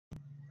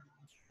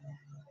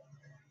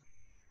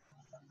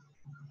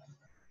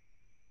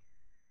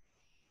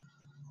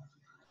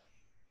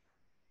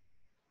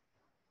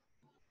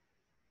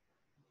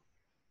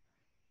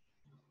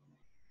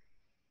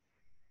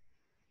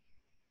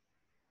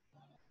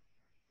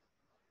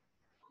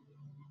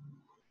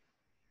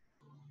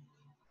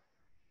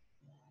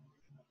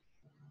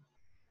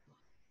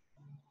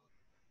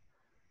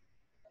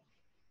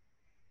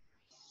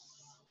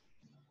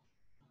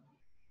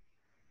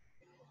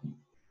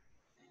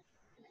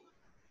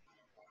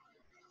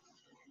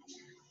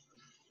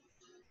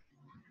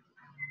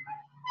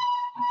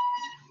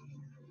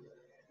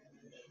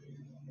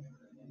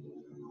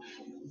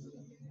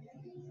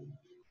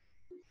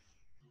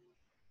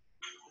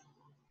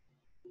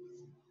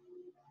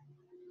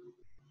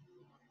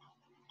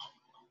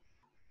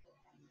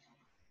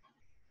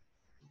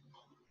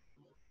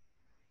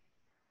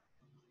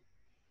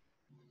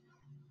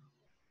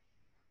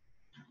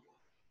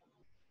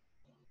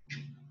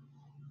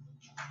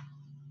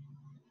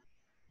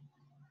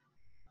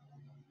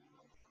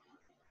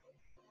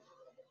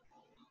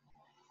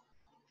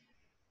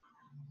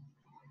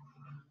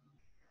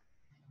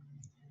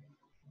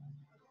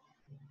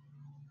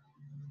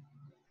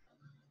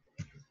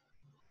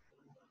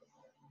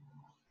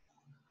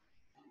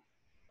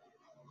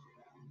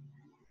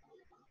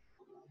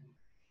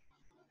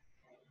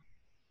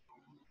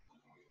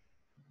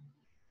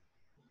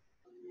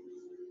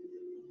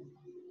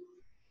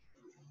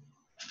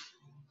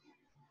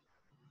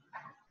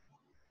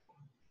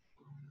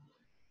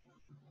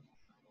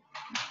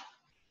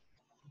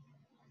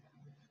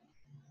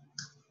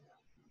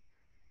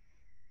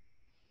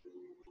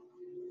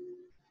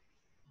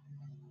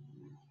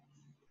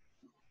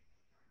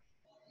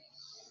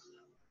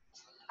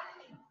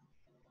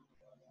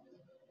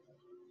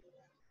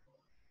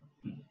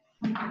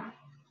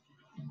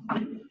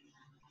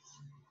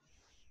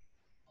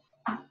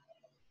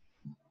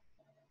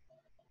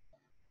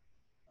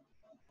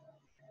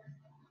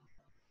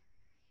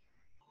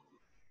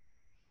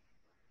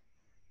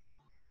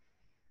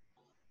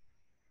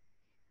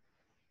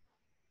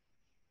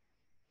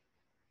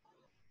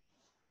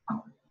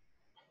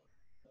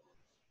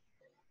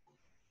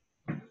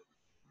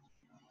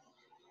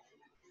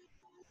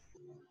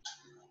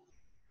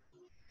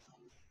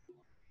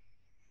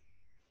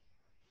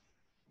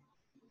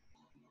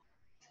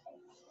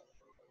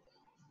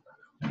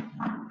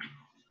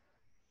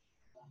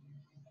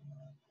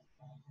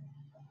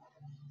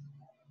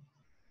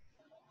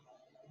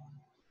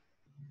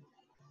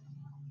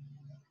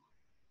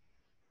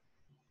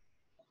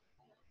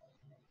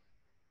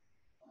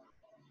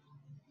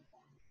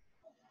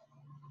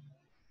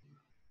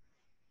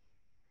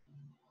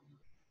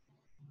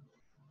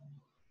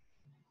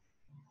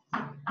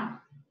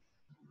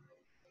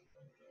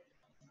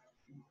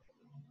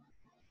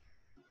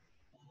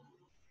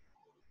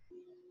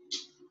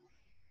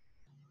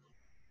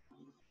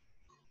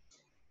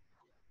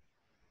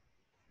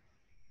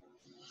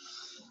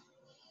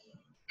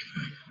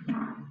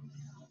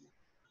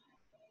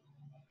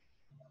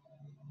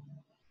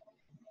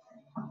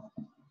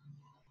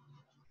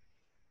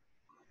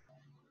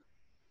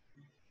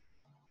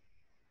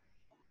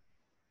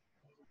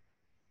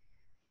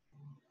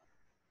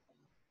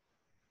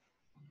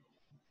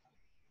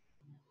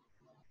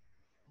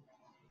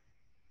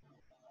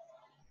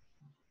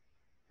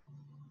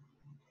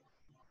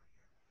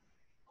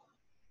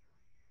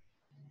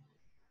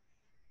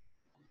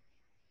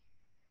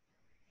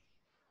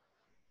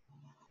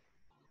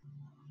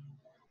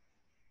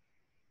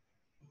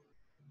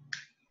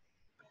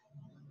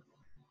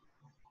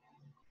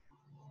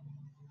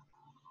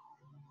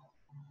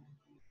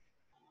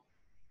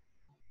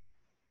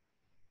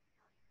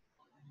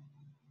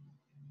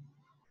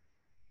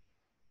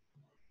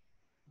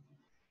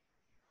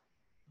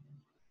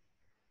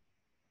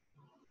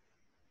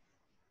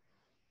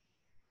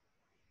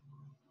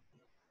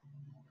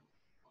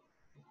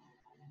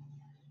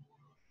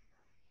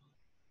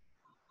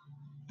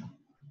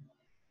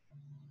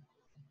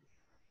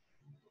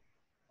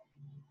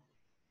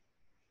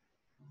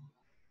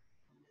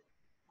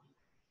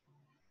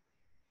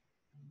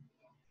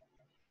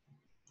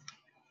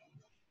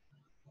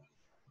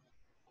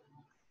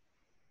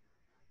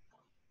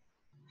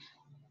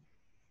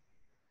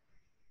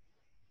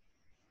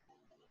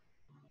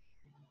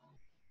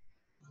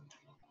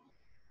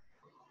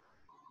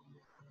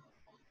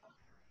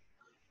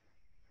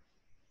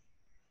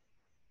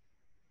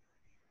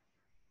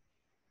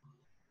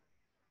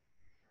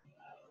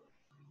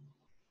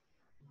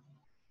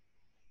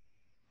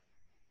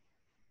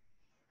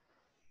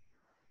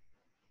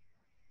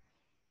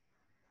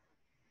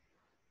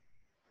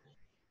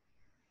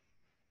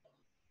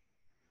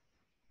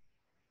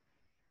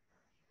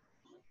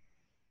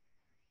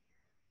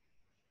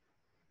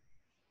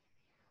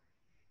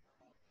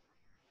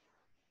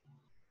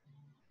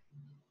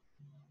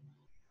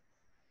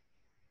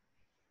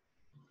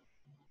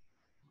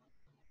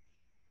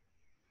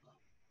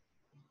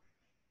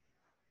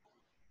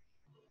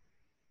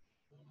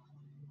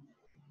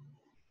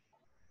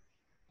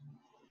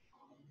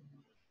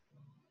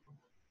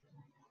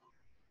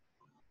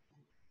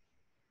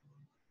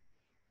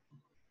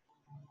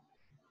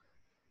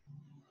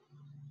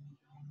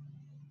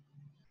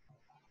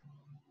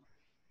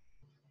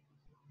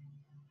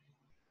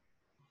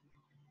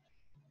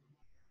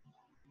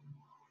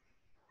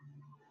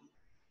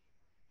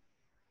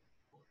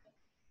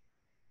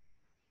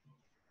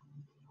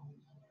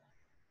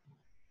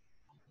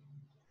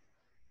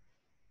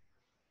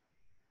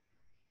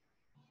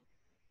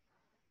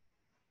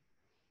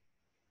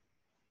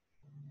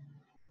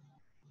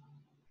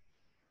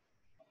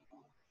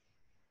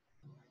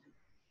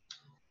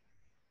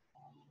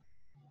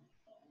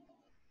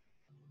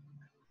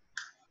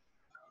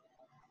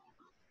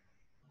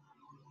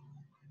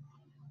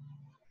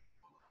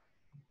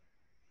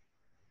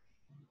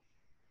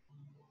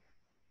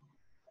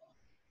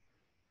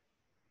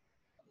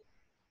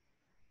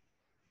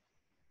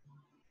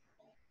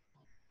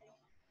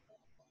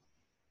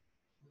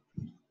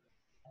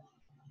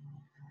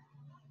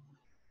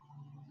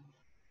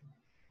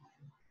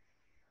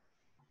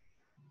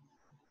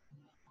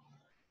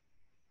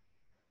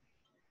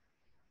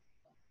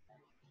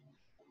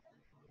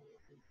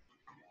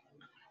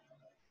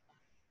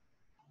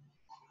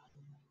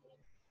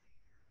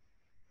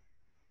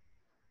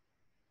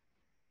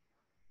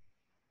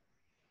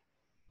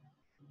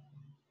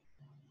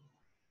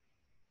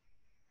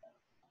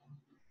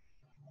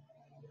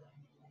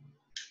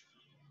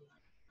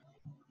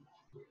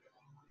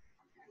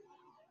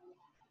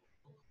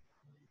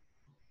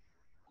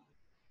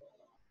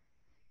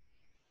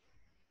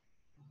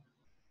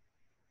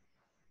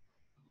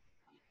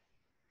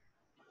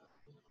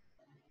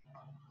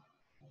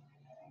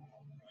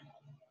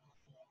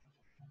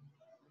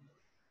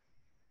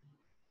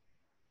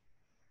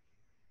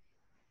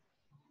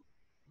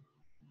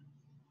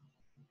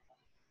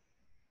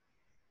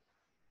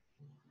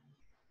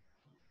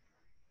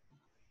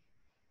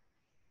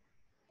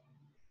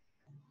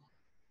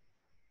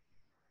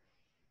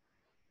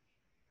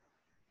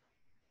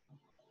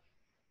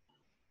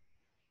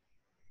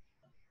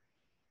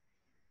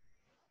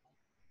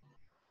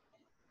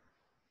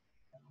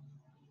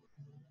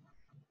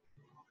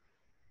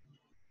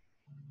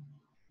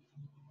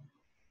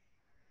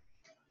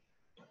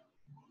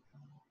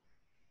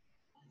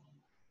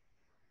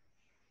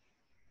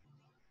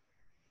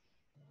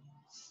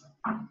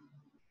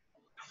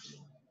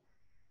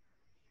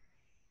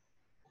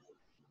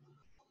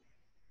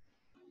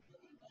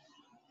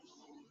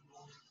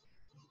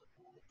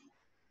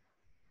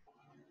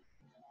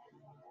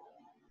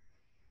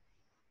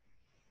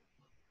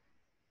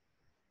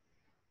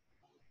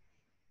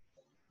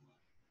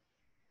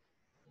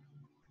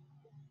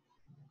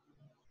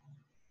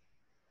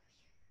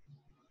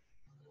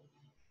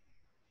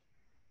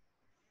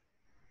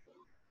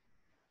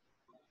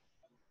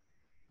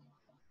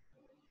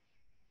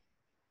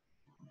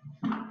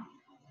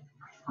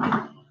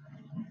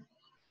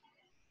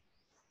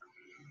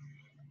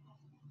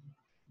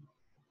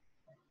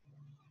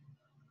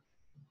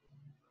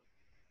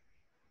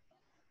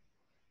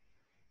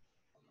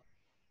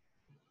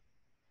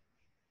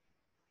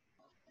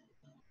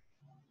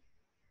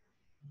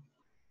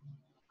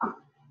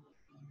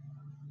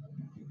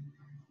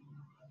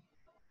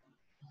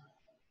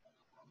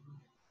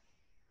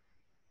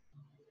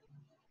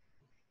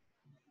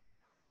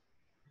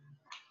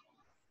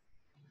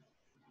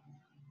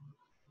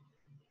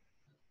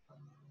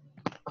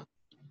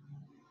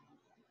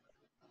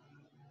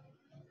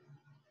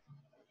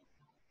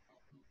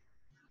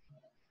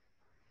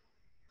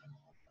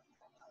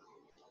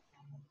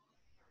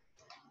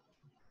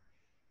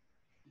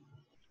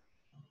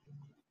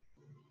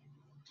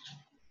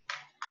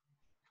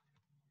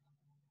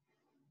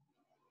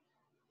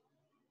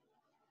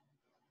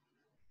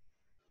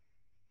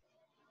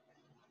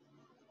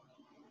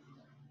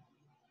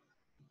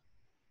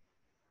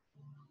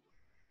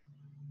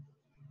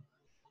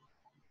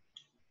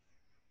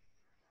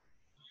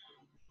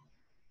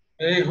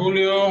Hey,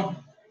 Julio.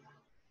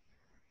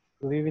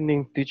 Good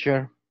evening,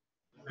 teacher.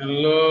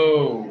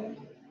 Hello.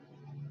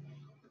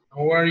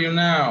 How are you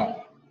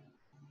now?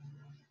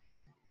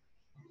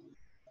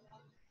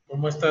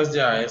 ¿Cómo estás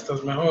ya?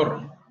 ¿Estás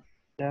mejor?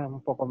 Ya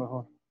un poco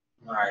mejor.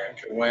 Vaya,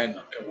 qué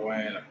bueno, qué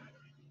bueno.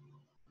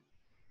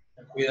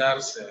 Hay que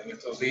cuidarse. En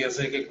estos días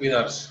hay que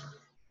cuidarse.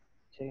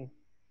 Sí,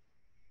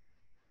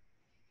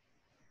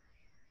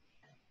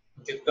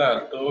 ¿Qué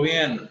tal? ¿Todo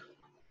bien?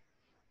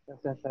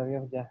 gracias a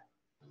Dios ya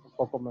un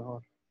poco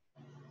mejor.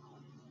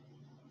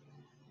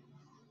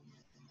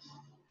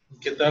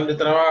 ¿Qué tal de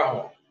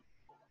trabajo?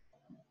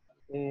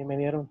 Me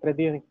dieron 3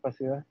 días de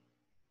incapacidad.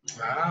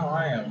 Ah,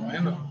 vaya,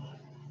 bueno.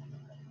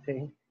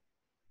 Sí,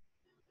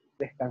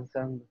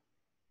 descansando.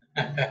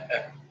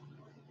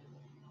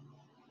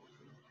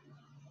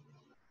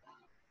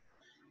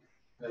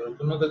 Pero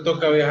tú no te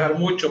toca viajar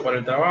mucho para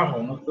el trabajo,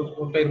 no te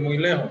toca ir muy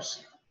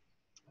lejos.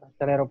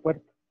 Hasta el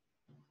aeropuerto,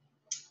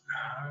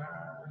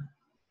 Ah,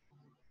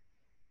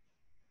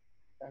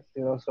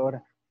 casi 2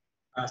 horas.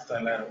 hasta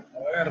el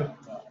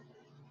aeropuerto.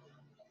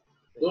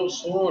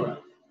 2 horas.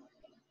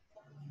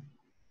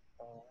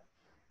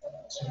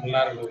 Es un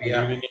largo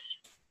viaje.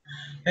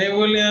 Hey,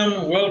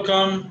 William,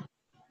 welcome.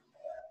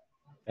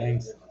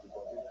 Thanks.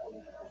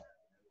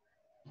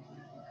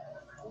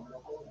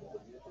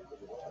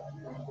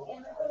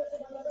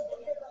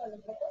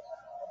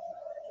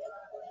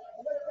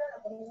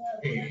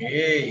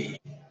 Hey.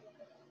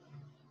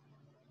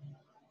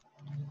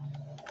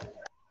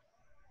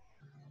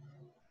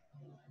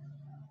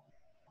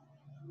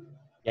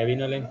 Ya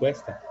vino la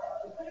encuesta.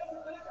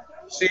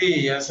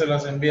 Sí, ya se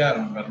las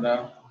enviaron,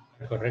 ¿verdad?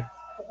 Correcto.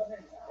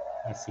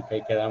 Así que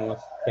ahí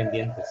quedamos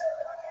pendientes.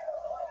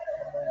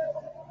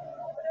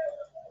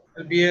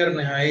 El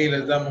viernes ahí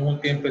les damos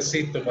un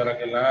tiempecito para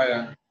que la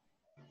hagan.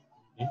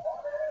 ¿Sí?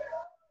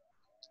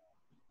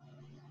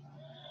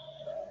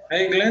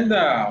 Hey,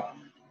 Glenda.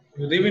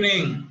 Good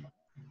evening.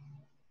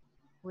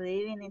 Good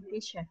evening,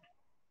 teacher.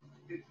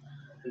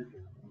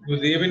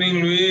 Good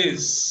evening,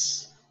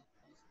 Luis.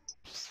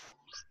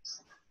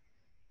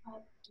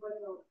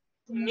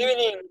 Good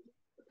evening.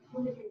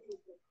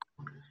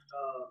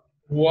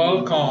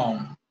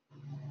 Welcome.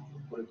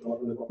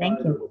 Thank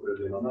you.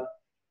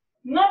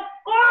 ¡No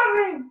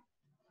corren!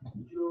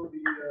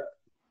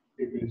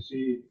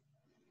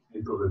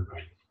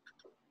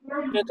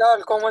 ¿Qué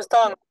tal? ¿Cómo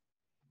están?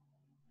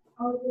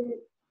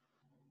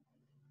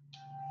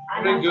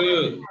 Very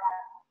good.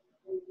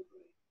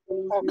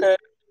 Ok.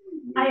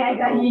 Ay, hay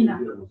gallina.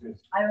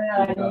 Hay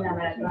una gallina,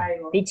 me la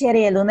traigo. Teacher,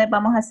 y el lunes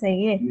vamos a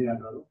seguir.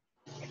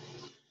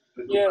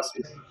 Yes.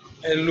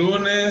 El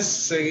lunes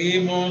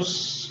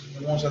seguimos.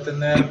 Vamos a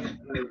tener La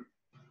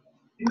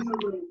tengo,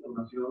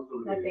 la tengo,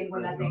 una, la tengo,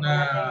 la tengo.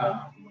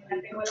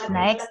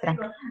 Una extra.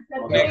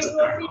 un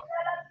extra.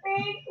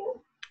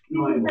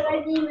 La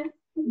gallina.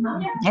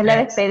 Es la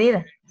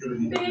despedida.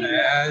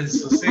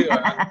 Eso sí,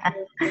 ¿verdad?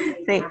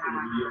 Sí,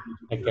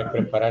 Hay que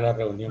preparar la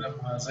reunión.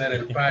 Vamos a hacer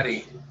el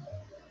party.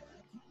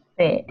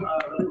 sí.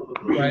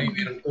 Party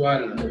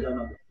virtual.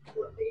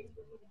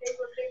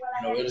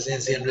 A ver si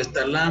enciendo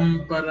esta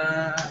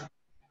lámpara.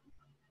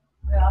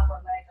 Me va a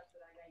formar de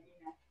capturar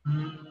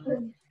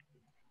gallina.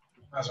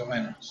 Más o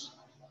menos.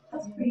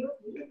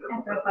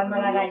 Atrapando a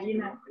la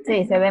gallina.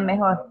 Sí, se ve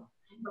mejor.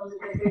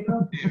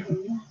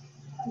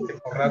 Que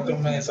por rato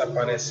me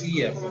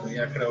desaparecía, pero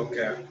ya creo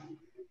que a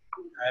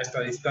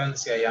esta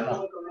distancia ya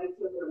no.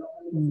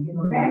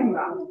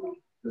 Venga.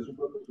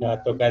 Le va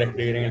a tocar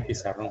escribir en el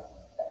pizarrón.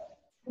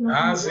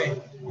 Ah, sí.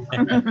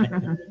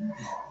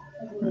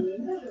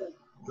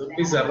 Un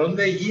pizarrón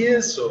de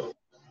yeso.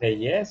 De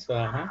yeso,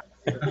 ajá.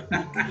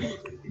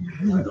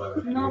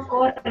 No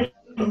corre.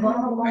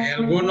 Hay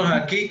algunos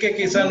aquí que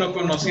quizás no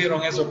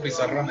conocieron esos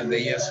pizarrones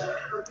de yeso.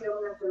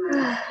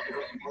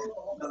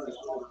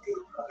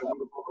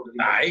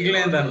 Ay,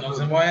 Glenda, no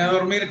se me vaya a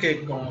dormir,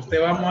 que con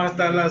usted vamos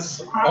hasta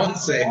las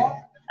 11.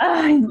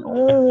 Ay,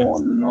 no,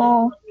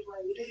 no.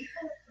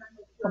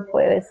 No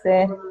puede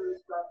ser.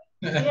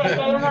 Sí, es que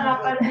yo no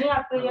la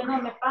perdía, pero yo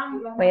no me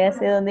pango. Hoy ha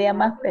sido un día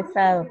más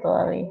pesado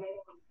todavía.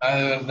 Ah,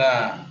 de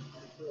verdad.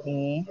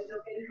 Sí.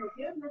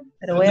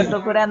 Pero voy a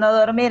procurar no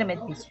dormirme,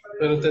 teacher.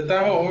 Pero usted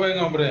está joven,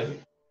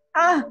 hombre.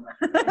 Ah,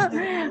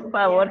 por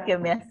favor, que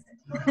me hace.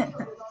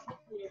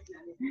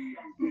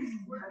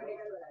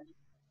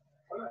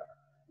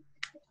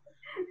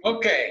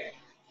 Okay,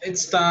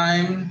 it's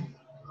time.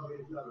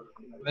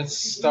 Let's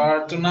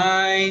start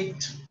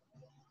tonight.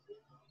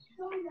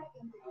 I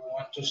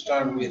want to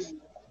start with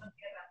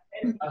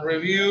a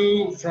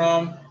review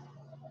from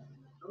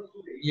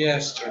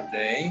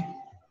yesterday.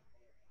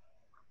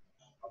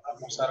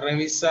 Vamos a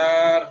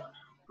revisar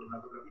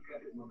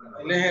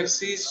el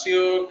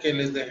ejercicio que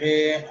les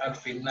dejé al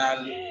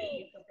final.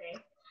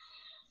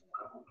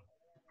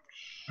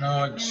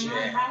 Noche.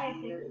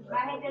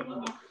 Bájese,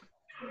 niña.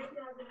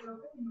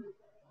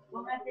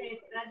 Póngase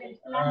detrás del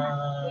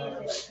plano.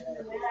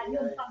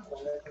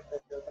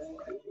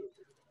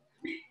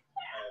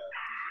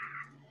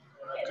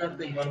 Acá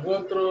tengo algo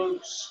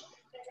otros.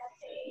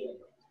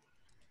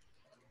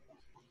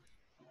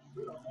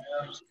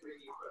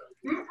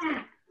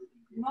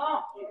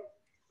 No.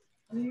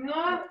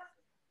 No.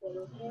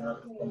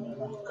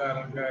 ¿Cómo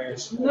carga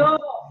eso? No.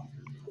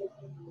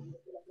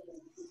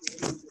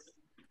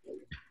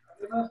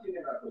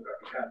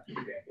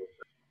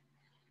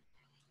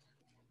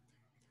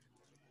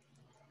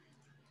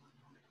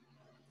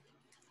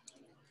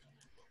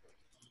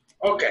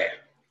 Okay.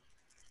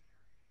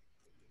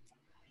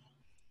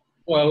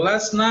 Well,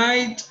 last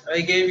night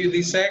I gave you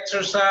this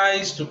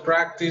exercise to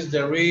practice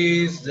there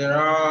is, there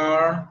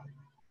are.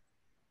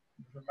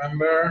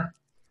 Remember?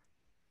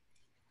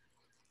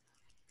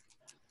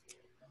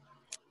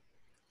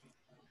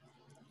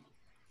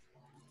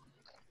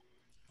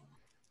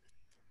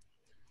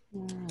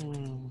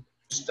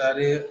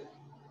 Study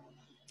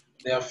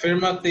the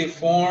affirmative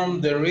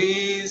form, there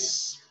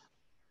is,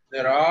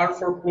 there are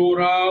for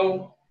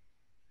plural,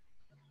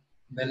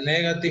 the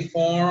negative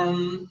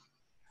form,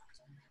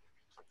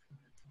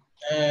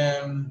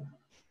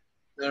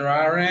 there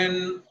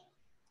aren't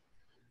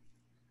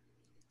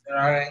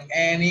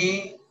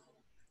any,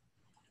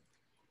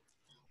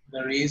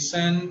 there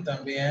isn't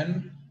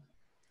también.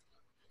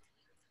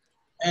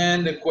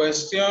 And the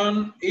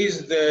question,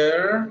 is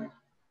there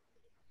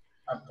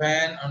a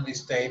pen on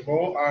this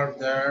table? Are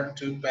there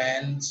two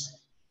pens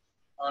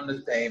on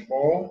the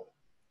table?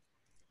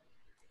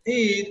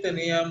 Y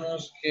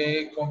teníamos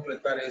que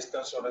completar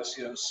estas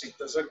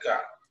oracioncitas acá.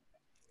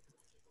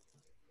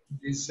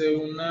 Dice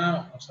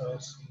una, vamos a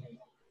ver si vamos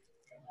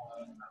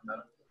a andar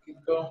un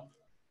poquito.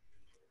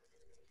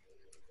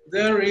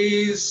 There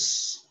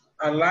is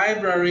a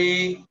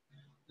library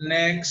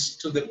next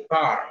to the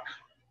park.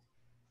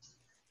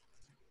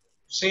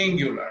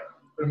 Singular.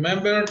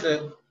 Remember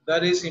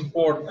that is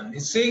important.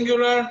 It's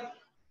singular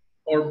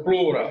or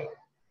plural.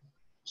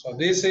 So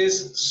this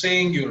is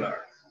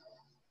singular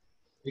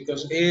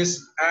because it's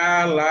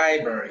a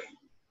library.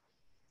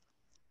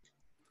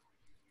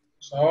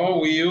 So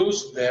we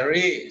use there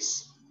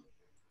is.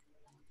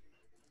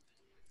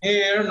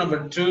 Here,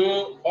 number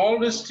 2, all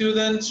the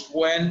students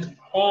went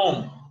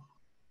home.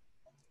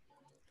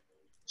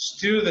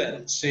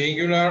 Student,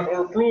 singular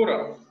or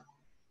plural?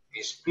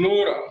 Is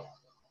plural.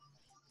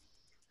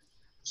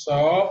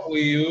 So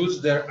we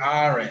use there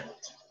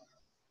aren't.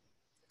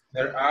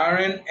 There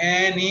aren't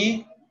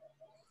any.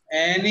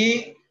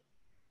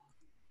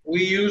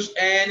 We use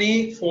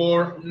any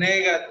for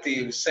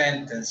negative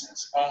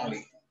sentences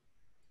only.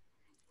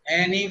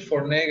 Any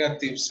for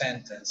negative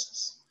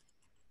sentences.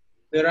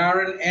 There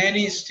aren't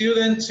any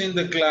students in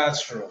the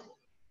classroom.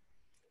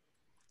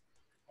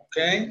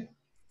 Okay?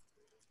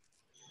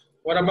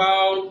 What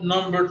about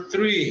number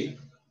 3?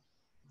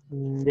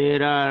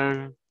 There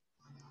are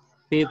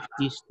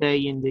 50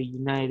 states in the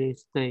United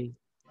States.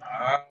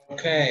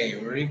 Okay,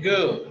 very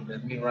good.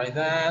 Let me write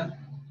that.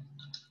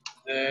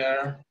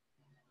 There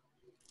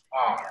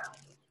are.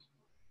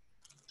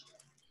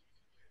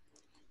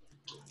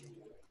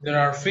 There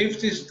are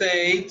 50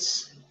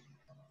 states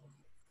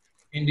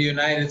in the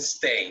United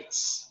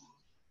States.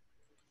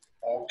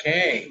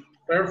 Okay,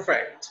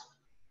 perfect.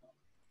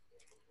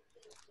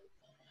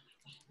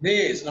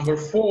 This, number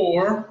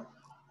 4.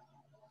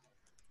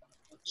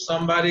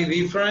 Somebody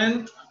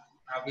different?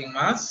 ¿Alguien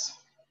más?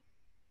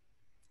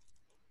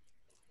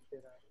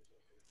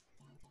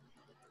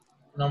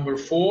 Number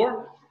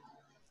 4.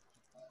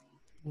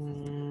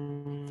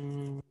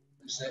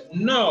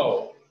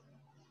 No.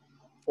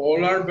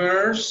 Polar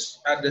bears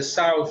at the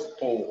South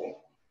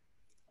Pole.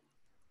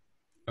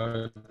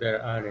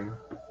 There aren't.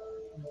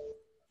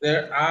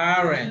 There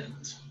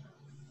aren't.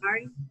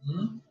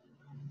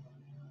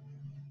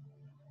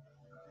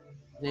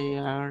 They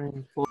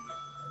aren't for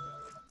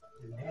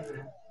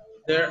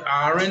There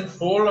aren't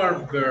polar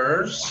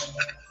bears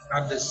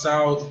at the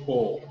South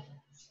Pole.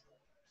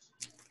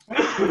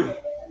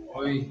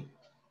 Uy,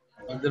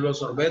 ¿dónde los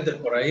sorbetes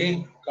por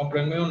ahí?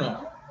 Cómprenme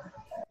uno.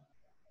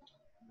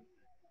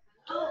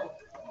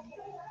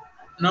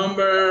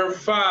 Number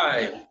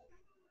 5.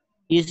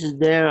 Is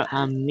there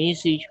a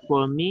message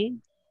for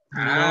me?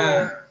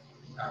 No.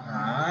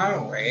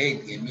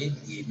 Wait, give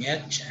me a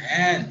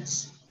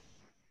chance.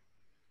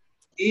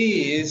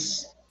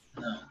 Is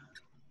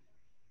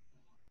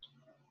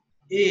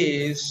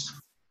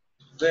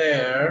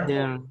there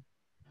There.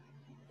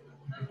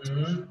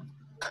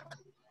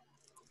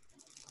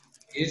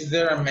 Is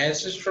there a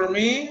message for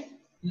me?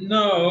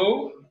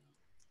 No.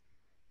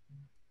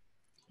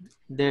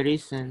 There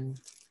isn't.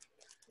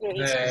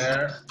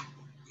 There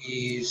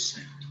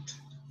isn't.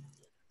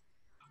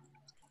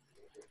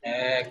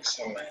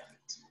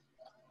 Excellent.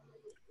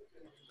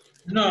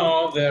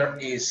 No, there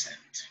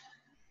isn't.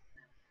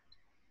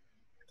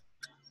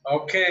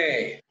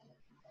 Okay.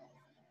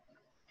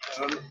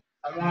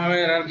 Vamos a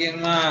ver, alguien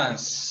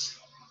más.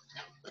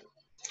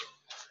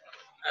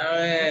 A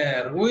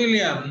ver,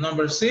 William,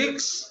 number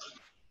 6.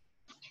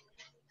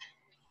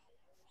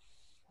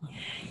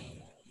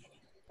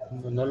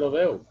 No lo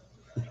veo.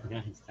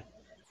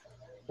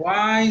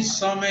 Why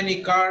so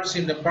many cars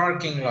in the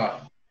parking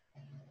lot?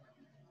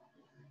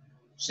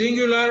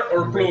 Singular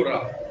or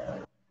plural?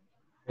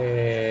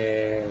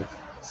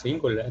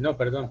 Singular. No,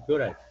 perdón,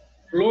 plural.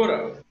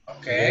 Plural,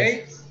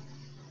 okay. Yes.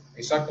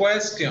 It's a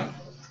question.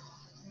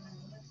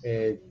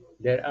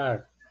 There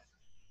are.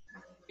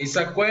 It's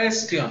a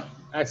question.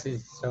 Sí,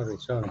 sorry.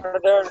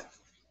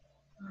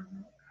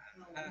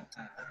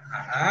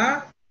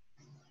 Ajá.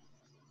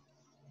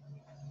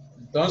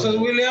 Entonces,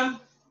 William.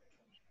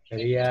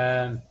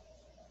 Sería...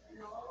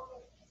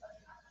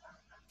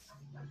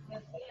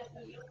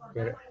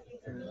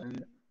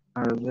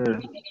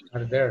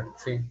 Are there,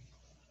 sí.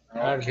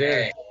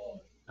 Okay.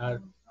 Are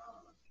there.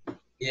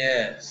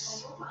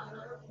 Yes.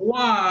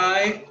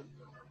 Why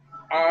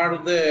are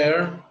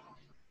there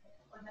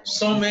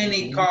so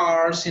many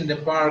cars in the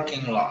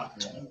parking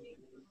lot?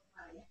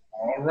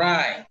 All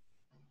right.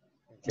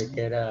 Pensé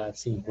que era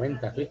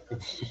 50, ¿viste?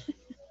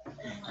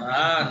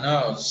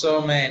 No,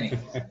 so many.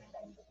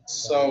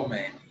 So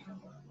many.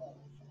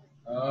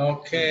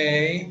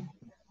 Okay.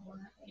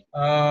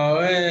 A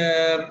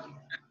ver.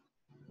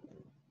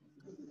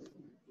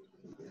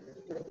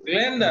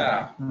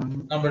 Glenda,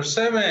 number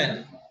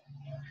 7.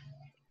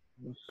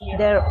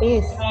 There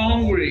is.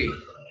 Hungry.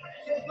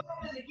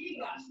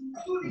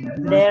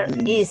 There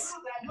is.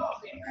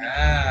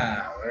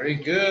 Very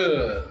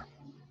good.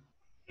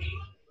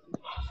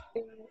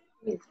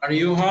 Are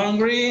you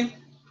hungry?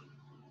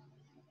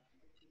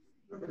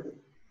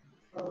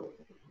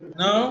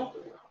 No?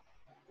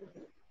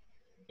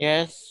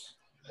 Yes.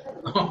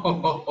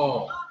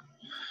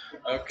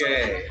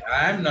 Okay,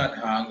 I'm not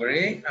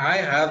hungry. I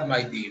had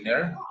my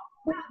dinner.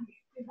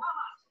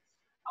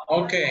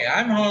 Okay,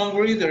 I'm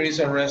hungry. There is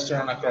a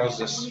restaurant across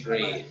the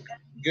street.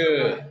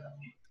 Good.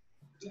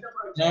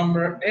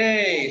 Number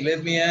 8,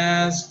 let me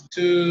ask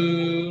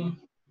to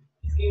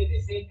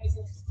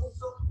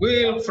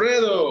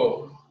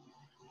Wilfredo.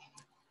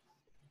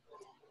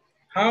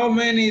 How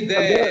many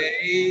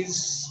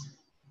days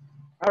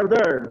are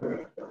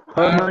there?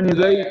 How many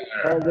days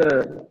are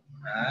there?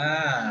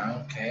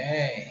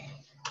 Okay.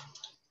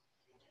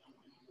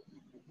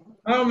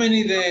 How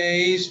many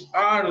days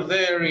are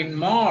there in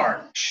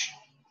March?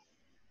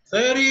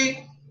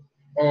 30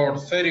 or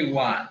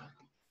 31?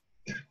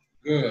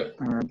 Good.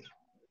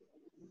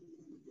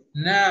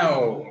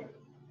 Now,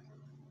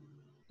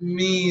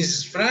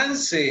 Miss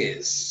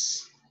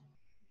Francis,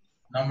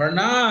 number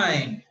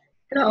 9.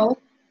 No.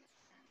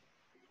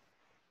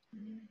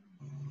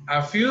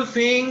 A few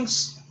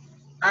things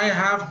I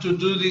have to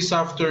do this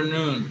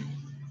afternoon.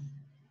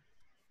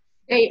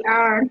 They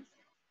are.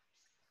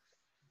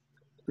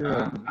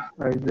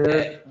 Right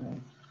there.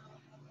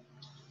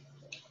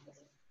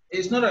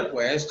 It's not a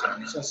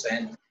question, it's a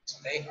sentence.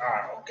 They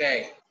are,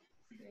 okay.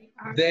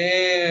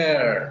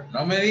 There.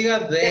 No me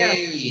diga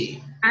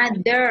they.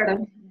 There.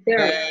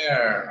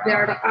 There.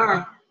 There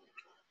are.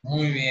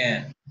 Muy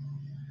bien.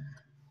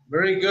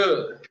 Very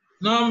good.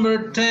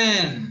 Number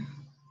 10.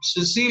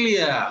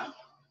 Cecilia.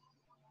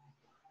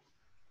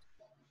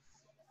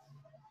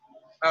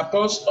 A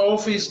post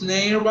office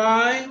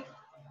nearby?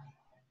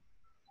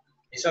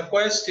 It's a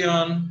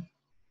question.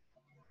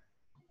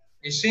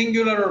 Is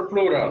singular or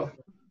plural?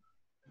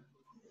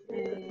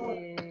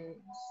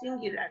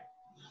 Singular.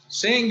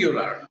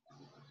 Singular.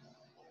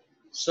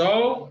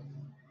 So?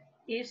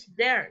 Is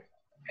there.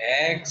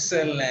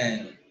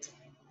 Excellent.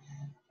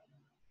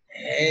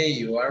 Hey,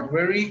 you are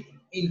very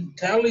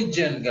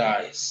intelligent,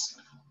 guys.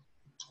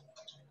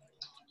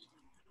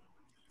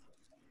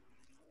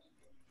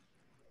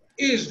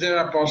 Is there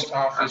a post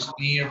office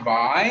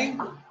nearby?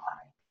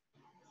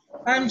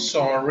 I'm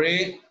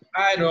sorry,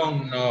 I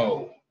don't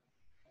know.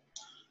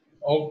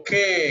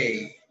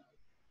 Okay.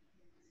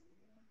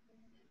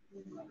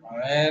 A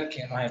ver,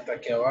 ¿quién más está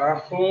aquí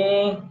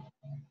abajo?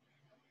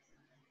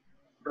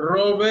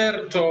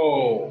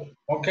 Roberto.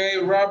 Okay,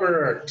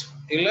 Robert.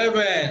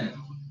 11.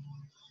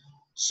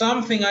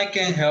 Something I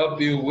can help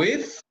you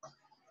with?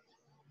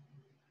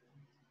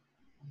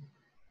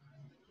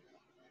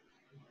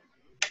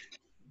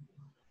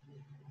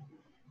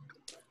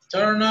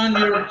 Turn on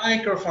your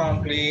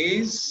microphone,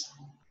 please.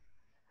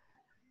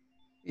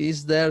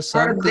 Is there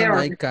something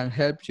I can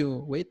help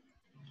you with?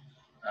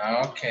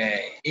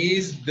 Okay,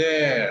 is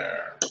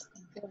there?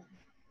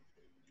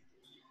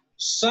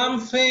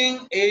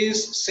 Something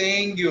is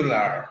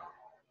singular.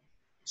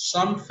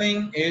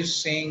 Something is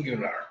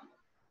singular.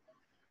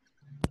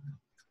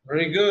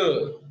 Very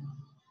good.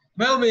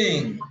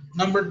 Melvin,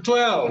 number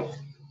 12.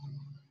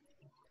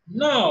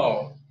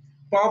 No,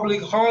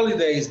 public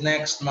holidays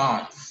next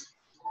month.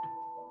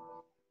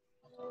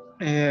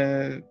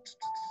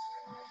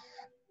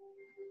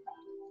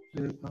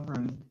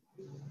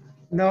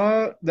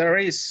 No, there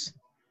is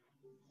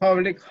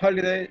public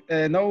holiday.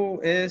 No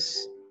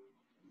is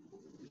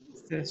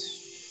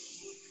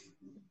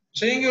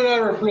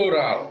Singular or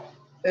plural?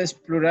 es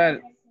plural.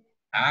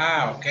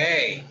 Ah,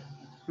 okay.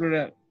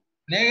 Plural.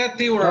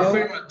 Negative or No.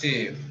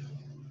 affirmative?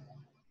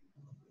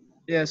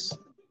 Yes.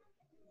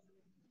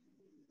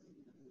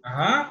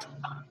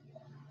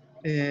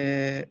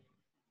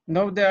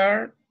 No, there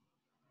are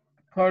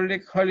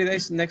public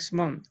holidays next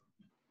month.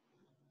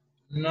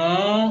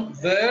 No,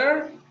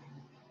 there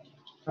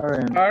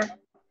Are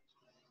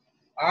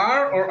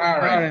or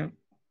aren't?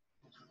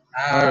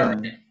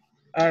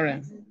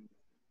 Aren't.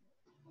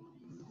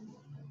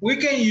 We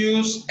can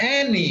use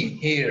any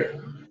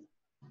here.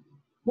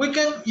 We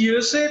can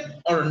use it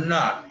or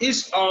not.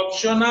 It's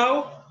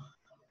optional,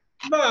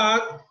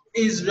 but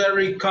it's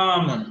very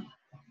common.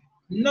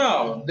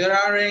 No, there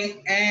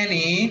aren't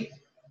any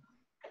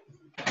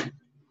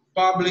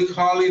public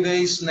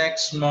holidays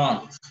next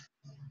month.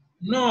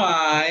 No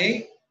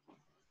hay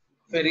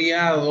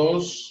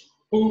feriados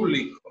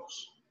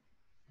públicos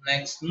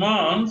next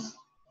month,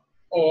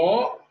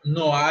 o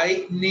no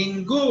hay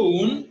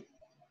ningún,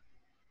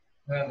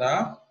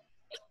 ¿verdad?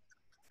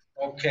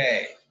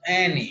 Okay,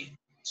 any.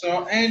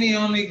 So any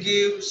only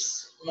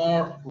gives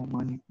more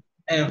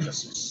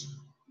emphasis.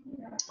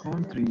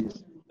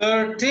 Countries.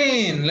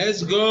 13,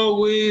 let's go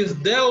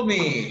with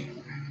Delmi.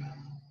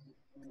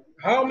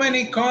 How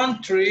many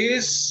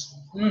countries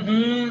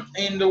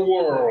in the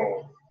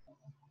world?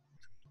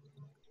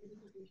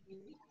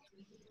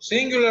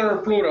 Singular or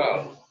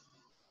plural?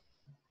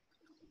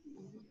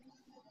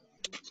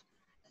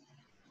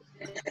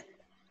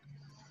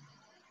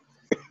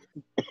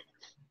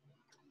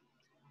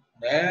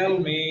 Tell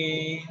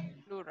me.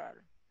 Plural.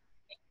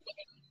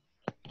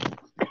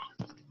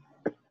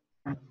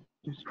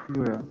 It's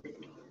plural.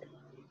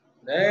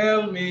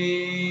 Tell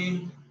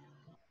me.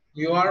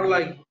 You are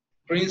like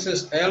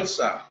Princess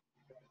Elsa,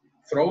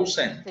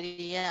 Frozen.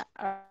 Sería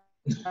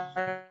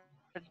are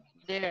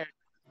there.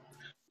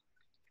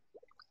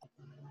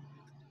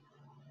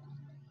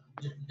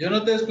 Yo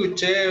no te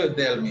escuché,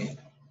 Delmi.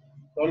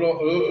 Solo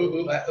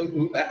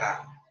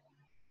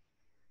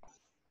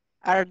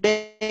Are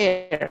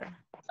there.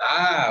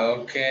 Ah,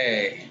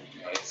 okay.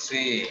 Let's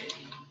see.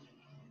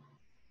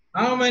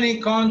 How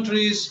many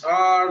countries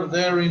are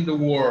there in the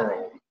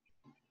world?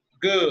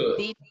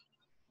 Good.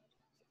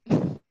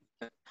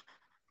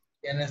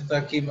 ¿Quién está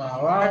aquí más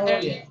abajo?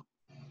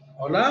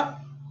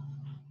 Hola.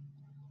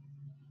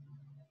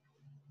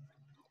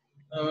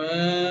 A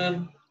ver.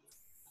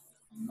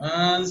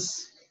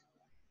 Más.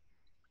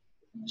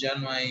 Ya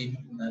no hay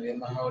nadie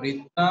más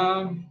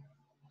ahorita.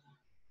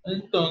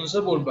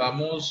 Entonces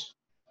volvamos.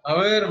 A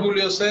ver,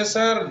 Julio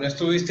César, no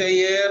estuviste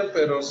ayer,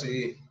 pero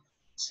si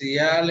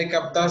ya le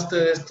captaste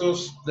de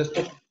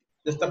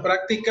esta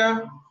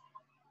práctica,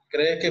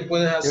 ¿crees que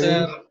puedes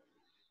hacer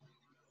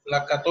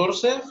la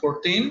 14,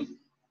 14?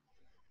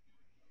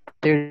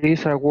 There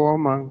is a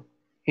woman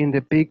in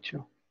the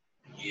picture.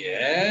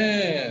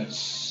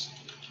 Yes.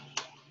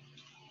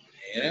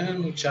 Miren el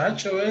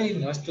muchacho,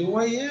 no estuvo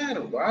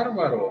ayer,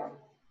 bárbaro.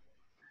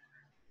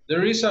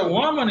 There is a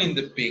woman in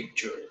the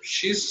picture.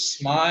 She's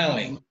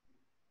smiling.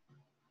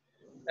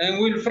 And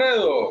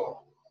Wilfredo,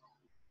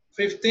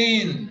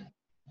 15.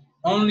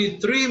 Only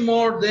 3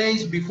 more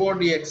days before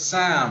the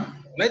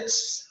exam. Let's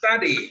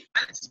study.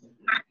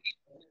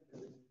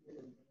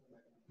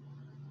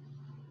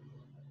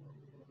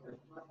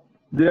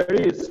 There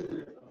is.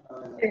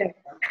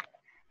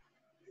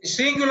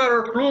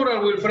 Singular or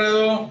plural,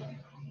 Wilfredo?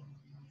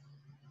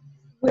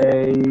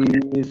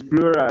 Is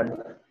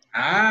plural.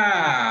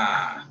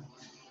 Ah.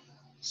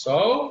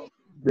 So?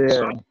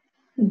 There.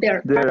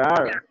 There. There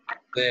are.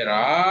 There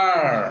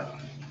are.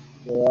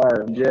 There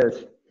are, yes.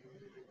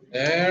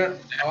 There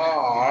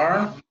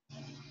are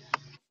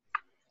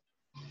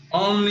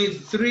only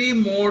 3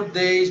 more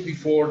days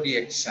before the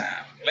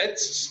exam.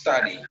 Let's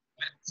study.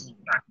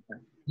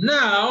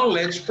 Now,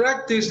 let's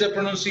practice the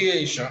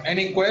pronunciation.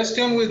 Any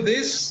question with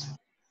this?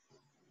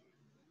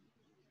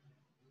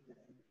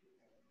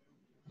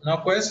 No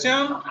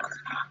question?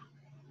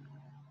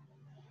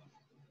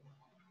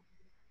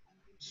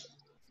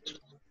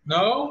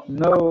 No?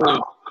 No.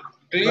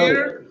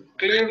 Clear?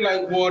 Clear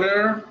like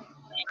water?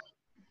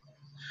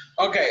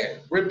 Okay,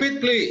 repeat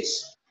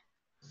please.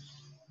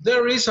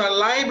 There is a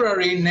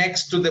library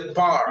next to the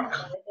park.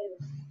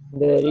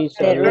 There is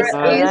a There is a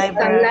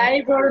library.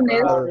 library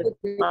next to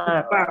the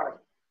park.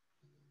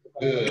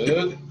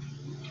 Good.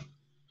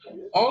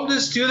 All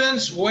the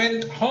students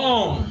went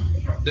home.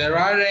 There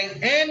aren't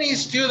any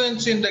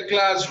students in the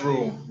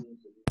classroom.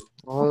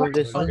 all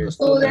the All the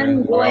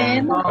Students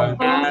went Home. home.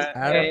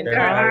 are There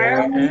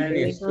aren't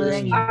Any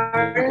Student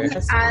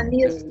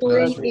any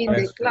students in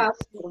the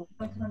classroom.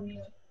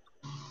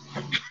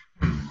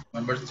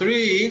 Number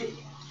 3,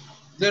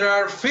 there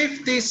are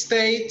 50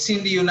 states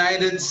in the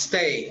United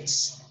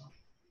States.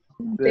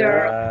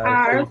 There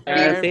are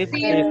 50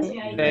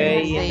 15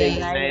 stay in the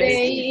United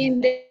states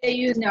in the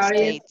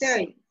United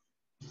States.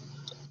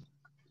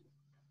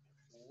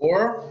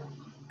 4,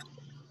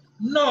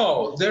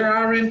 no, there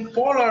aren't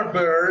polar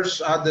bears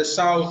at the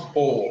South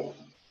Pole.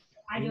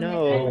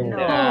 No,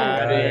 there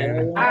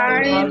Aren't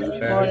aren't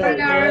polar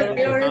bears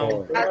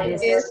at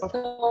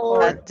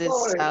At the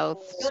Pole.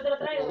 South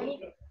Pole.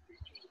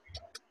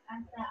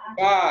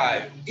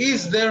 5,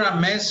 is there a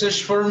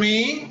message for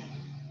me?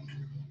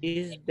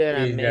 Is there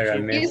a Is there a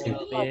message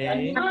message? for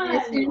me?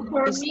 Message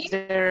for Is me?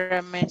 there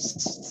a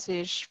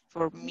message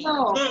for me?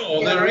 No,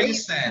 No, there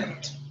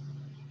isn't.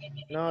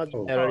 No,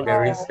 Oh, there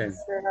there is. isn't.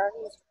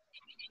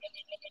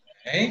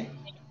 Okay.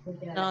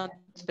 Not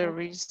the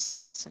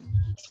reason.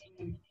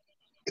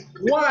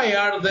 Why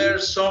are there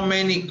so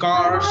many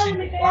cars in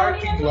the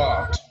parking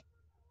lot?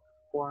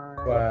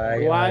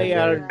 Why are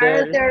are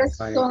there there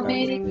Funny so cars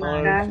many in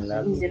cars the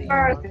in the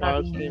parking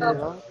parking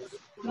lot?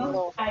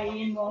 lot?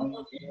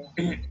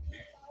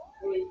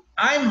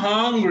 I'm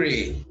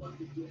hungry.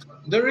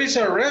 There is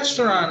a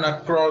restaurant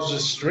across the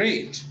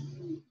street.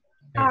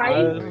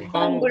 I'm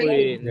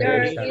hungry.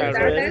 There is a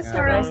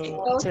restaurant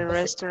across It's a the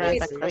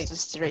restaurant street. across the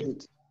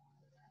street.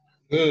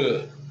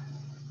 Good.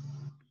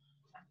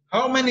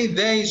 How many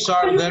days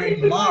are there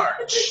in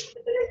March?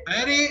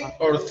 30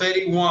 or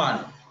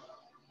 31?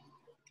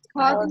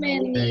 How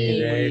Many many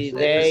days.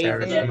 Days There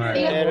is March.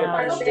 are there in 30 or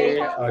March?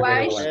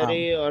 31.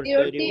 30 or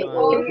 30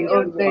 31?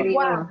 or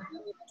 31?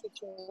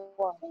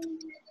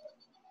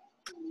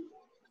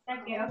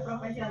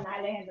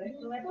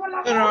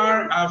 There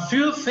are a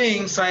few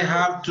things I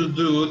have to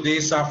do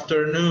this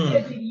afternoon.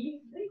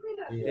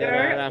 There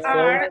There are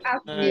are a a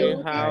few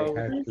few I how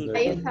have things to to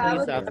I do do have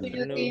this this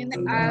to do in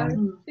afternoon. after.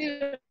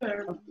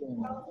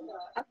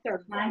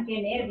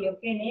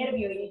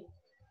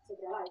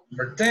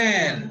 Number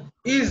 10,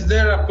 is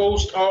there a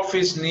post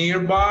office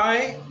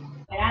nearby?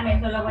 Is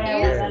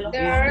there.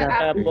 there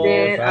a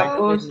There a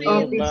post post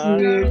office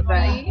office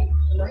nearby? nearby?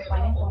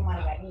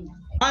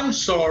 I'm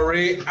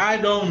sorry, I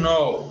don't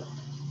know.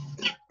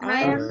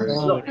 I I'm am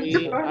sorry, I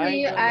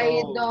sorry, don't I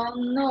know.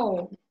 don't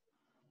know.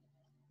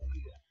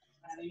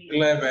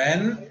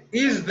 11,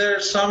 is there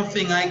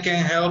something I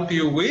can help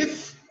you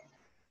with?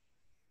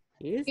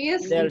 Is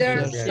There's there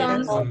Is there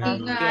something something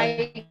something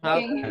I help can I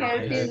help can you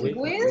help with? you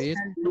with? with?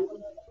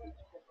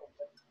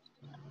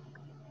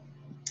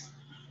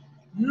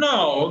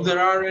 No, there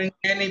aren't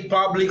any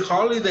public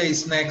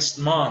holidays next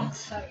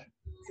month.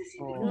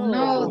 No,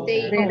 No,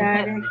 they there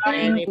aren't aren't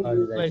any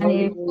Holidays.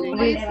 public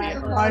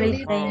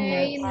public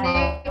holiday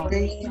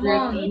next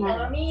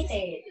month.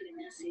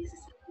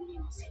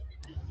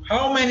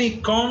 How many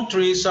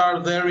countries are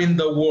there in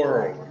the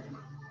world?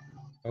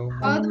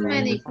 How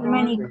many How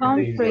many countries in the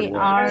countries world?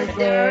 are are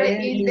there there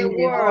in the in the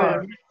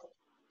world? world?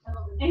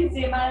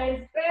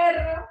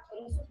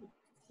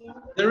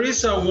 There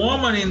is a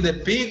woman in the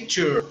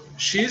picture.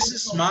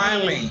 She's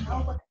smiling.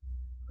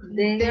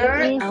 There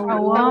There is is a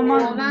a woman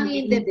woman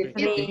in in the the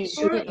picture.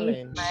 picture.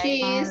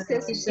 She is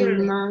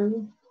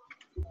smiling.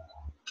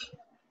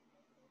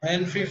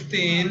 And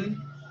 15,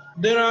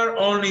 there are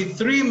only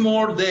 3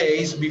 more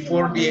days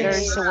before the There is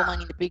a exam.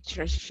 woman in the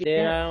picture.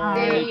 there are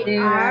only They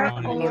are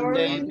more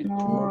days only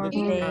before the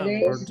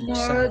exam.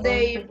 more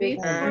day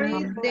before There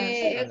the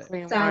are 3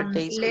 more exam.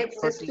 days Let's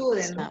before the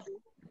student. exam.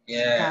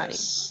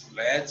 Yes,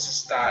 let's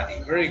study.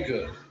 Very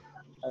good.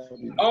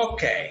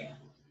 Okay,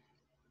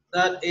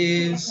 that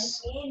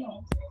is,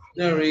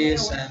 there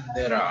is, and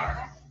there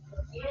are.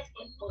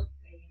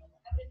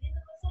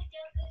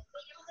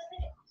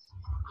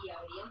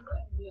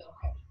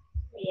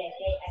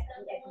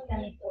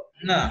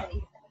 Now,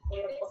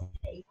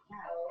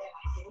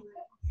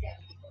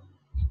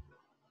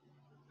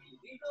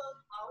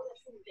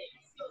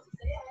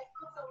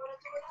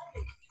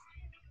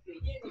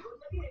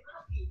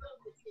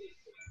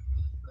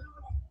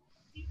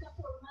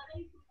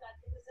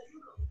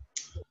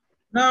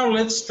 now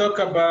let's talk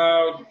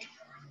about,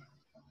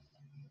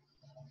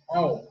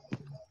 oh,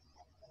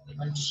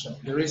 I'm sorry,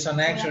 there is an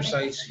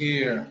exercise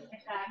here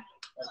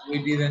that we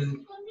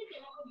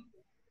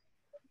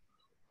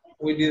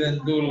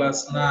didn't do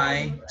last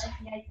night.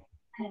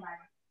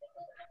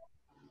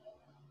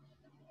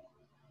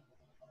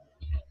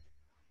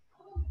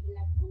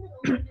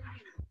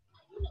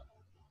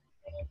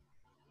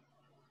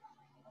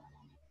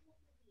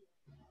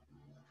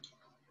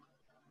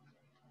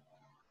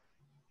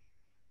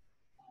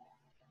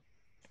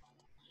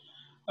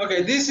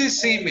 Okay, this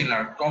is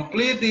similar.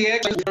 Complete the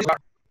exercise.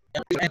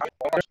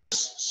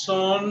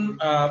 Son,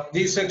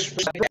 this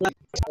expression,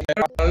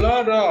 a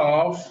lot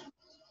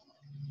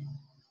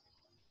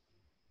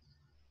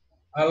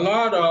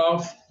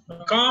of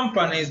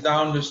companies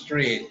down the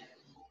street.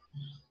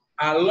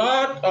 A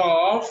lot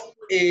of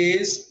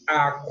is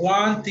a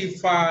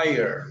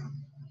quantifier.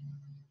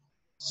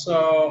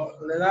 So,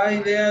 le da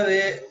idea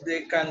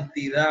de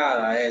cantidad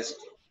a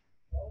esto.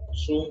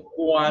 Es un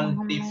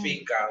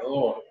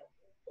cuantificador.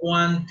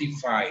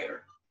 Quantifier.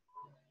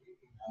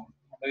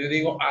 Yo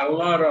digo a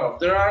lot of.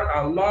 There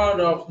are a lot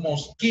of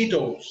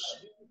mosquitoes.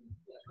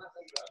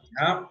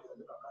 Yeah?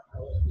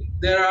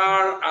 There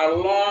are a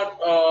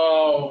lot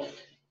of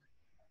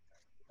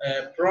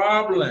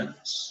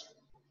problems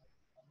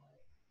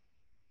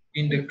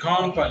in the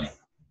company.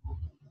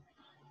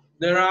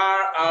 There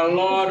are a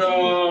lot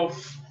of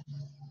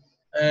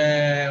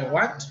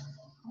what?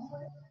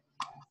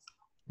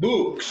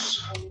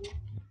 Books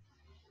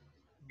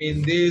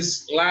in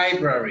this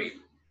library.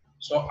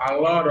 So a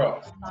lot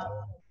of.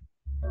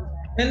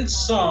 And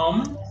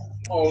some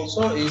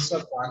also is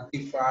a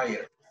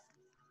quantifier.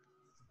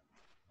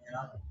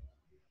 Yeah.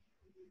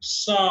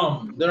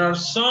 Some. There are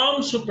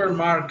some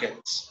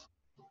supermarkets.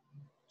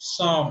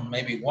 Some,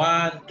 maybe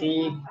 1,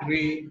 2,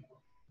 3.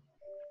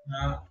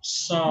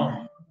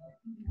 Some.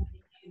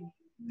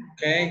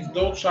 Okay,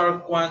 those are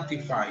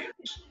quantifiers.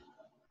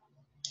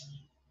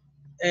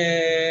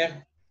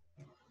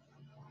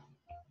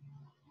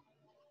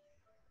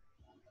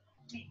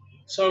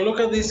 So look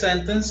at these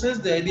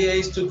sentences. The idea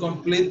is to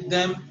complete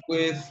them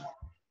with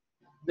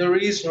there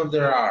is or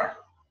there are.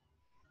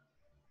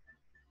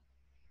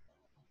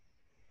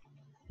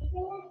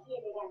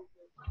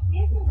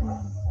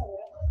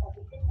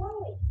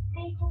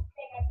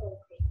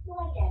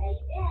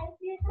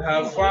 We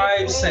have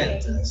 5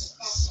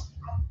 sentences,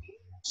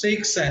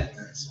 6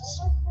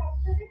 sentences.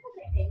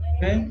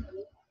 Okay.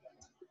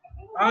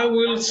 I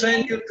will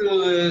send you to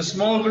the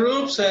small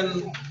groups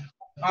and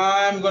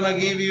I'm gonna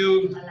give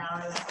you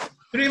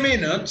 3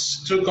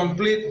 minutes to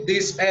complete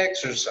this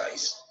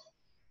exercise.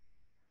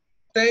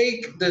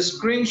 Take the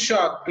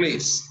screenshot,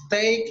 please.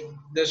 Take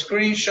the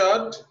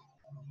screenshot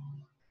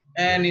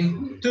and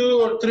in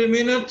 2 or 3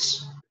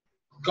 minutes,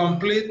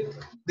 complete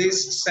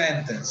these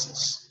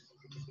sentences.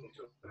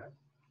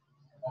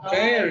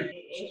 Okay,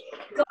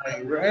 are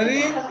you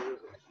ready?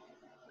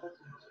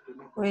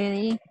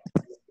 Ready.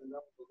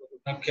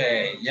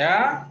 Okay,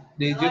 yeah?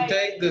 Did you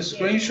take the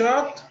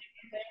screenshot?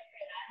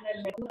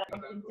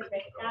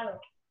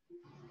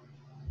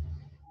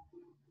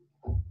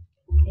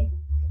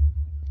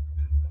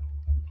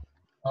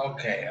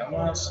 Ok, vamos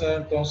a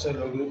hacer entonces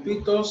los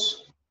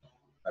grupitos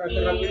para que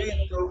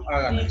rapidito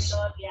hagan eso.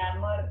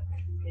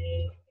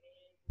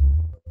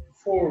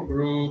 4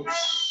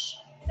 groups.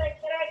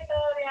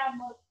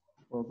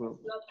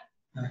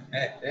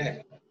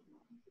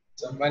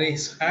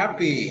 Somebody's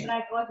happy.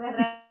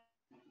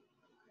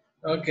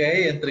 Ok,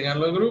 entregan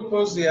los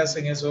grupos y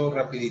hacen eso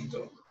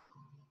rapidito.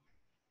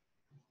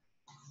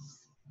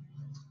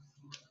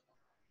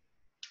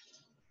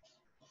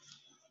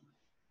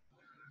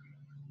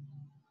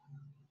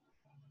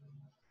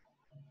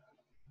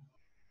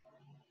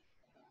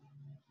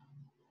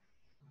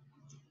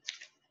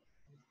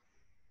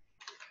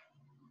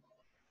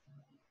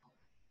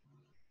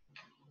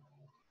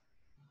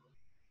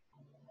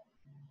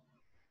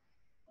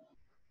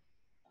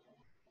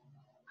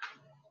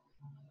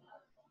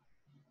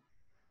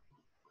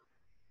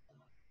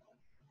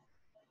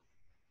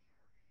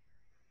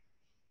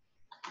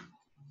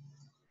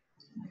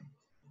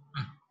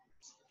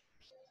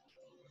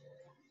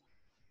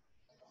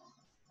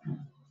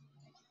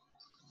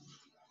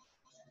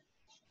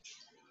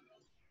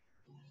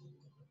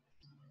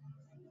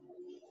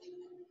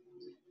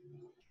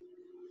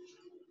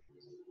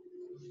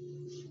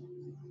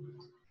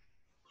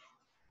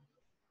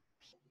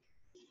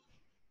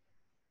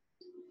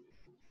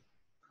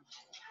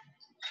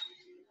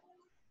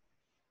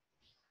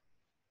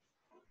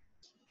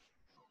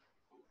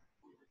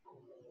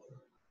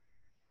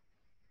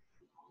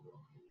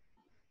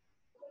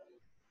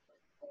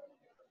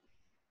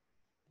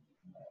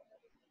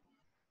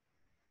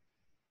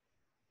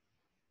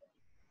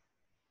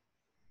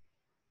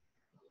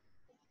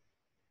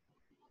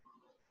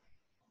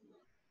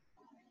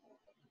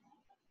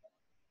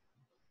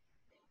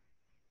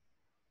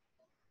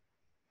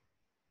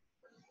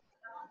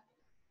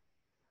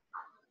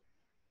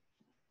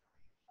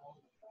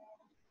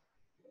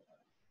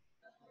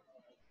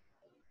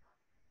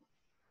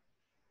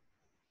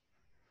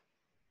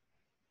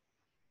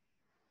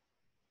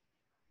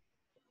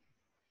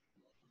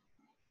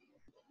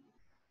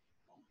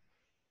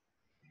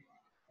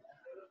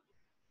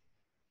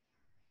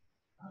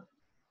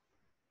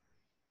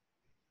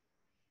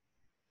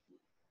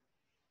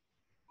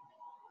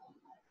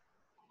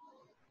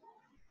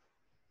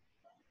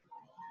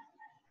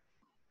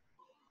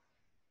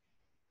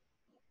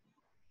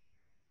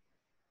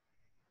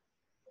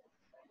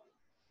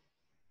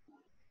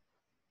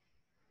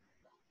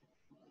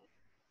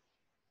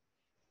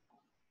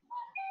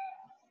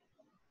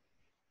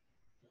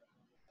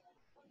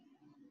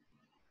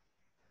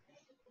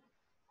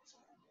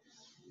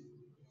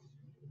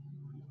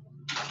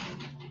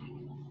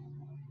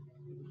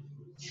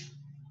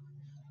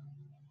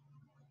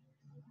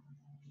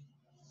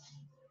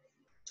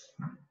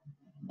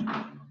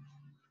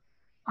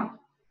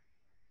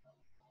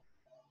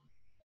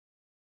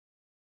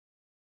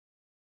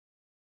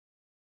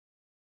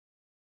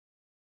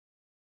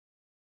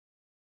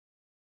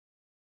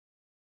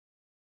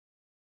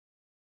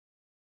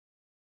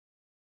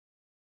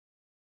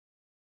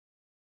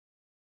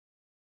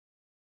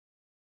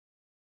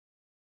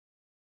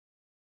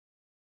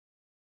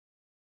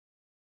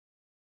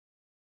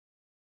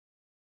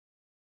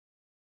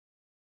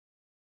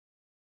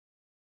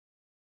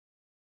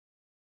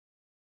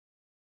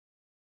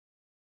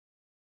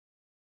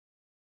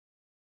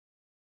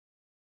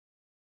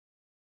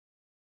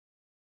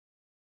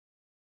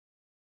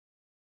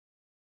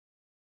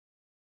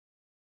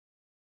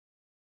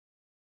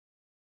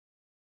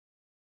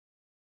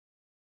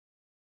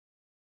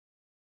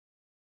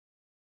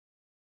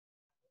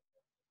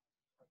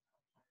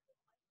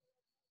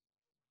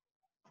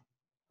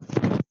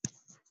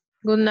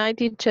 Good night,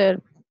 teacher.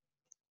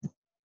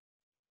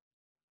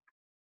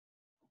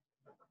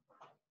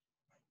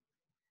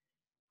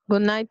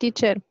 Good night,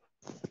 teacher.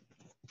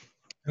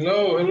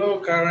 Hello, hello,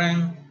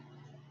 Karen.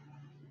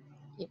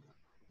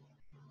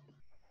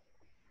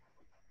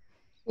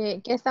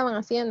 ¿Qué estaban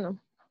haciendo?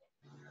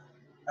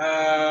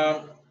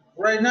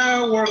 Right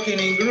now working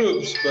in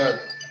groups, but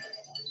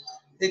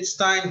it's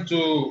time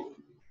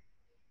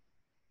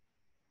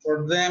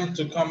for them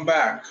to come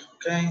back,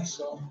 okay?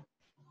 So,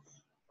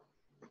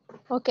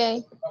 Okay.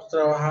 estamos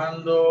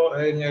trabajando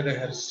en el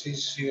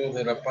ejercicio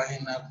de la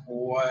página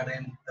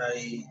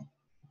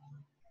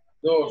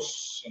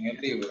 42 en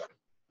el libro.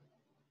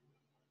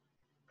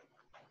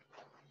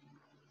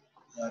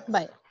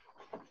 Vaya.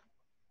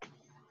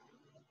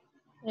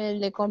 El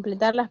de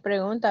completar las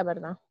preguntas,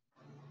 ¿verdad?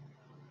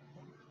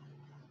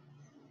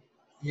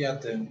 Ya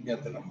te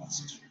lo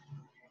muestro.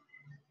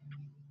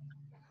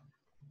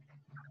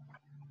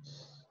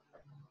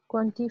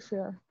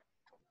 Quantifier.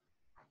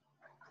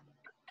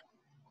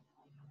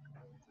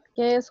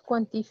 ¿Qué es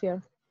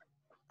quantifier?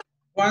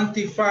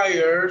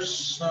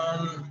 Quantifiers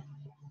son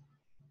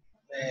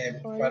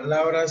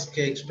palabras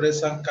que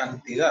expresan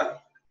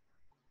cantidad,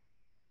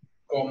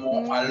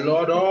 como a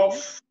lot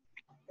of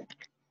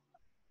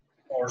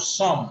or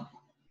some.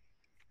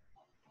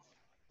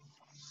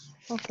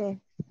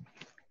 Okay.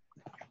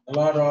 A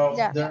lot of,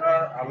 Ya. there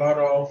are a lot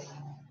of,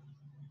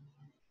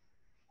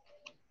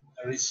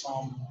 there is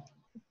some,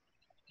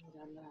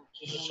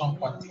 some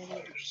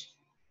quantifiers.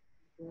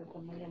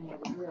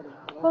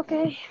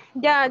 Okay.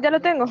 Ya lo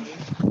tengo.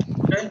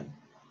 Okay.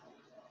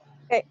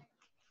 Okay.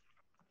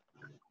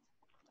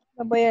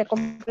 Lo voy a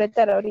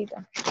completar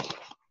ahorita.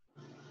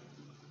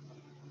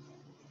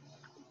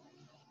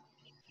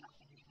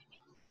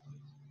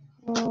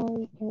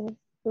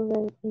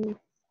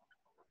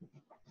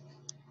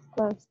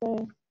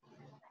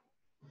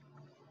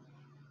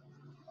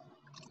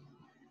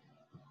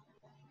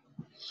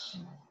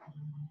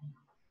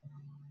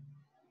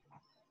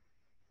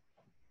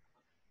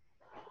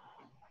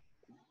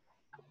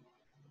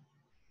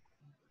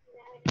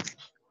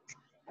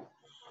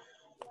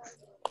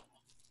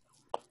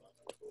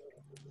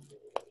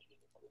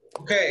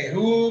 Okay,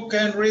 who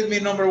can read me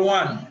number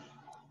 1?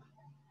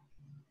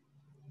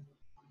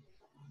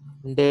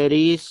 There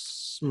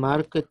is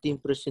marketing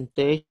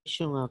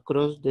presentation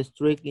across the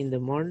street in the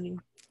morning.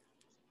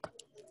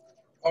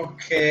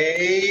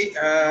 Okay,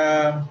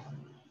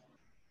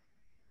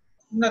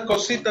 una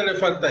cosita le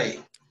falta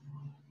ahí.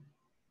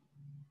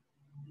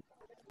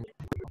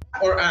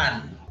 Or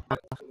an.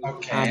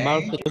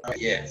 Okay,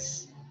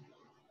 yes.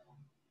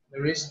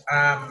 There is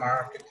a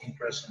marketing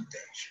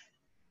presentation.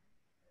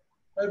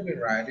 Let me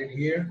write it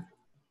here.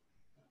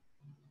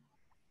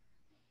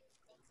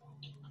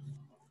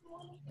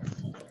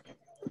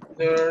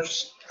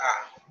 There's a.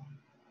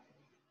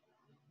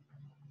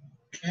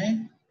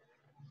 Okay.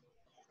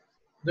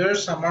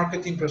 There's a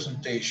marketing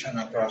presentation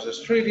across the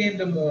street in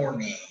the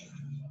morning.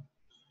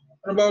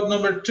 What about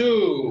number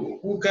 2?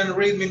 Who can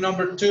read me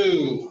number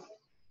 2?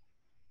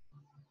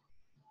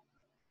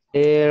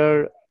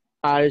 There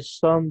are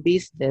some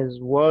business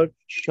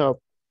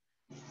workshops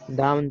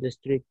down the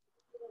street.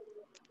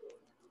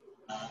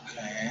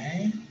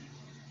 Okay.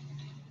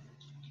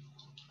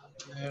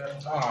 There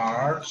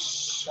are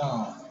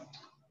some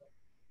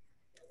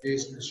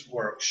business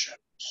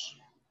workshops.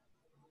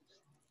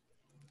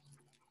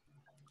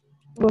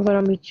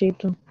 Number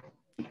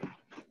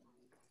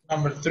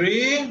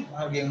 3,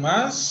 ¿alguien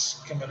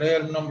más que me lea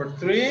el number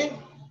 3?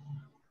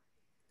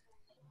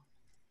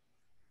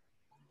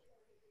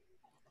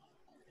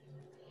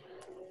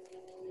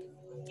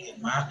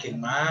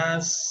 ¿Quién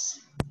más?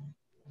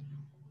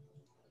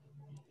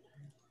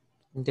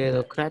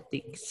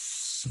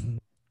 Democratics.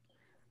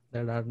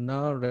 There are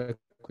no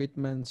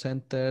recruitment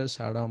centers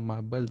around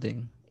my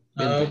building.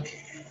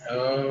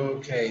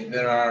 Okay,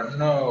 there are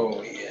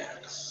no,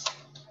 yes.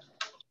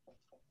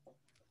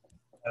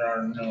 There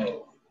are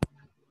no.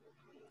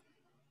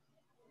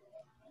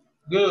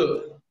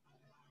 Good.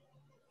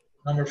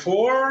 Number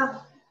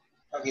 4,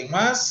 ¿alguien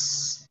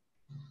más?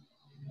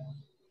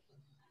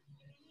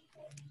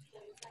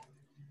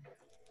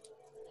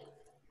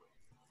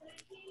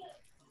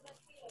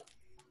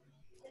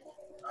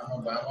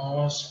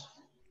 Vamos.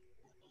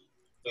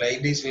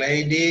 Ladies.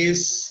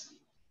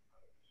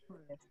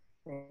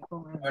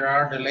 Where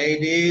are the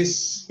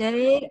ladies?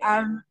 There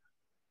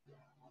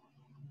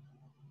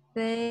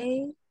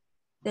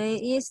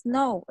is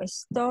no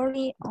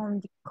story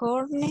on the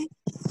corner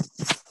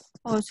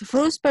of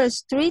Roosevelt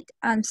Street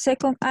and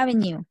 2nd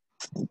Avenue.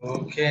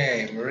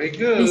 Okay, very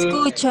good. ¿Me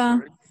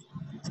escucha?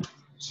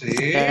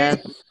 Sí. Yes.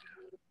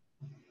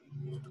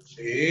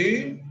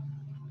 Sí.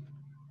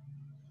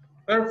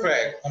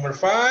 Perfect. Number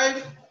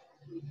 5.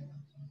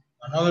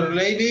 Another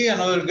lady,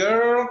 another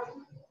girl.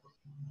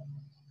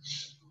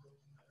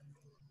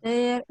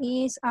 There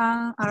is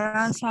an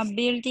Aranza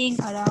building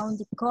around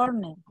the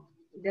corner.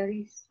 There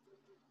is.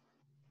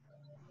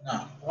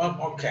 No,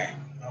 okay.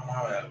 Vamos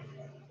a ver.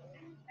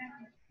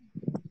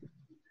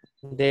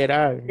 There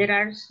are. There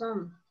are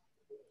some.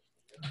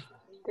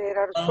 There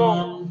are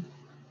some.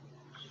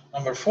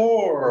 Number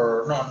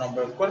 4. No,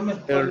 ¿cuál me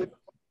estoy?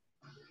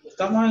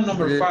 Estamos en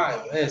number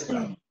 5.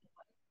 Esta.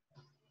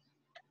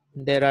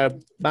 There are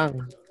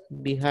banks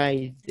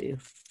behind the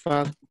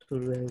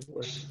factory.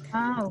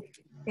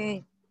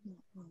 Okay.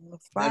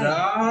 There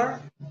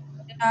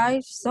are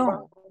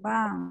some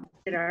banks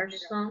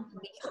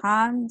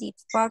behind the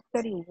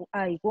factory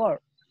I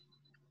work.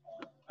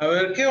 A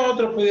ver, ¿qué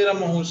otro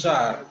pudiéramos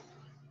usar?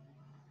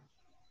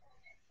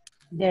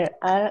 There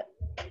are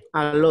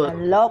A a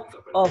lot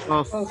of.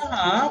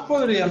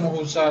 Podríamos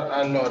usar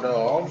a lot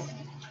of.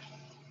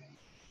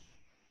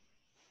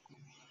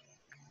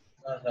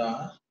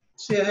 ¿Verdad?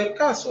 Si es el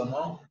caso,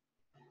 ¿no?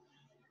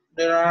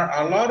 There are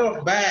a lot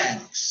of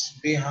banks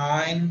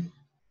behind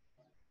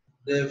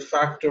the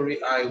factory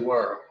I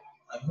work.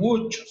 Hay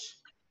muchos.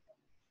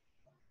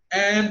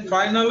 And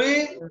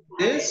finally,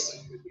 this.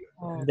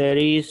 There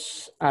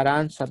is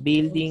Aranza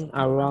building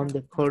around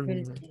the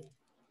corner.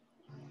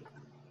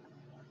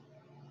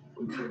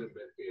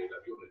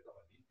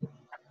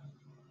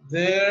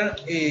 There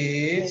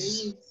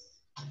is.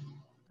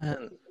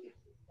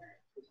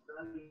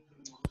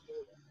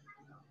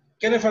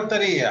 ¿Qué le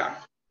faltaría?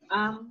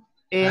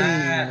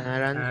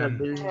 Aranza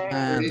building.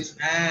 There is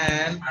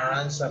an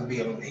Aranza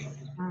building.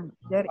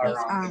 There is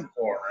around the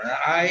corner.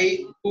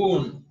 Hay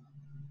un.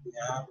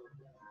 ¿Ya?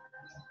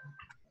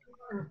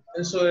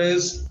 Eso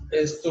es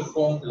esto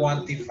con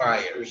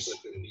quantifiers.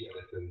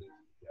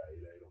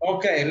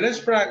 Okay, let's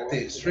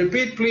practice.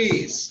 Repeat,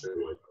 please.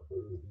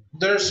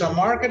 There's a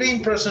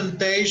marketing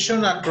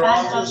presentation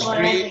across the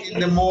street in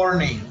the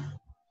morning.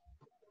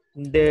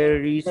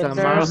 There is a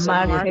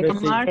marketing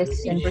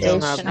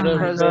presentation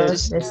across the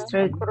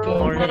street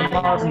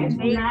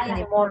in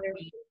the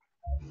morning.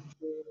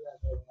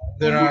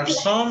 There are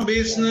some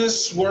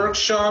business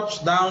workshops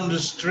down the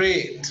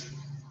street.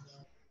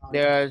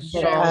 There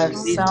are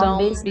some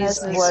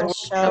business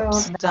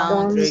workshops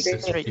down the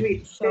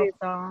street.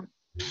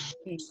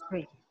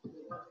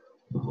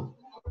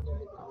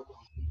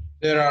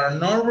 There are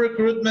no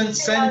recruitment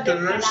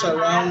centers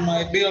around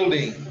my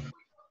building.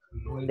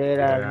 There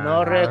are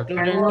no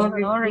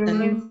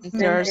recruitment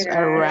Centers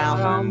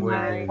around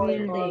my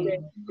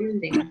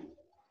building.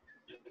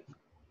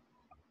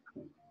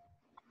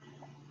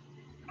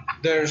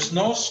 There's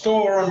no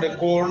store on the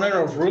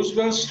corner of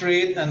Roosevelt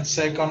Street and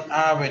 2nd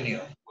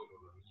Avenue.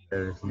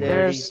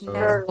 There's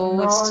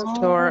no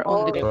store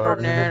on the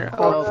corner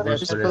of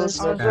Roosevelt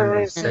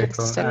Street and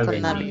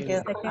 2nd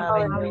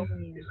Avenue.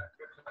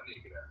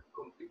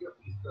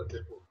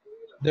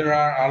 There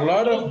are a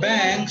lot of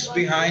banks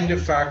behind the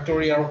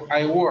factory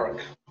I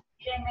work.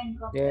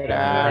 There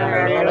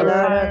are a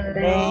lot of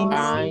banks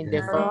behind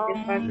the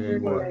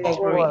Factory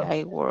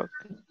I work.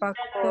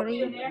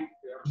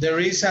 There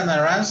is an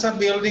Aranza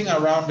building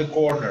around the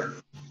corner.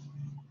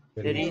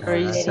 There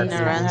is an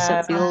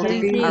Aranza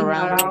building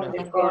around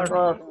the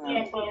corner.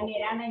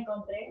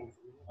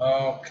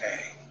 Okay.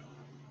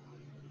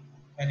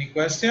 Any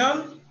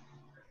question?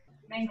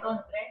 Me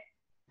encontré.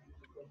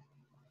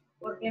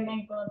 Porque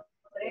me encontré.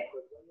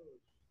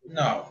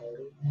 No.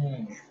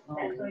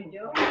 Ya soy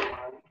yo.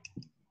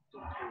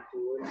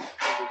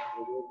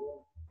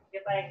 Yo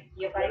para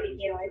qué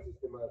quiero eso.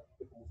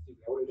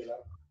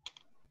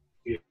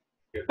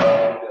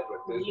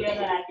 Yo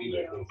no la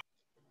quiero.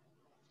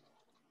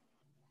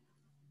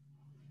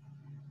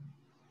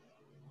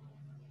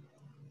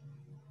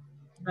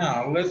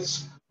 Now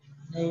let's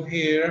move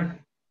here.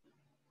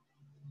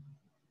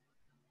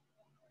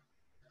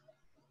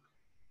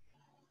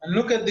 And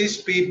look at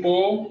these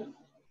people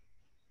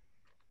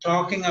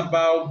talking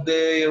about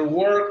their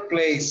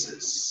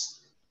workplaces.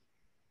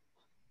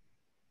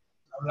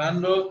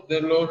 Hablando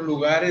de los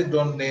lugares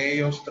donde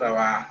ellos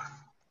trabajan.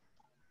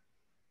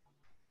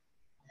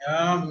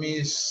 Yeah,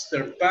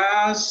 Mr.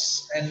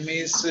 Paz and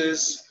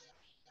Mrs.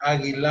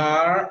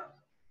 Aguilar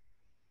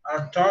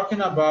are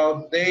talking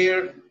about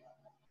their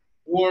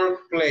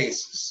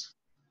workplaces.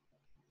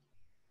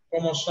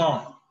 ¿Cómo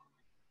son?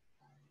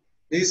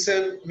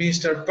 Dice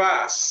Mr.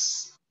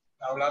 Paz,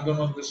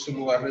 hablándonos de su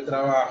lugar de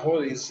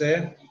trabajo,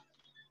 dice,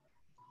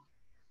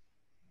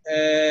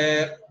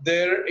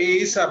 there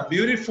is a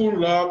beautiful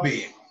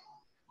lobby.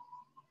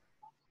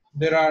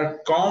 There are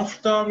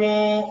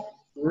comfortable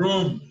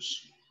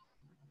rooms.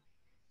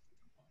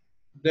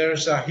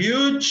 There's a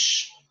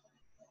huge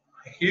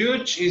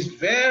is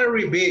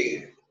very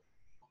big.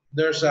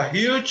 There's a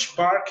huge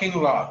parking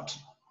lot.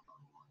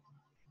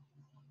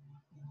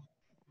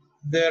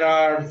 There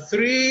are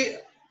 3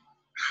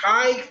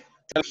 high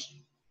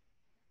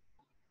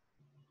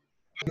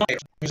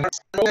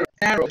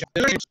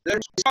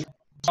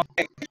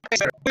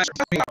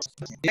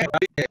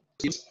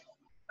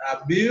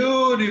a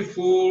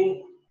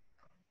beautiful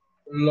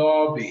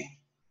lobby.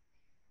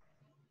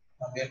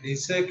 También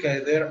dice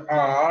que there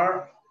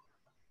are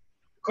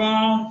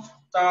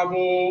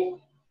comfortable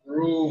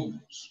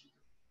rooms.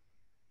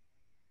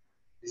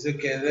 Dice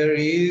que there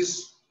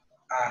is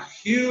a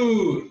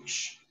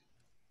huge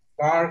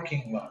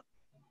parking lot.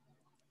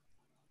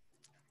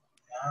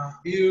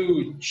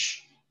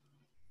 Huge.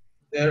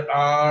 There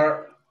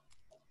are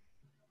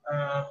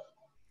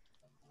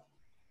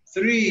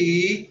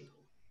 3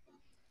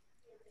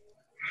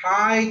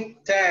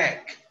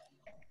 high-tech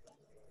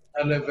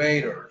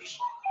elevators.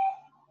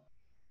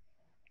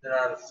 There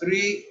are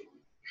 3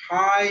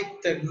 high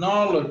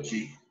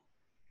technology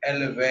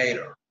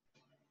elevators.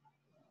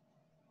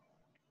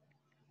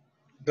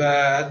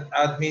 But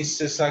at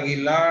Mrs.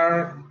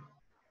 Aguilar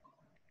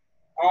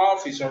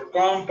office or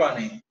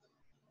company,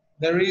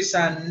 there is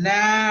a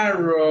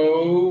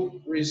narrow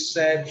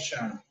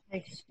reception.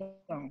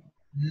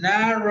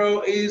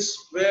 Narrow is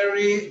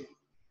very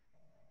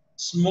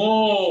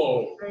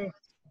small.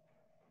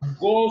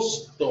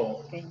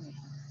 Angosto.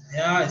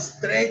 Yeah,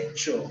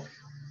 estrecho.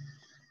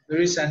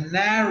 There is a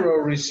narrow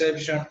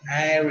reception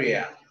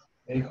area.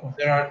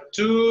 There are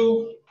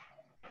 2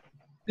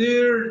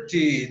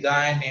 dirty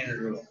dining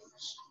rooms.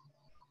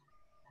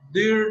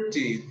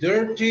 Dirty.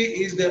 Dirty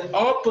is the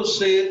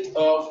opposite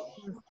of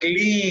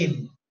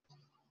clean.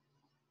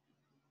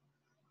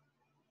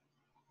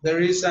 There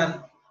is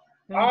an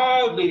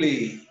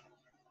ugly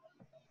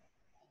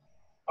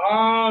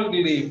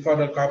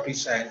photocopy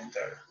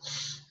center.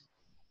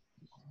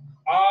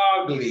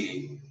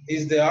 Ugly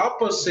is the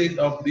opposite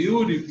of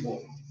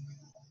beautiful.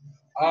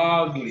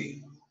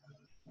 Ugly.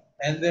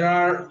 And there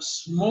are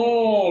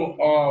small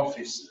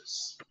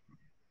offices.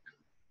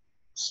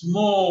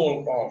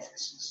 Small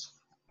offices.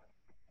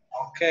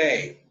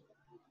 Okay.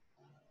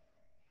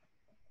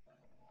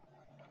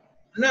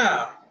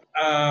 Now,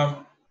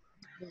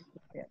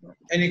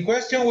 any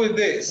question with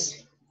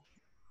this?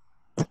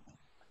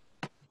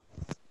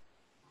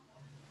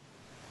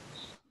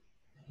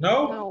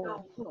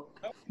 No?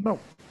 No.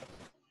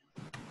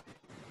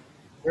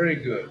 Very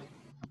good.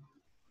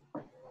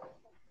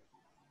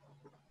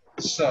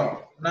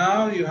 So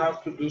now you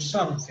have to do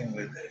something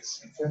with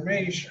this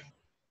information.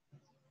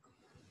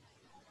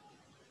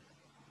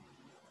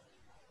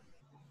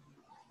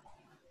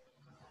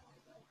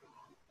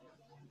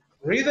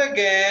 Read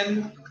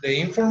again the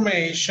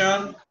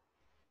information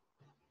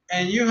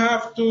and you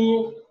have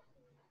to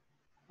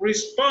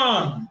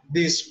respond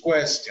these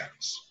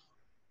questions.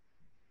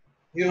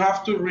 You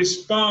have to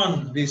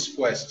respond these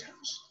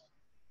questions.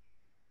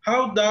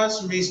 How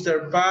does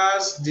Mr.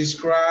 Paz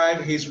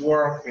describe his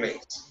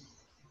workplace?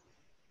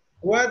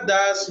 What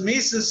does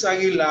Mrs.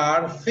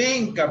 Aguilar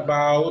think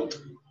about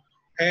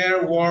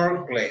her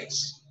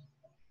workplace?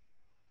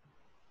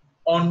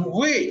 On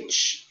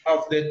which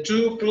of the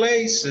 2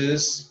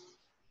 places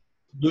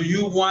do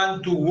you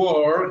want to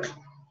work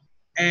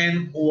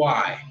and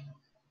why?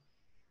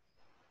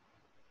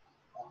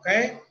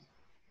 Okay?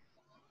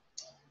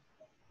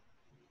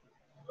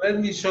 Let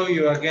me show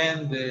you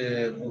again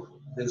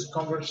this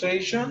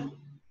conversation.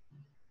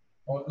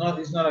 Or not,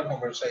 it's not a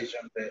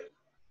conversation. The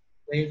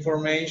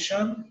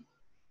information.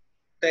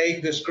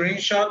 Take the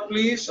screenshot,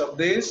 please, of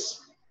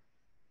this.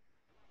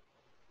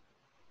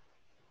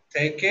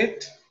 Take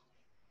it.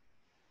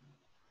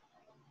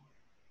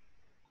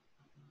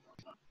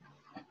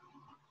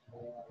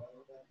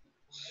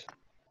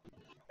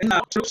 And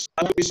now,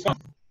 I will respond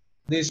to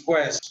this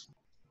question.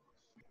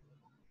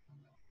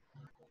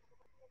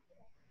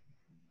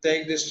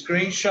 Take the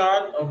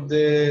screenshot of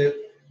the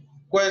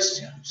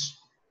questions.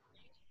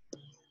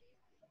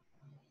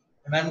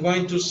 And I'm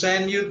going to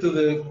send you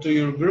to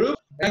your group.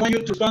 And I want you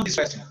to respond to these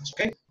questions,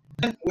 okay?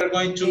 And we're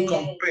going to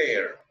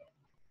compare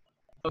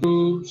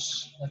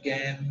groups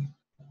again.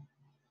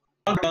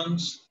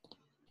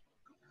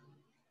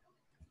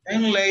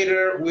 And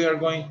later we are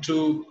going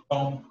to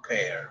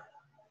compare.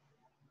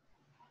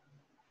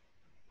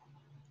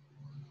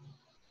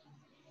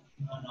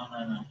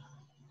 No.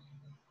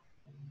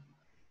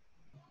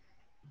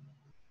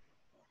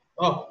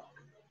 Oh,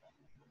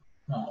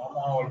 no,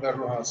 vamos a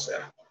volverlos a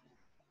hacer.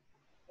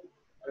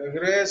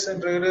 Regresen,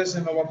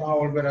 no vamos a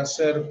volver a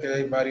hacer, que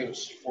hay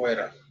varios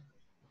fuera.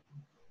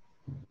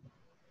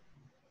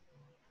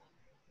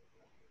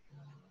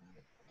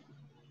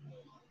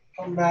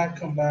 Come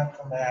back.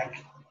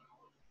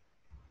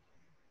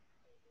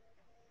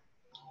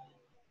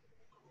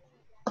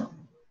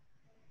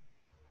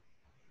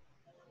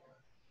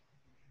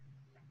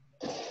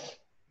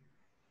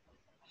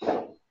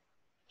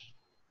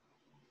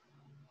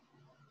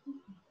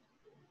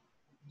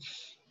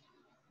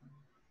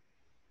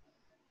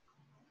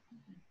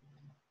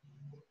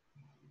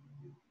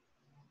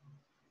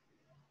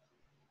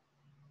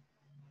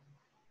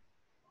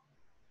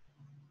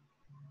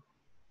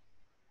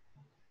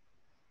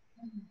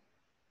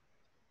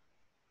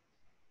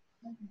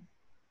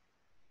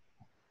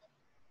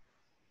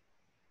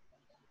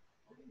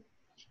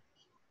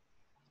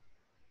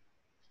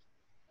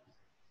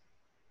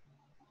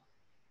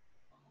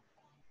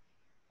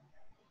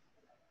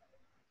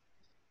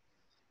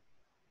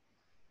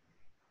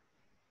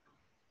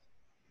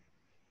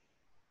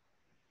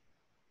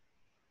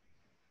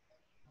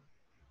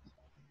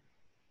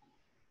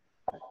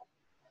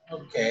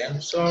 Ok,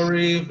 I'm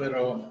sorry,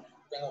 pero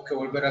tengo que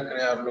volver a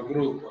crear los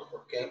grupos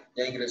porque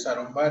ya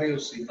ingresaron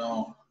varios y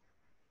no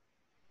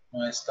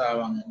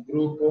estaban en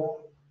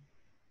grupo.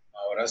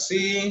 Ahora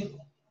sí.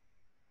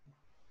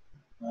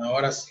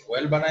 Ahora sí,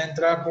 vuelvan a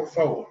entrar, por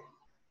favor.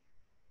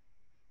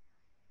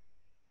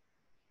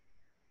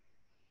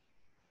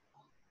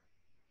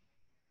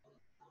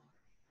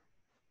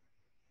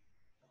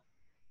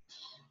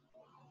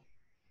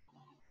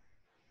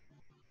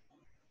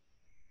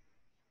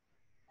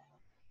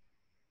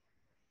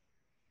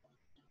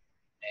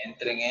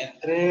 Entren,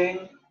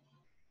 entren.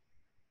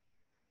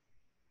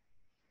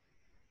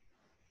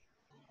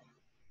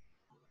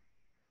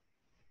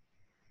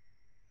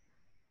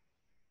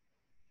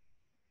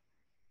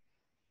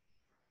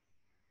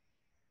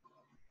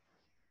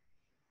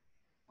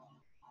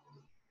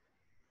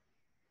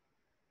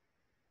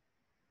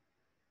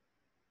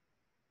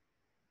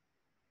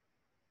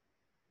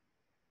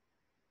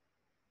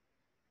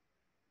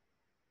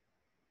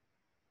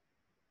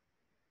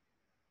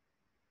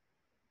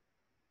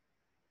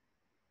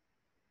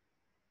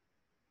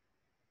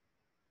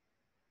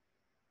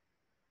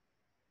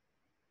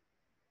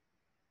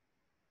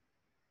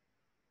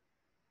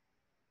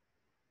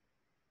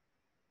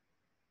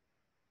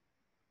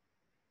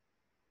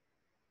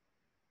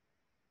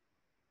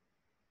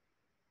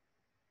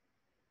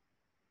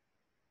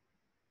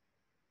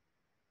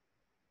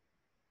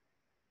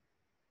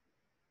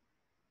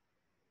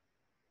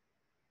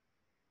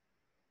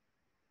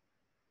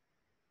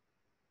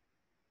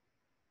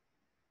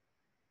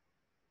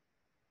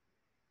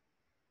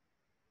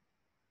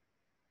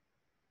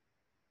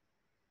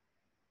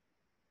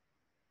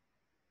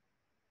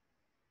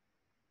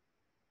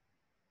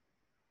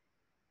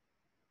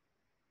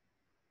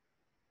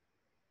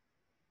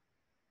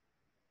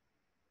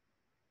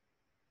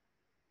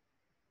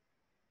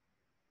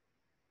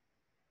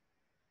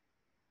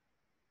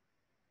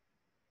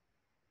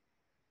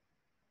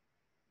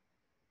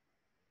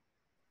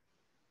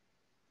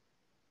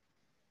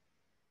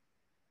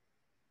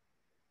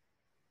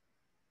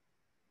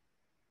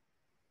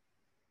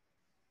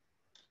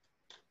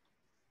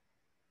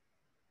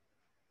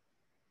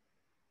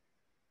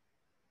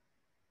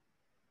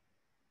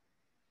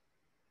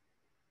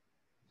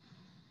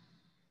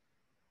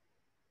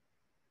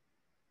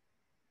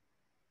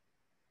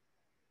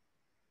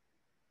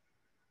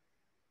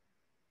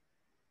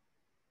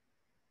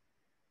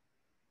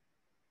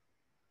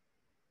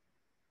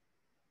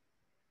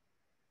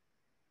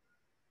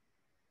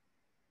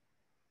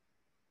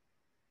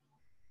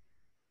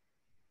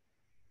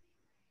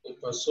 ¿Qué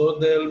pasó,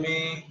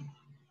 Delmi?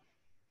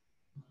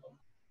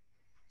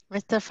 Me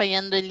está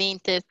fallando el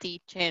Inter,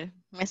 teacher.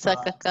 Me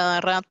saca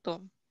cada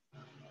rato.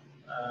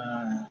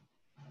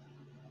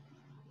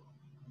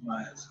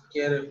 Más, si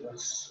quiere,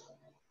 pues.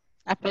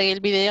 Apagué el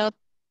video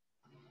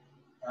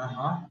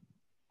Ajá.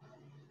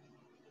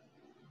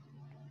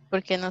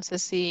 porque no sé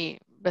si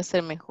va a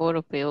ser mejor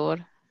o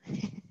peor.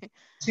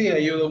 Sí,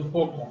 ayuda un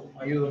poco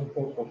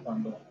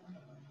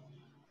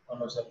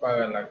cuando se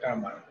apaga la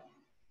cámara.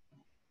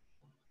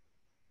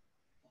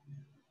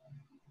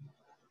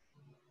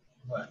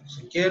 Bueno,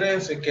 si quiere,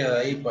 se queda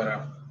ahí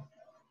para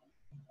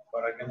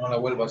que no la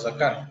vuelva a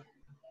sacar.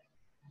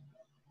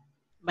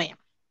 Vaya.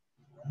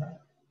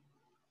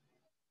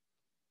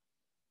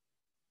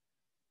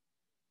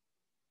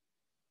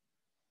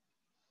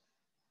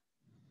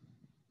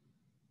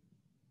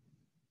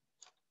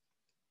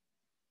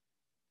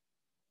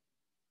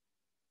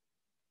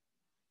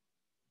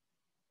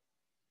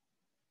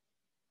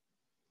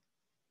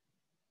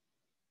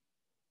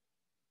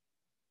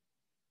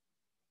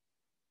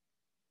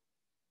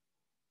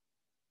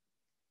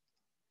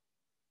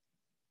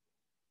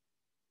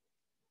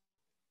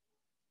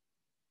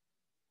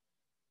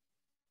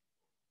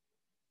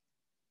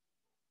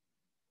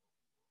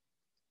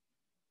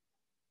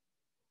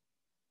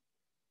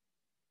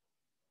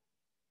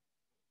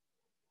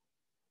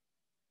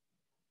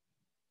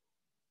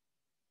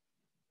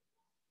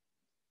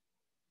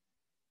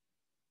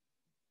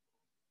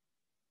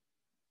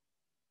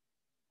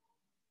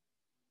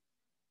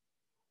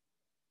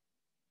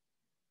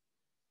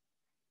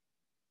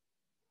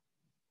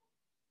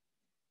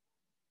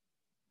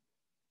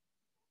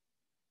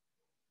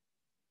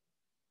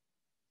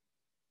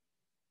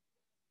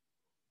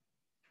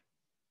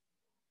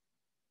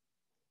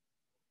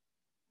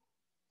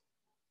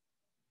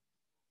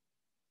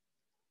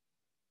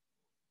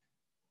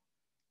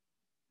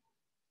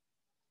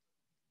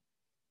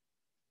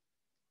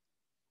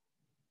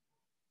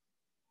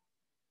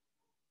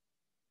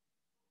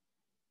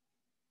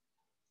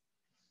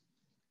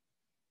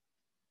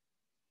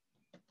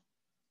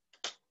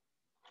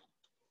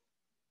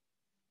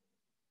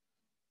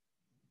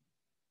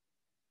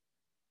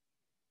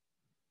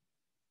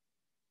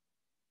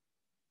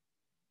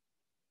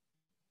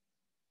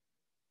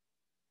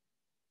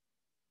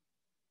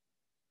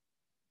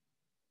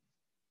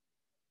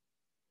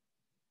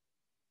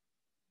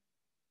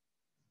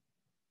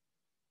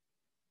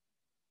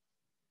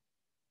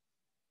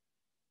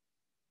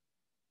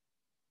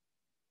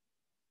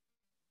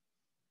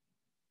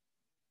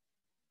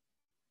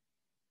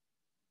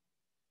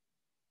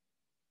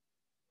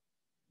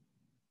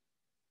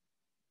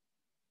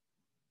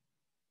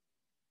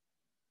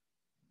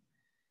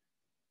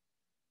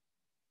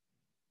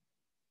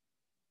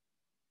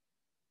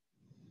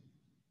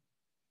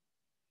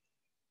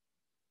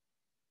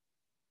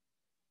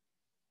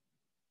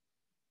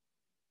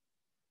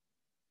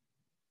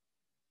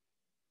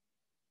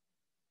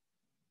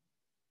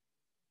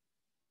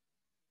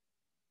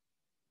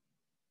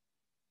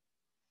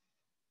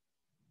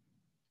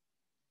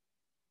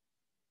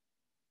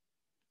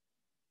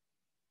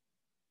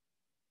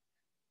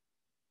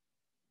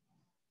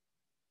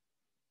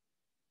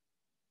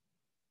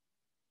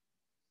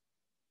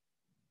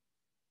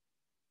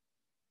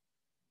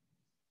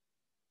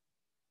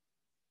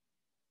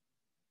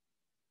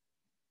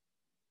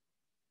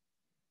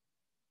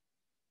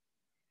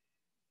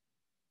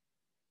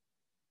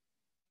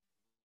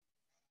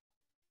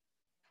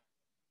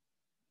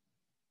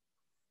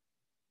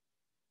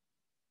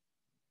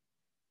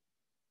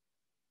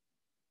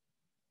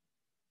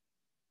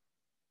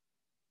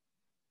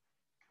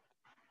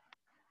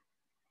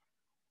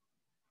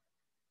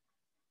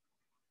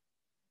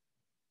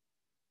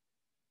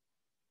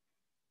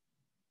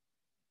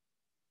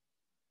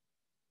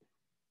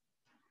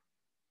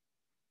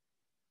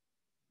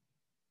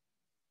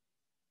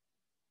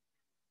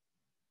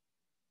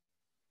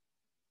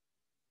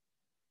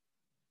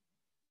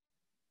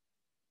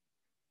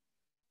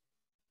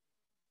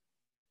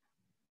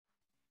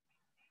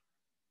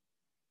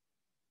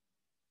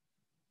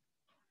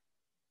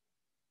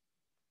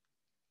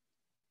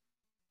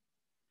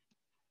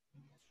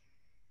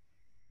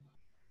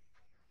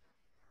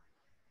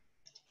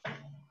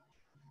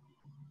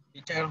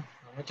 Chao.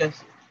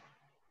 Muchas.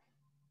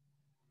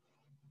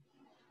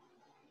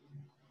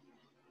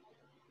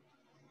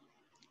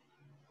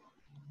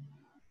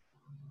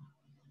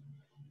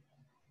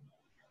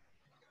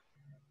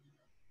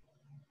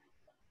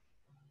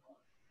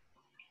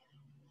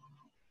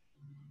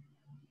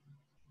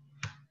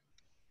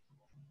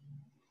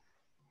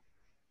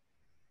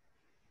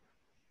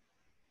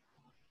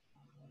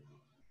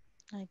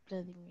 Ay,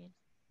 Vladimir.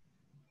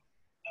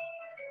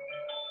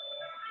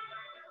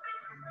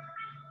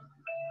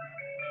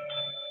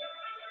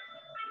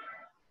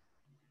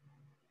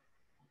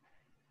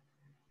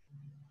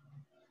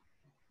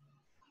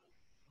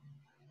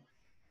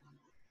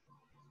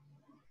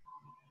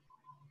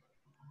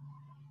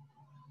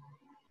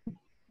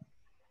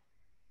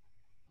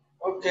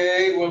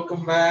 Okay,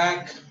 welcome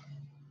back.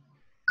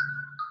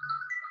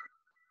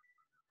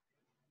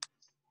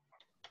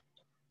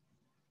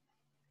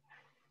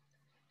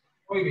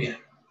 Muy bien.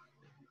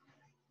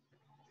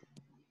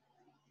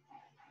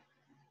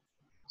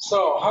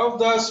 So, how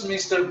does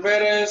Mr.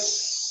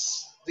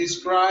 Perez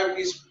describe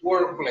his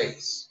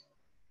workplace?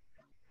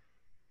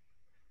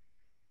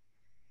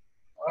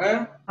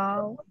 Well,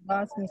 How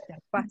does Mr.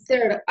 Paz?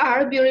 There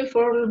are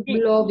beautiful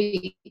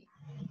lobby.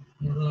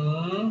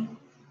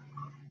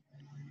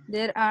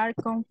 There are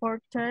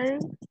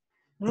comfortable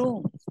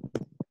rooms.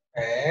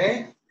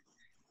 Okay.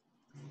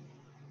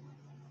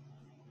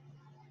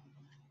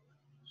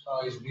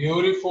 So it's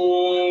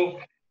beautiful,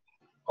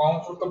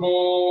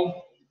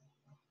 comfortable.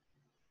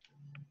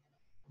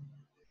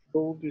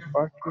 Public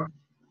parking.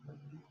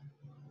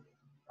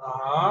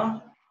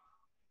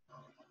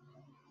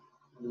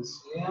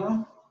 This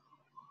here.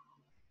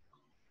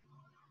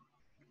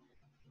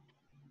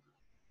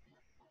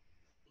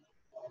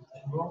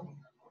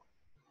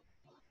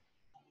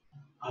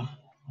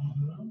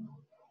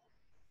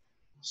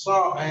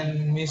 So,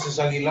 and Mrs.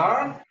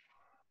 Aguilar,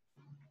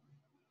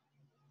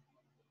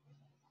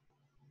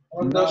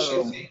 what does she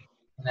Narrow. think?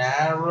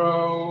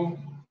 Narrow,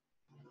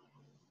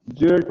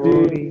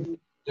 Dirty.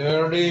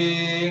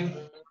 dirty,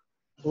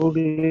 There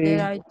Ugly.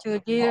 are two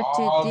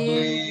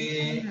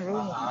dirty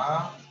rooms.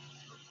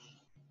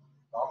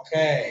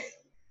 Okay.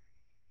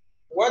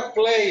 What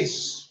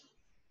place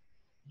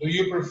do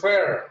you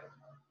prefer?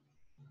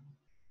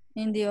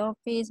 In the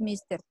office,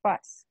 Mr.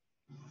 Paz.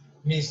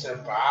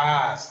 Mr.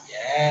 Paz,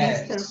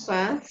 yes. Mr.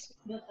 Paz.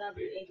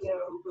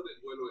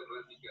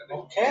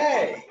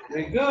 Okay,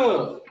 very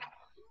good.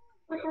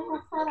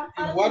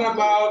 And what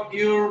about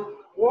your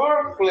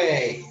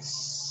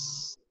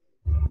workplace?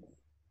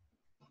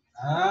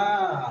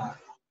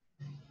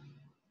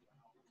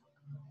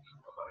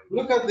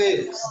 Look at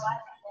this.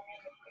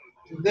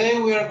 Today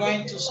we are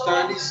going to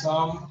study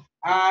some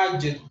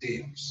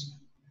adjectives.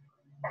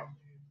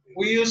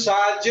 We use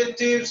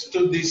adjectives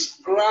to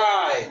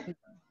describe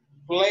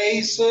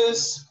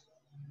places,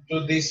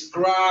 to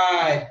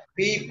describe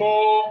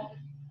people,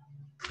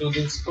 to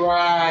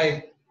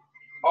describe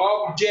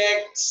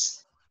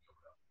objects.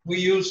 We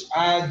use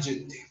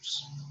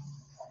adjectives,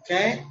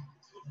 okay?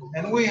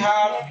 And we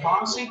have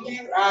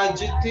positive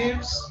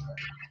adjectives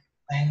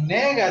and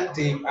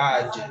negative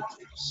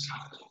adjectives.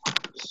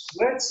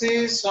 Let's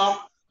see some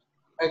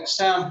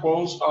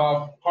examples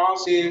of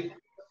positive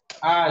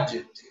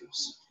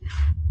adjectives.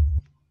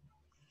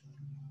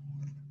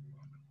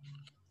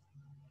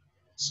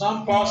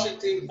 Some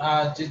positive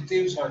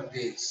adjectives are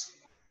these.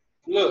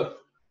 Look,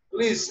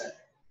 listen.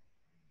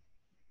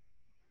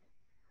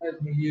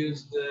 Let me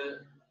use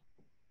the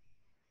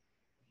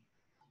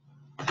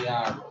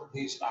arrow,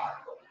 this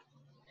arrow.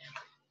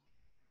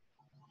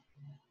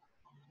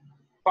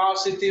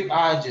 Positive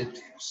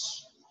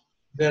adjectives.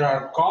 There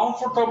are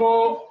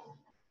comfortable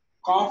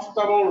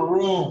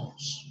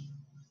rooms.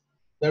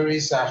 There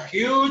is a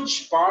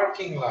huge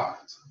parking lot.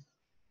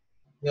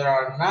 There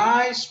are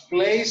nice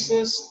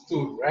places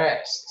to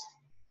rest.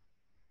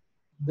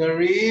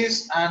 There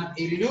is an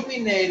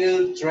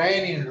illuminated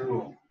training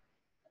room.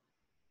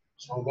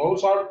 So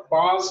those are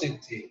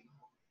positive.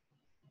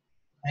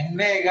 And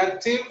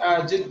negative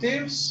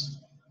adjectives.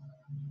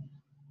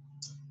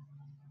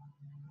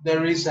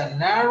 There is a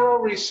narrow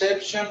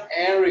reception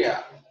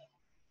area.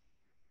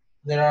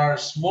 There are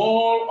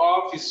small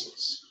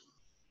offices.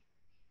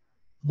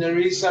 There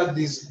is a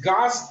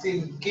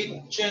disgusting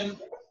kitchen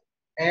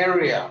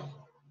area.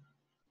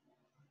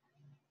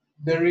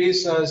 There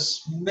is a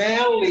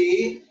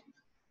smelly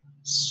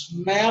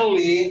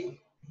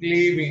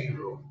living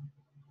room.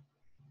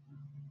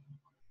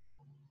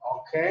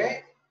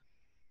 Okay?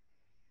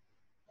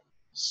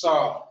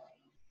 So,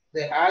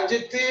 the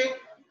adjectives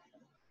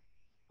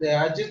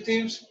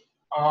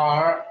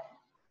are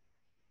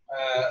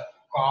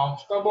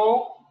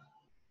comfortable,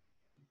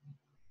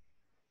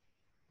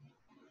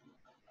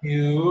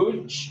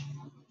 huge,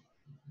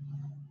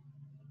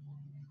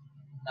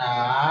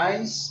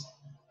 nice,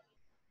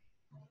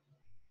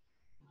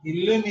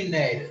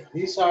 illuminated.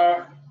 These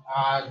are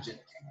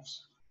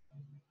adjectives.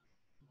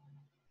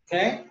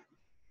 Okay?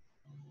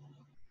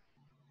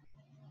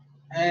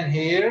 And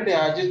here the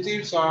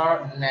adjectives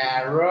are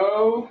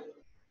narrow,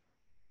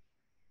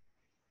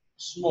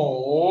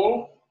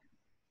 small,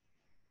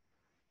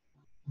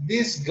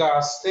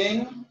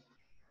 disgusting,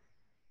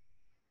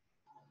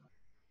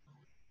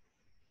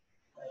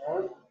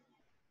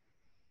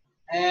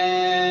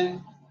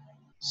 and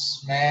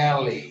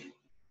smelly.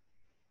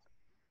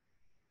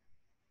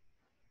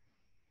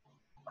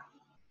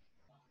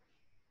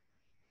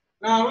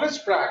 Now let's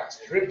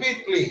practice.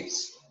 Repeat,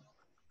 please.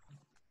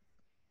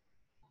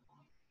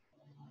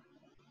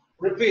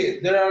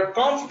 Repeat. There are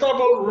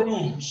comfortable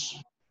rooms.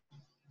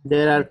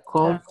 There are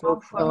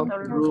comfortable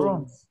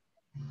rooms.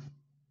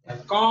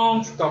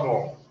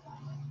 Comfortable.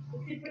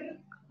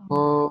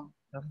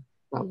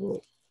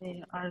 Comfortable.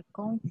 There are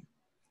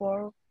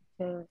comfort.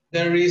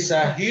 There is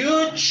a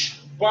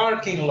huge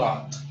parking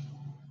lot.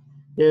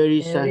 There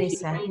is a huge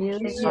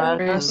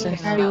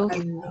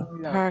parking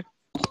lot.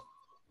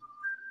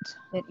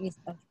 There is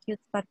a huge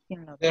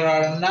parking lot. There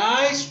are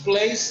nice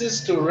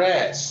places to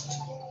rest.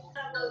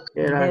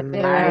 There are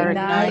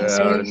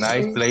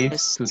nice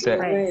place to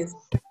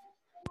rest.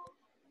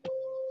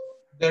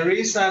 There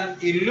is an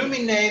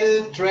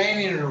illuminated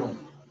training room.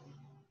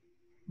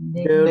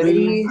 There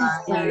is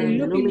an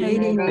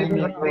illuminated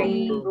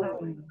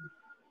room.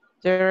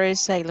 There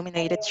is an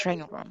illuminated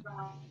training room.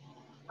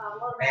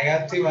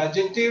 Negative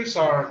adjectives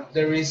are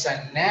there is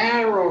a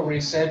narrow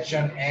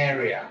reception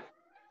area.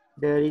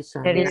 There is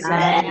a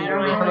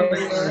narrow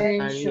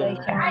reception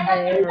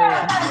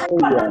area.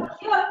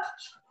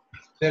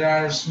 There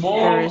are small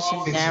There is a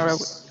offices. narrow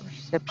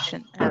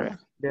reception area.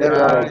 There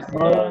are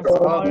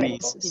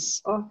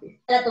offices.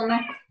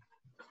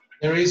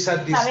 There is a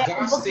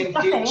disgusting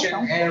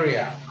kitchen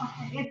area.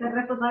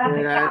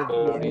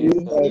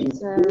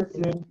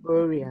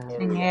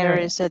 There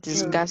is a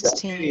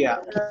disgusting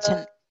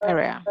kitchen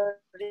area.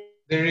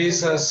 There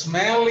is a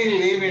smelly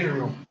living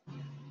room.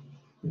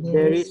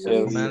 There is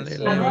a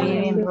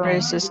There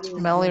is a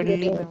smelly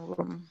living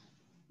room.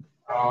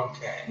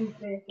 Okay.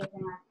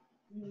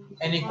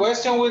 Any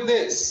question with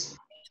this?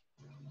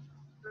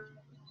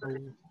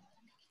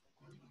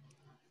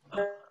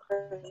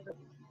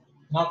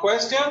 No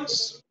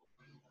questions?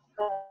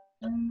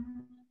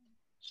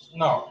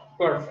 No,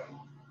 perfect.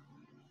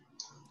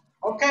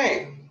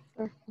 Okay.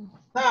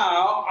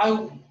 Now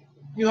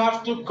you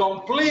have to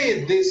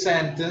complete these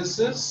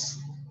sentences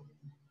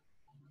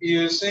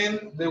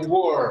using the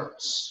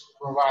words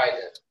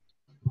provided.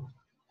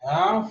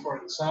 Now, for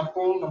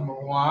example, number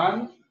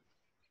 1,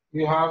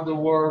 you have the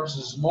words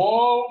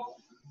small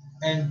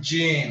and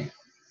gym.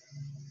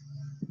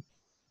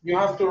 You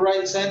have to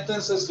write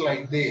sentences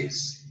like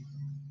this.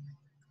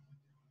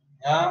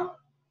 ¿Ya?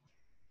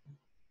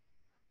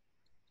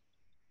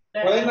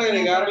 Pueden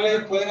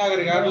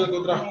agregarle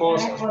otras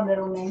cosas.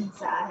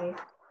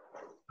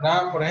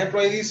 ¿Ya? Por ejemplo,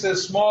 ahí dice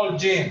small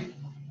gym.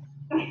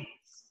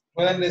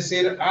 Pueden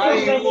decir,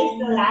 hay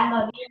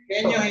un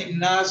pequeño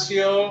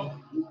gimnasio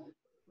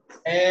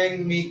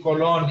en mi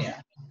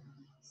colonia.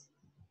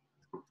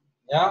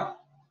 ¿Ya?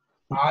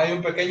 Hay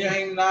un pequeño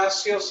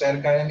gimnasio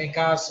cerca de mi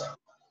casa.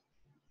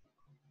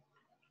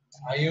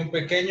 Hay un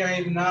pequeño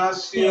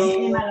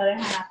gimnasio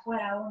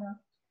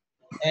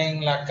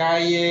en la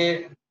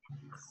calle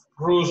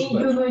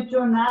Roosevelt. Yo no he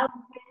hecho nada,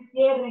 ustedes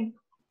cierren.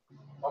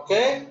 ¿Ok?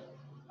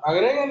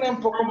 Agréguenle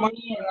un poco más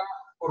para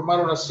formar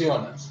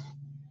oraciones.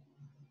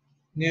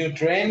 New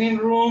training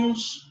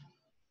rooms.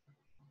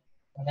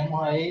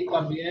 Tenemos ahí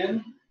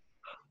también.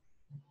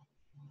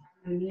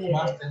 ¿Qué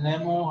más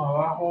tenemos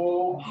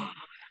abajo?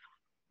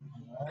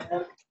 A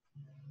ver.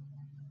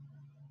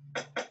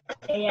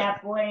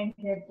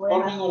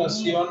 Formen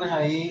oraciones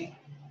ahí.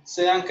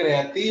 Sean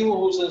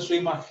creativos, usen su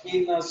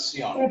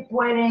imaginación. Se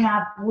pueden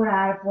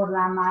apurar por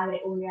la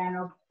madre. Uy, ya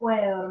no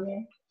puede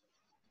dormir.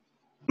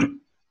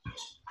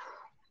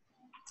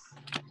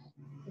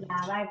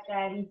 La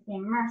vaca dice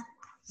más.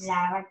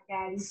 La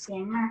vaca dice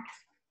más.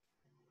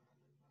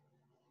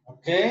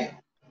 ¿Ok?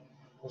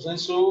 Usen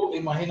su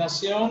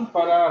imaginación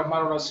para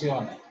armar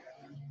oraciones.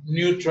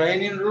 New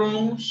training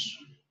rooms,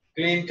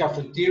 clean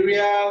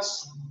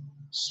cafeterias,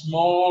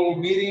 small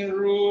meeting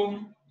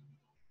room,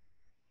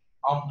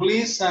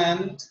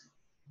 unpleasant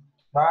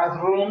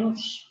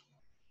bathrooms,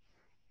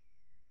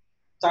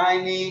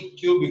 tiny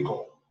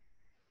cubicle.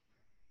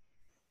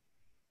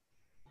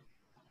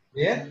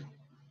 Bien,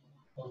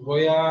 los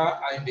voy a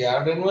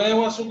enviar de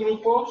nuevo a sus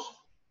grupos.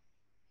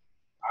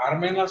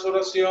 Armen las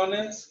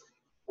oraciones,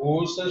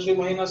 usen su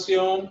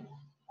imaginación,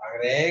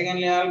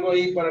 agréguenle algo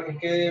ahí para que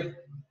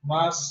quede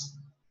más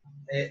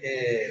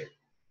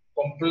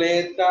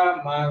completa,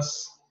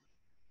 más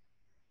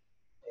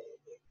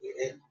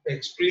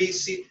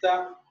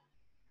explícita,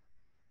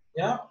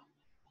 ¿ya?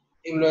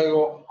 Y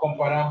luego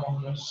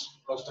comparamos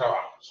los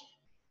trabajos.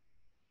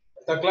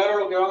 ¿Está claro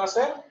lo que van a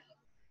hacer?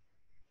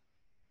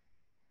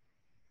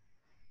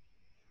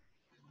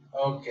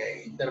 Ok,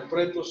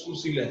 interpreto su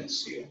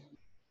silencio.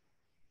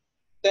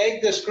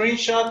 Take the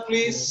screenshot,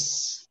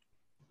 please.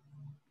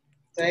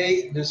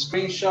 Take the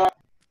screenshot.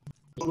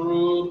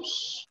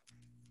 Groups.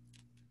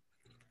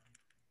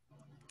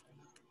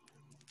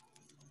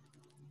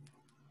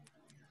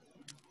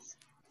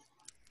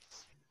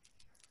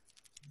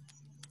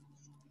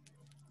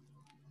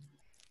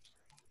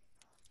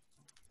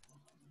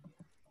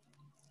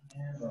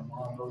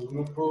 Vamos a los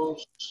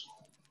grupos.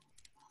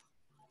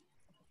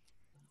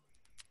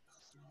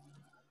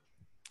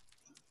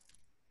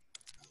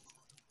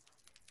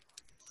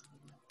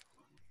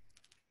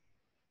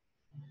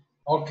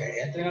 Ok,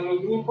 entren a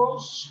los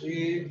grupos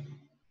y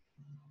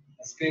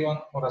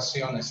escriban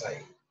oraciones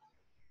ahí.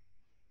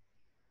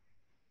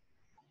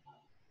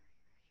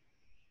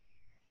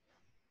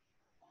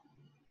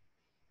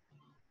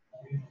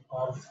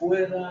 Por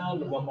fuera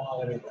lo vamos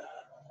a agregar.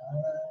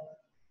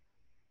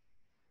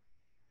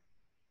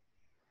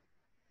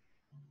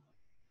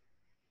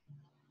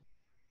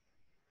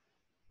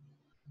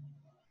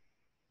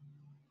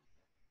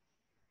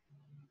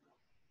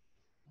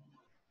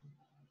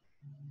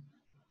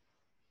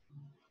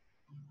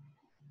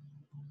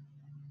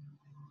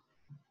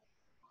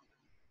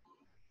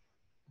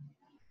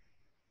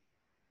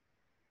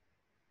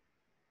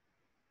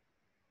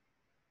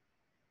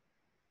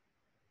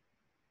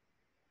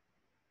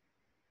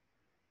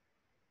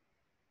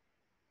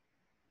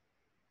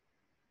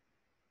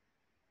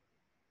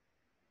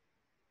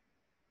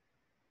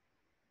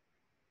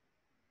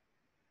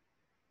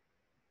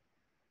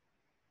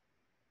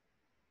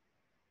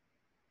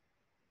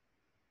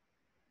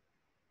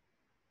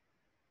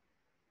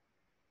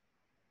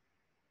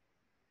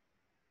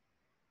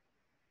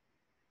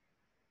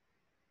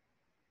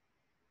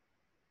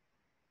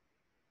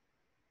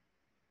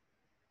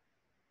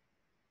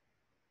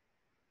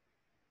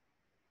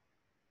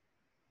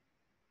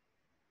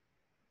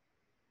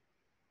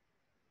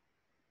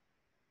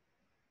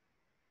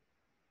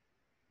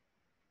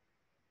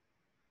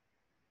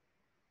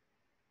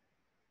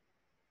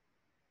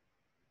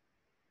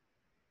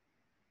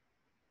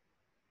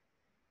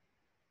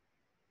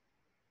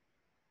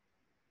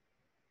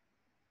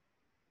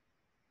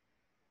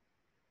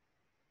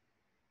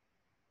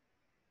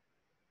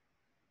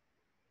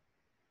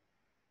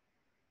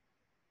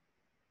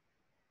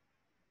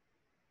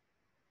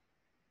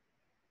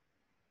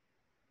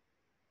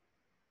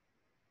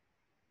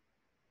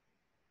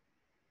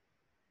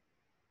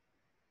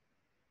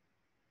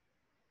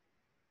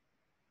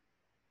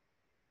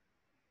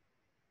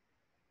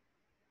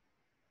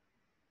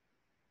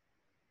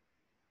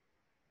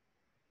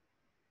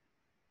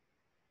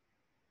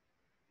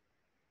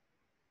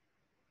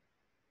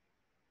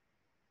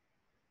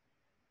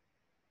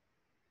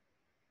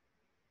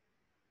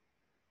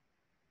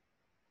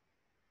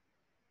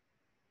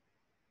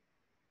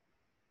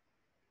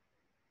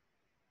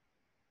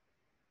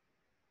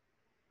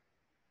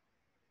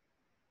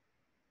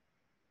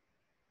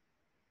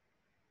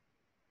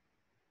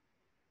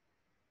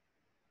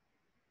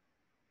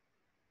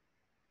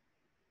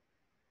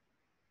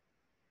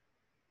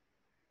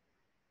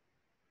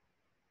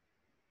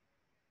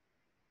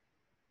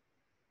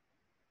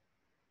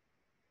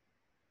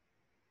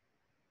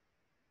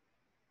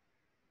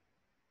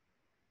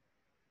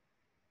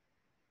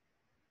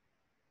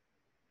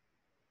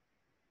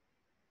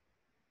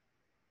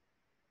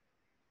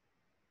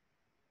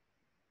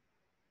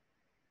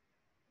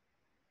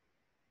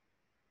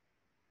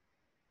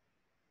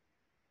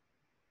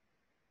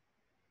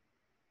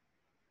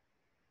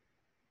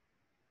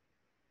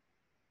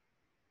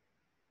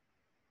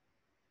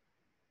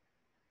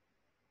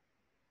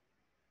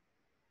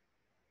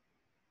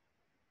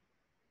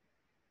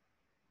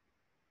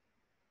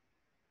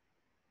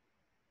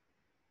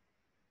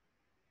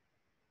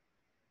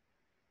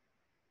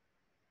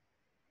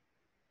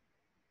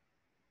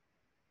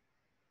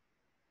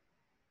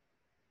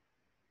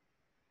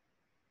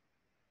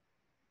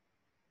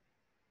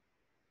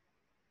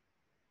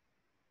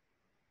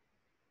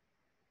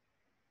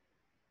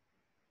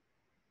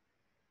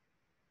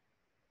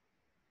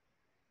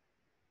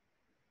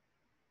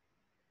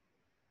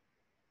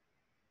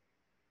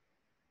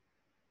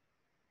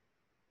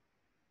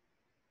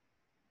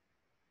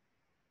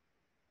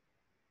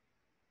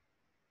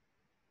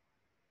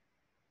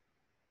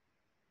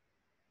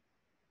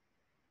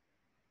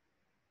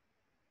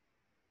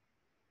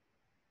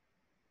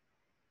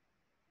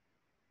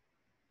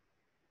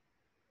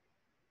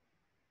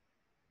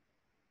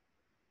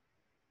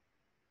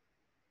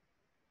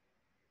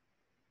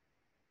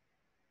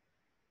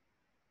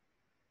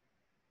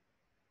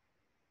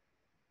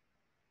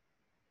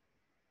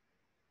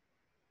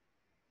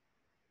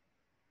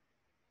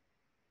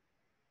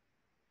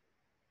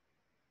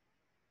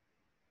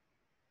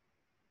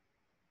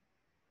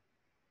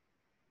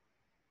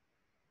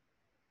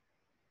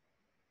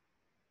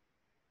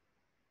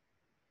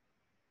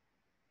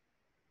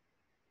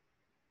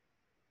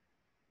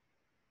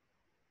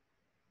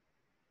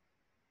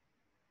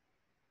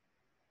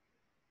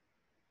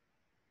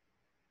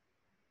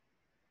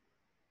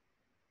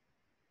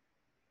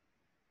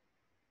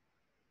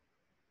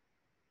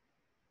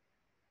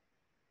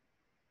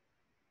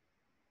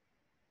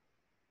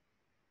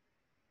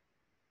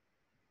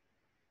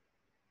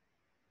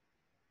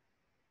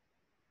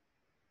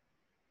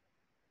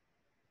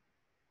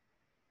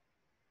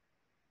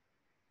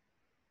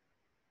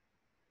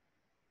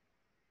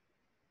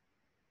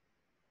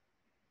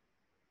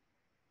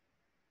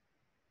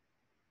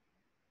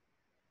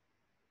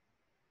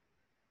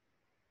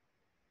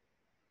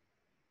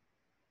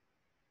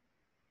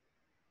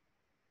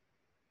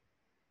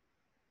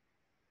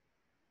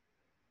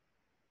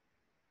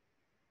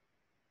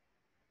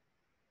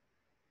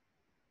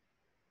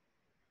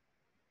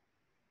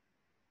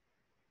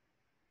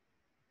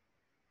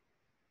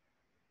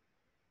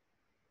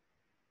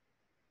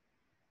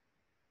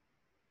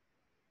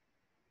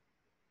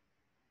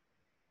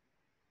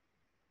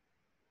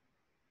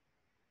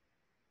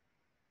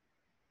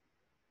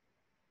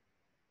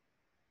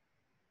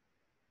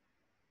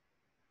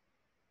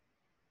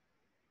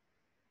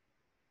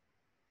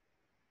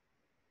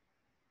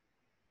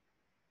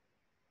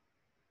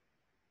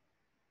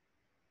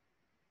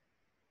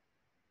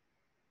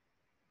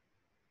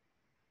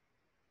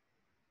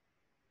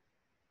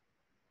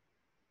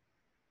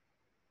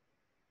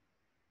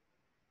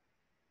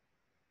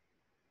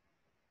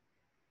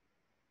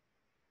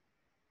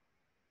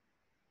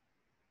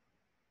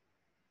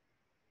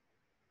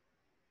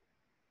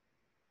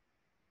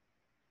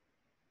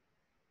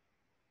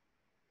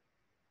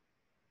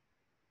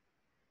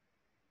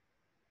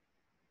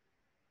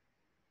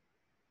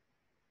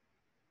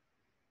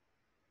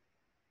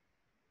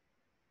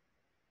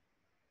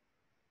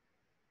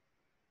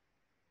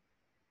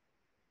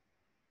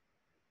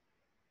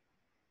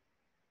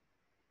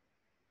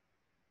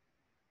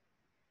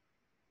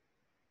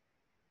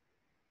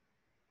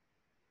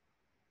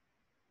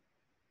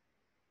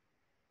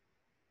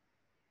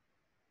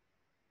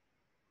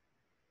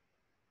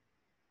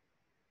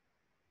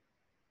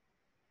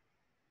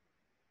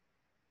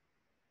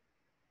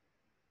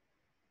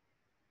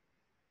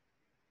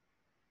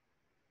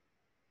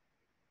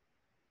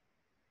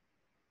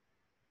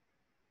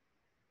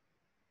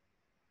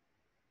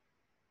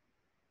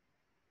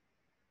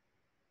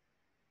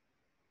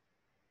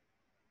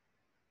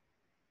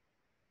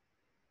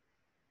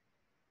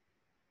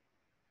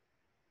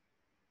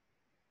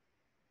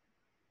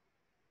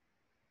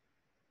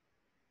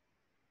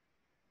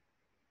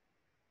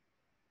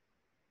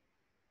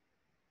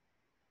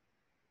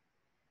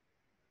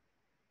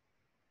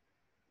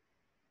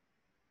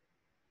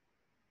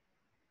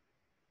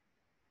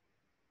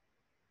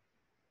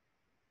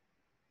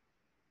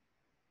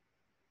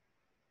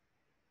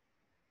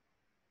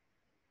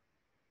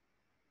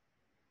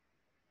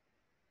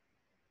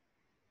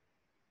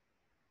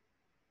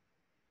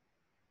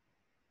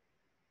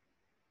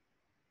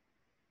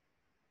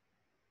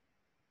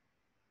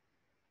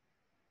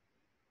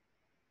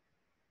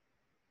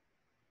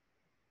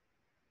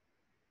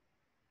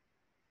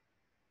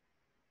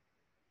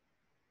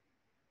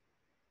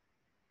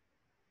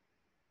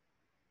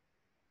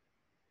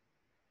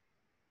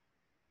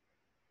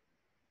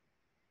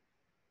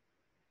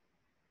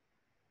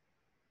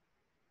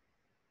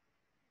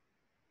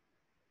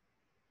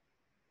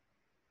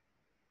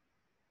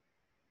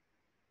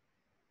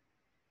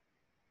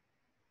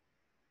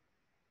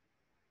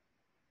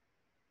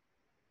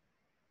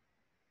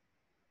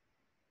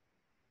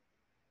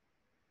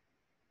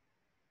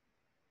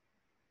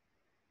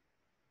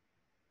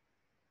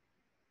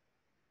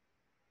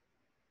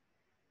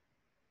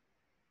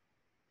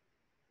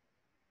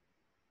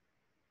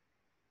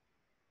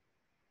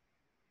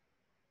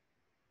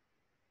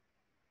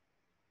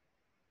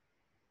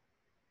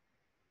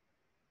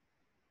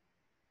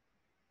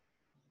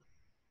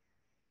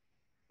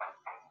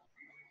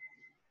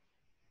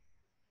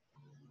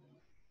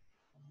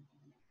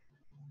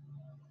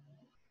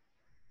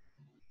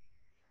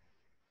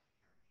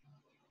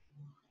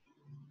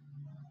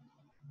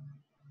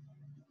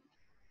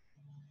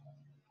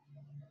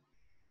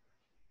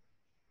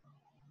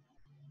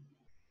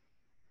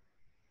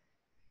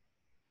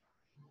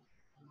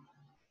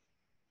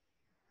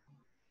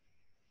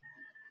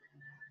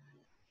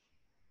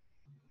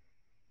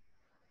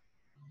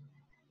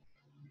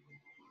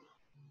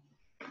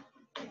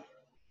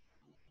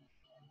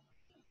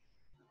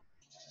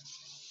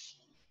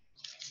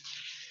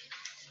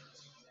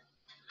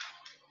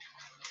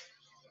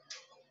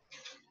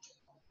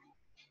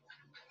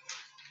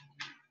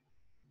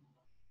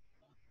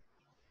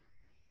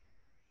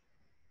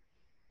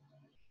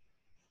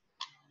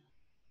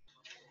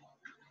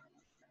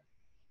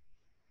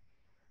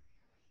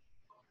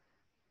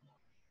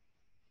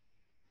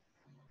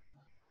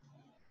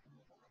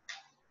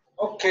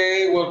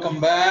 Okay, welcome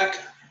back.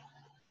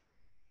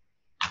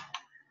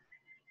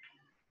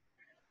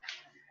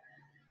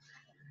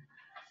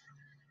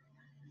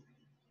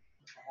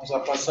 Vamos a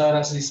pasar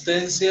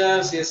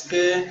asistencia, si es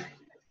que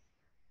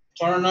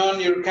turn on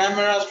your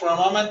cameras for a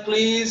moment,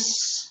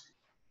 please.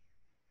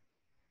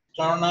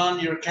 Turn on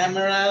your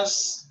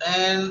cameras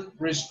and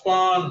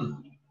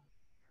respond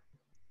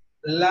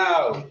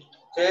loud,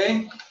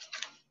 okay?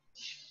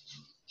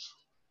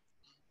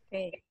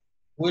 Okay.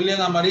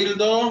 William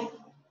Amarildo.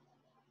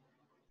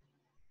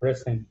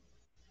 Present.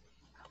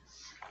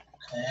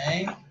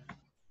 Okay.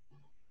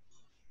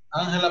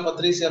 Ángela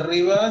Patricia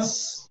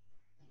Rivas.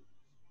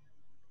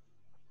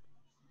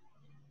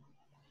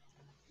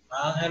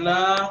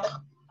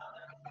 Ángela.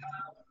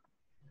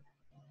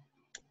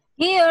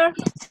 Here.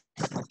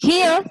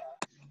 Here.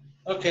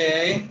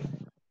 Okay.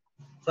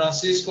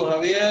 Francisco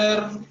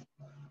Javier.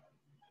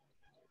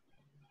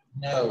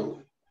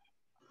 No.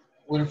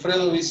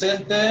 Wilfredo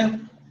Vicente.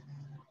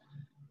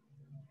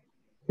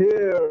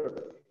 Here.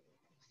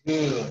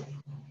 Good.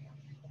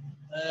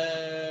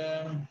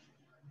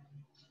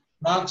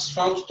 Max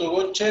Fausto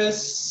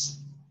Goches.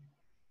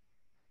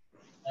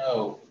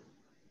 No.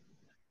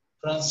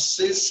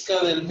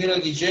 Francisca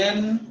Delmira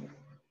Guillén.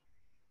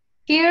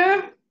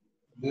 Here.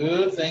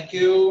 Good, thank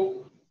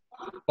you.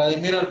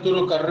 Vladimir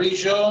Arturo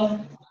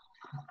Carrillo.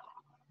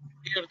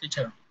 Here,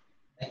 teacher.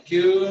 Thank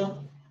you.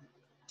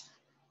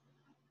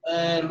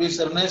 Luis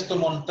Ernesto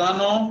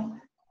Montano.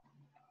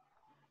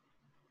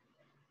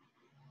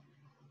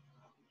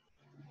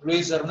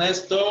 Luis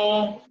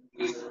Ernesto.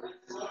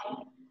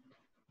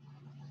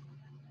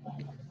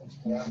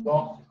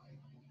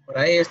 Por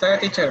ahí está,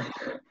 teacher.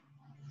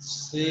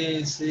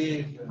 Sí,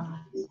 sí.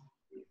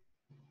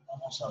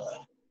 Vamos a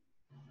ver.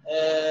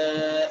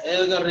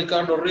 Edgar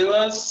Ricardo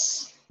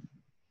Rivas.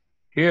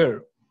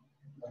 Here.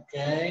 Ok.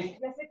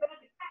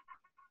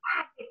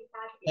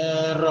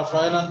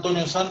 Rafael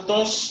Antonio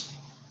Santos.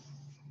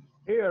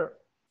 Here.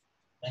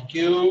 Thank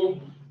you.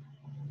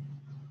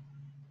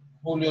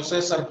 Julio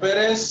César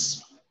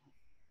Pérez.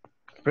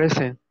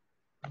 Present.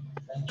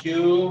 Thank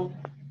you.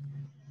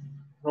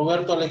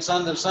 Roberto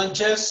Alexander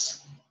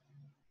Sánchez.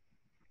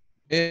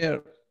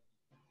 Here.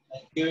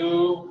 Thank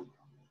you.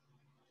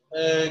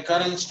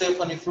 Karen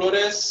Stephanie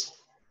Flores.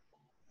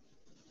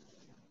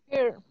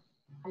 Here.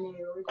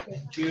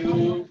 Thank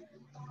you.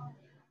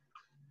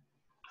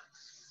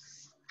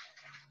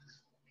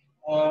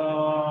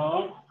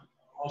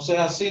 José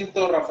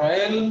Jacinto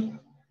Rafael.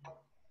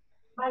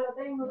 Lo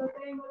tengo.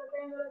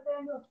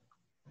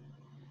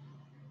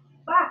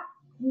 Va,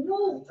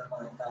 no.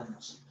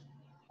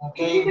 Ok,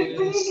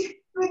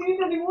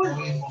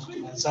 vimos tu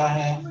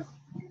mensaje.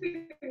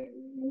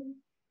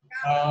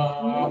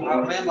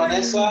 Arlene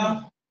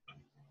Vanessa.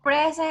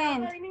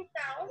 Present.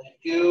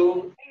 Thank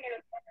you.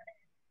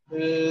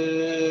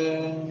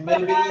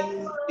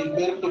 Melvin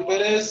Gilberto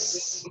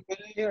Pérez.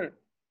 Here.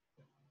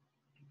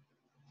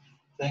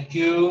 Thank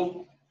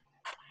you.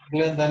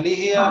 Glenda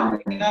Ligia.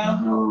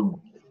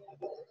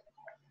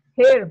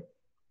 Here.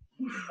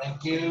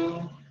 Thank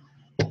you.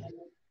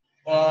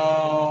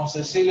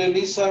 Cecilia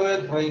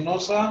Elizabeth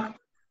Reynosa.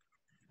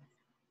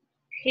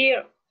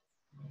 Here.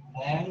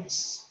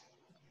 Thanks.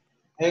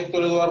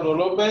 Héctor Eduardo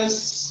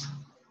López.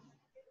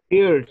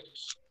 Here.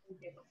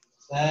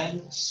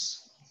 Thanks.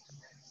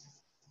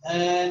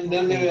 And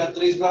Delmi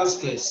Beatriz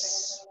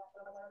Vázquez.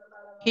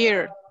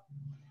 Here.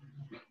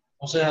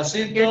 José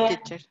Jacinto. Here,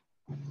 teacher.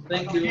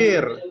 Thank you.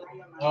 Here.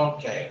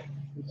 Okay.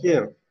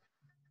 Here.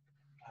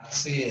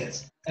 Así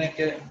es. Tienen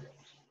que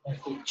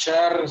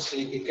escuchar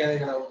si que quede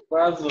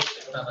grabado los que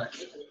están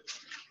aquí.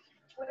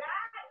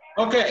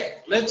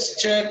 Okay, let's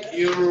check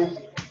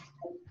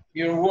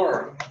your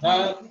work.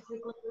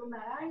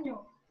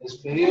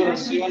 Despedir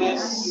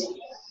oraciones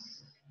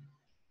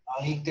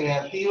ahí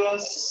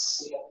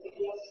creativas.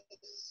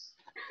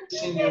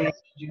 In your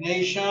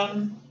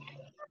imagination.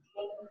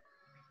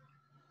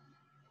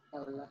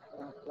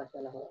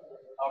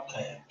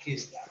 Okay, aquí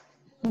está.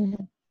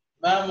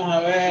 Vamos a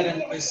ver,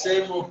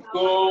 empecemos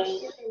con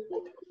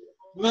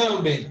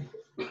Melvin.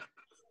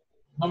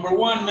 Number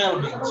one,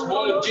 Melvin.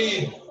 Small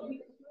G.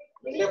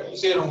 ¿Qué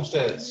pusieron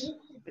ustedes?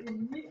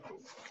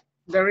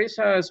 There is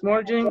a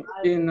small gym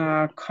in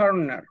a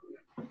corner.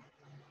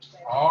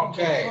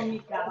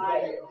 Okay.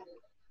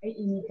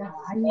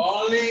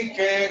 Only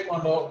que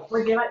cuando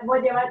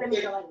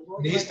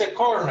dijiste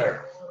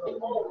corner.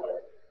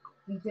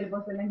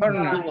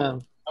 Corner.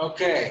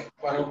 Okay.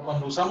 Para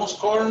cuando usamos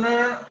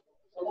corner,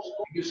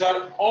 hay que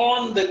usar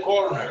on the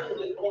corner.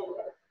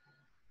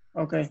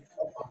 Okay.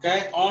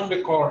 Okay, on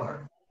the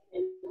corner.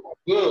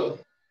 Good.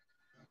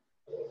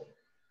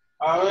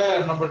 A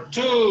ver, number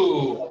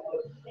two.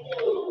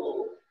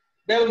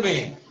 Tell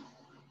me.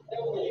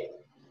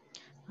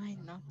 Ay,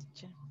 no,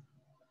 teacher.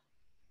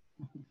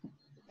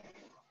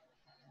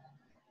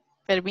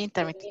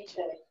 Permítame,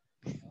 teacher.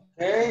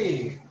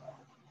 Hey,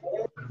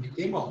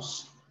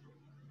 permitimos.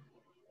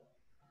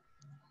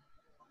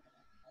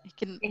 Es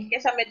que, Es que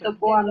esa me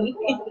tocó a mí.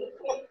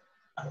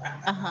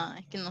 ajá,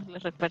 es que nos lo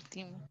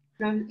repartimos.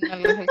 No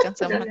los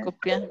alcanzamos a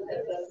copiar.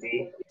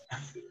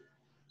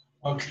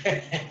 Ok.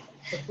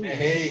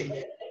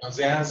 Hey, o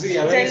sea, así,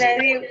 a Se ver,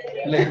 le dio.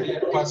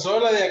 le pasó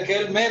la de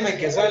aquel meme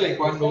que sale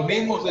cuando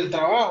unimos el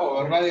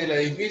trabajo, ¿verdad? Y el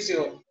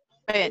edificio,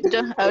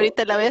 Yo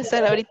ahorita la voy a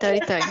hacer, ahorita.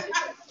 Ven.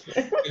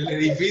 el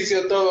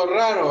edificio todo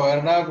raro,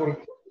 ¿verdad?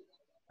 Porque,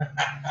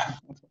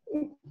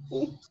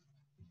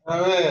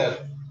 a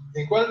ver,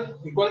 ¿y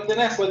cuál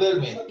tenés, pues,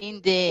 Delmi?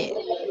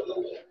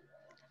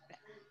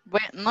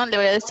 Bueno, no le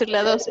voy a decir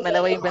la 2, me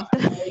la voy a inventar.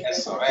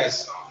 Eso.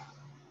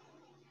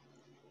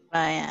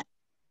 Vaya.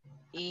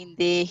 In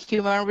the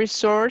human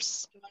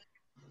resource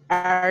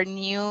are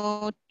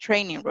new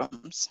training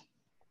rooms.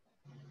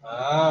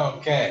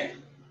 Ok.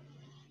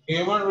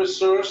 Human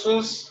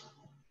resources,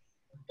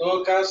 en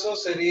todo caso,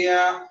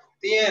 sería,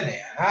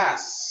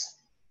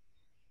 has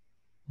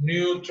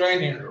new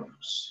training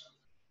rooms.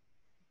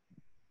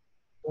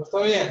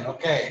 Está bien,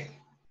 ok.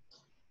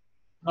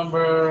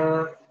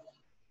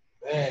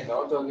 La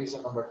otra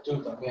dice number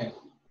 2 también.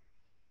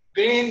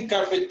 Clean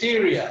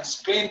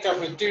cafeterias.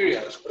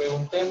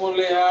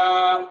 Preguntémosle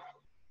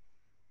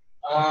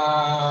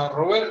a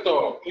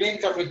Roberto. Clean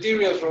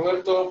cafeterias,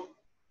 Roberto.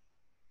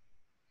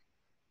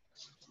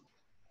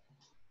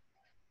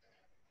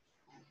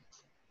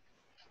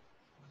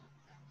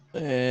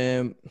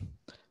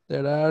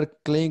 There are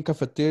clean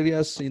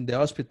cafeterias in the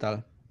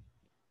hospital.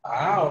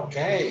 Ok.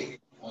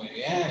 Muy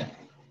bien.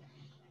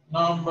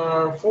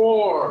 Number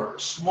 4,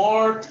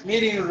 smart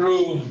meeting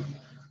room.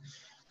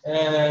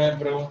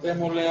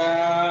 Preguntémosle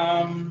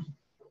a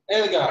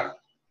Edgar.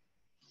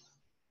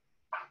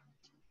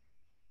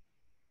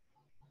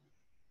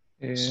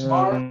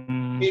 Smart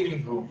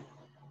meeting room.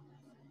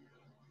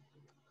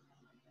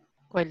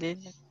 ¿Cuál es?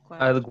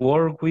 At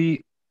work,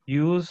 we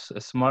use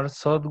smart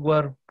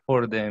software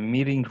for the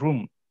meeting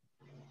room.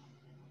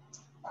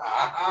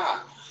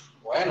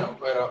 Bueno,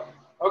 pero,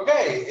 ok,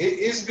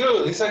 it's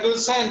good. It's a good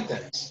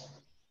sentence.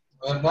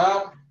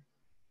 ¿Verdad?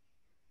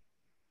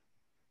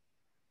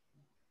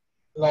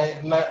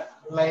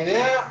 La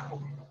idea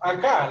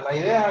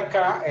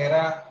acá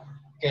era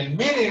que el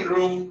meeting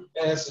room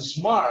es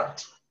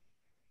smart.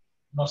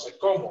 No sé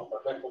cómo,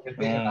 ¿verdad? Porque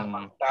tiene una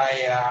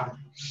pantalla,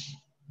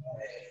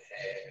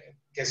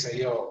 qué sé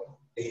yo,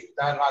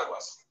 digital o algo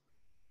así.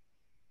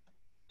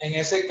 En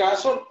ese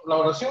caso, la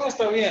oración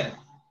está bien,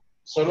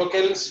 solo que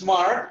el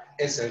smart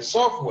es el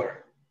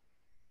software,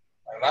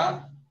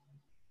 ¿verdad?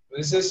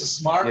 Entonces es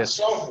smart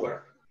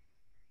software,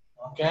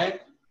 ¿ok?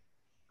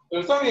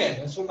 Pero está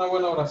bien, es una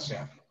buena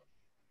oración.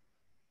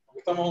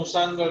 Estamos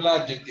usando el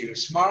adjetivo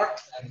smart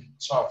and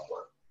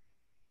software.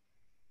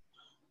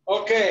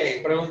 Ok,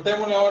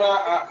 preguntémosle ahora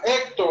a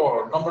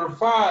Héctor, number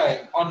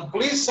 5,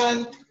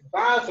 unpleasant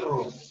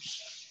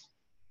bathrooms.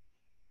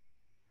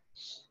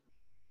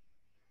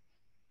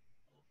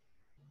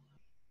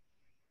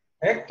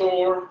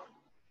 Héctor.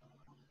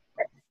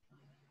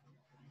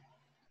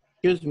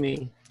 Excuse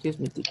me,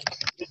 teacher.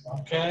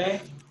 Okay.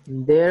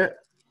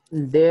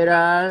 There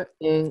are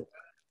an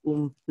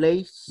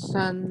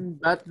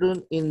unpleasant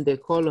bathroom in the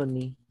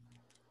colony.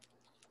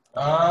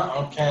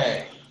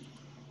 Okay.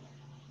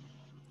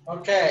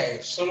 Ok,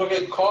 solo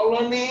que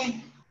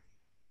colony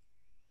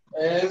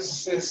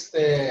es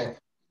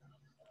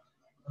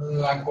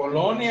la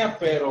colonia,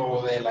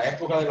 pero de la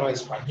época de los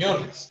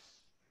españoles.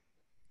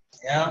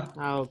 ¿Ya?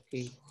 Ok.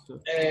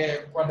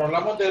 Cuando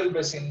hablamos del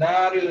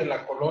vecindario, de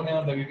la colonia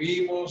donde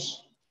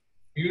vivimos,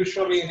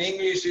 usually in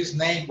English is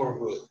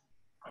neighborhood.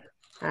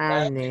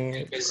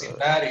 El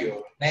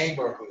vecindario,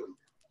 neighborhood.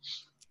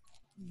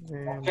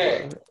 Ok.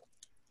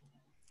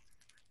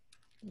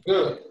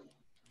 Good.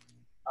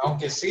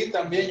 Aunque sí,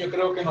 también yo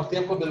creo que en los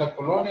tiempos de la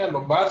colonia,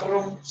 los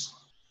bathrooms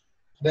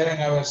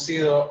deben haber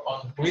sido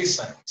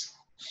unpleasant.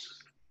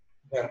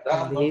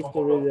 ¿Verdad? No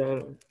como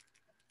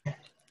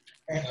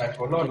en la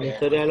colonia. La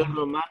historia de los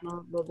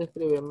romanos lo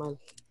describe mal.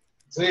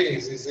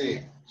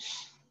 Sí.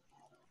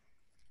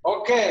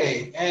 Ok,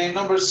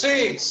 number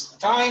 6,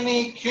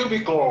 tiny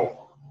cubicle.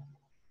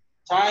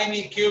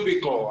 Tiny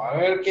cubicle. A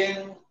ver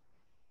quién,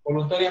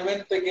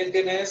 voluntariamente, ¿quién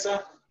tiene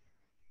esa?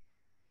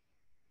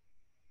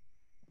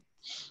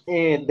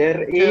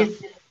 There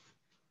is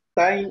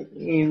time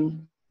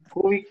in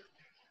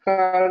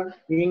cubicle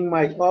in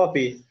my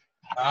office.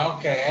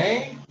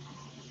 Okay.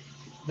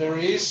 There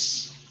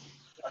is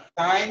a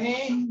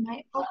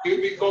tiny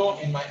cubicle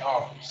in my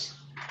office.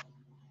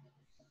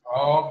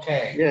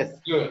 Okay. Yes.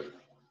 Good.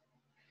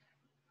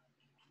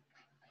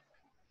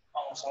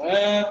 Vamos a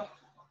ver.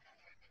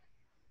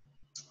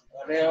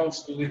 What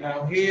else do we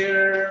have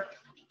here?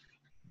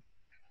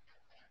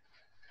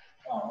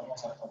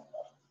 Vamos a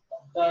comprar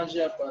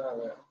pantalla para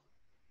ver.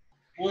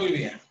 Muy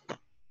bien.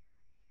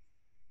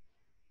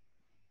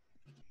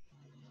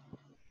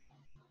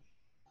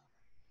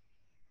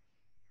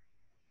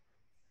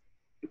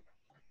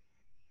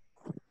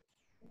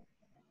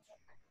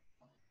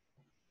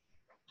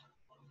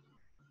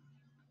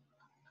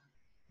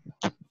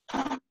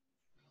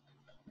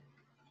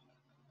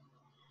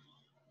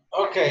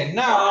 Okay,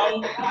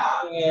 now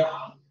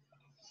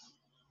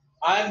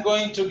I'm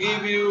going to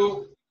give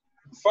you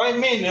 5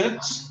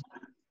 minutes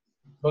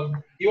but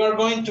you are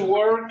going to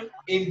work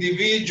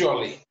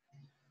individually,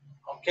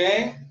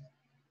 okay?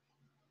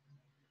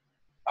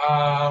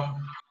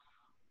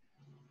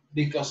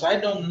 Because I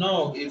don't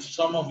know if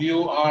some of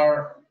you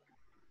are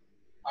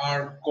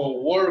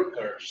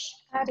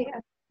co-workers.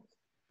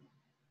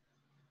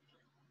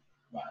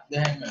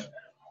 Déjenme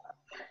ver.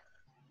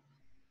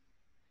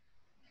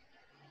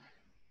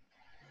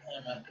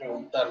 Déjenme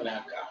preguntarle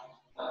acá.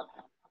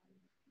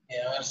 Y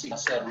a ver si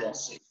hacerlo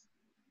así.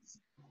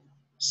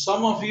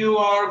 Some of you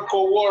are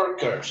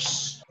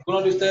co-workers.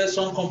 Algunos de ustedes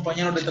son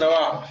compañeros de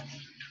trabajo.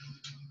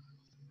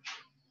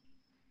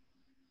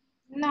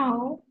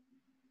 No.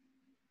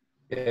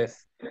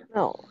 Yes.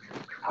 No.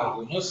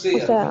 Algunos sí,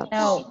 O sea,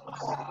 algunos.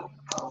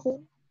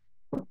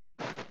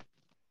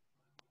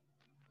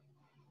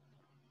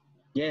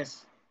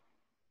 Yes.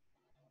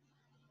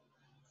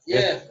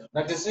 Yes,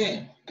 ¿verdad que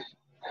sí?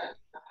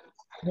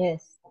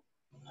 Yes.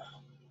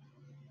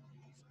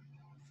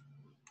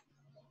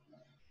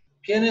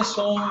 ¿Quiénes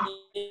son?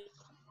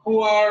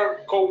 Who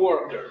are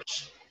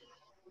co-workers?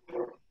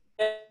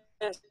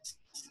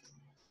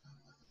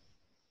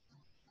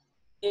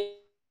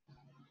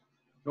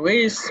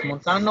 Luis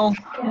Montano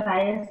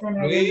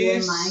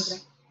Luis.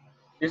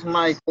 is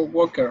my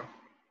co-worker.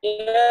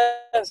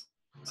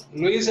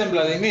 Luis and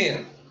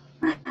Vladimir.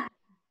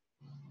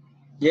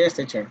 Yes,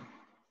 teacher.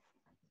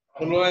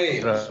 Solo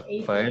ellos.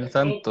 Rafael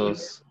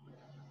Santos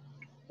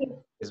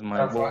is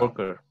my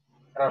worker.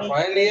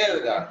 Rafael y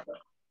Edgar.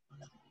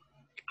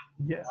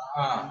 Yeah.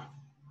 Ah.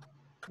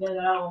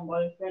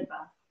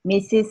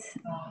 Mrs.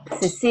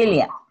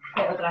 Cecilia.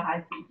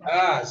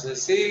 Ah,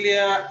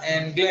 Cecilia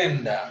and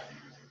Glenda.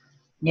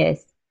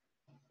 Yes.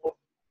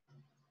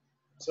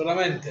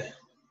 Solamente.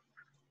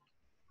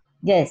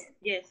 Yes.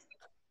 Yes.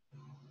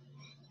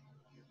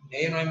 Y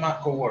ahí no hay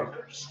más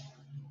coworkers.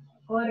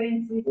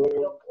 Corren si se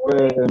le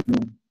ocurre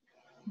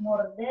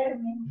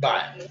morderme.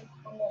 Vale. Es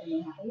como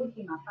la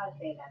última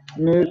parte de la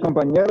Mis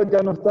compañeros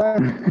ya no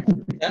están.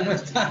 Ya no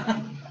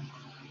está.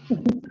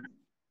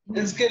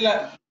 Es que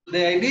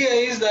the idea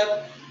is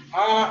that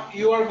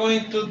you are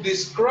going to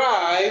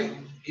describe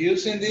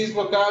using this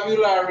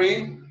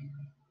vocabulary,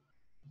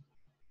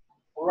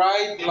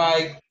 write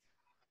like,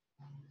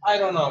 I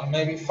don't know,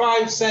 maybe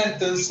 5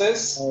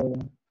 sentences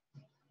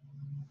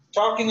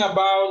talking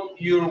about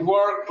your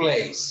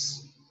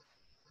workplace.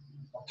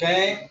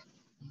 Okay?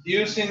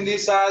 Using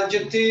these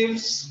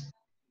adjectives,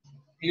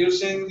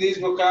 using this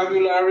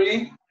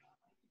vocabulary,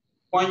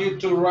 I want you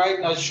to write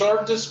a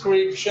short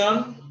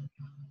description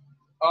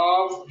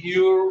of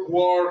your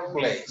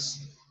workplace.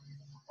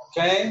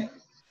 Okay?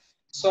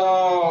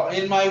 So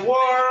in my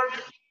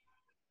work,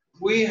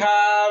 we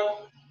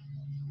have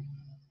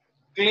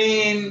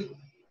clean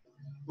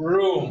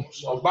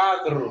rooms or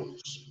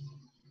bathrooms.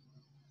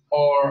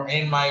 Or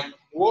in my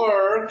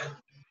work,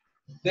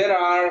 there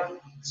are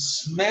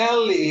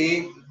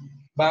smelly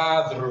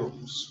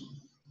bathrooms.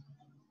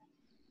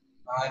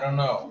 I don't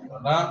know,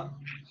 ¿verdad?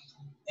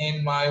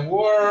 In my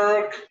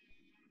work,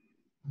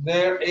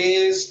 there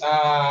is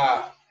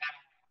a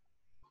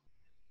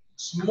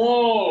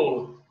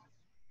small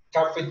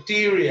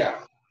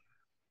cafeteria.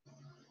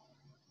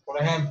 Por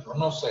ejemplo,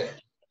 no sé.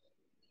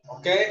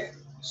 Okay?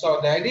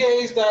 So the idea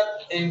is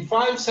that in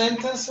 5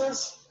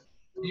 sentences,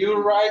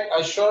 you write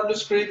a short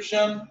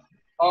description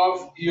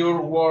of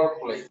your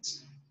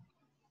workplace.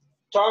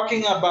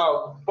 Talking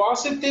about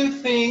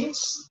positive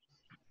things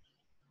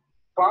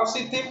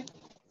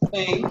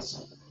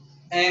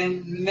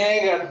and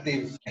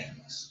negative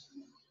things.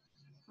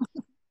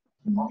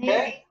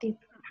 Okay?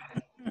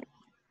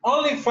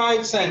 Only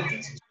 5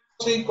 sentences.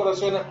 5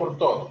 oraciones por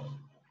todo.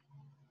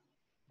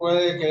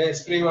 Puede que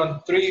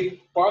escriban 3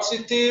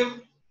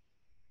 positive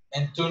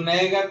and 2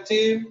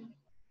 negative,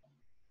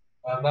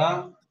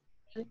 ¿verdad?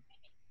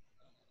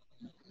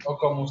 O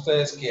como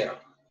ustedes quieran.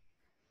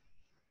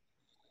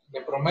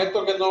 Le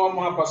prometo que no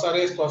vamos a pasar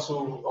esto a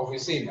su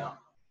oficina,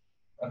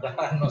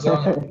 ¿verdad? No se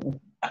van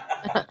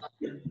a...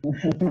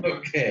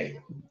 Ok.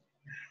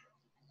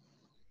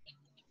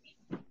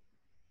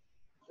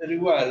 Pero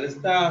igual,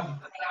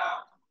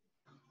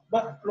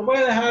 lo voy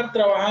a dejar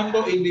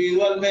trabajando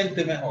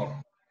individualmente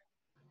mejor.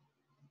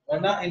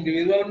 ¿Verdad?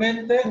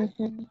 Individualmente,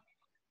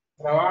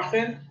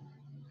 trabajen,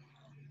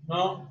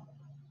 ¿no?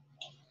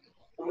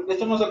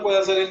 Esto no se puede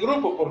hacer en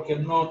grupo porque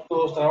no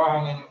todos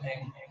trabajan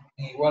en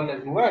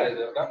iguales lugares,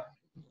 ¿verdad?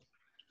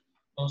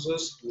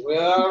 Entonces, le voy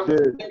a dar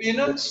 10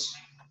 minutes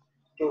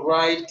to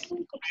write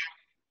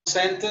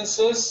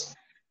sentences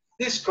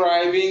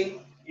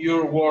describing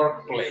your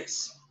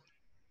workplace.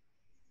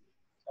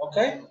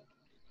 Okay?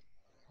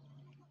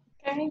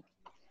 Okay.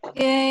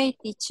 Okay,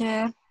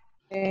 teacher.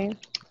 Okay.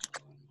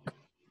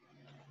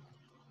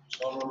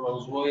 Solo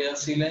los voy a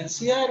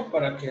silenciar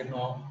para que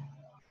no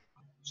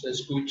se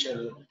escuche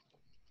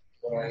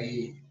por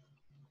ahí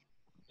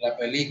la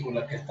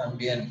película que están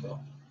viendo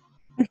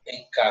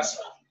en casa.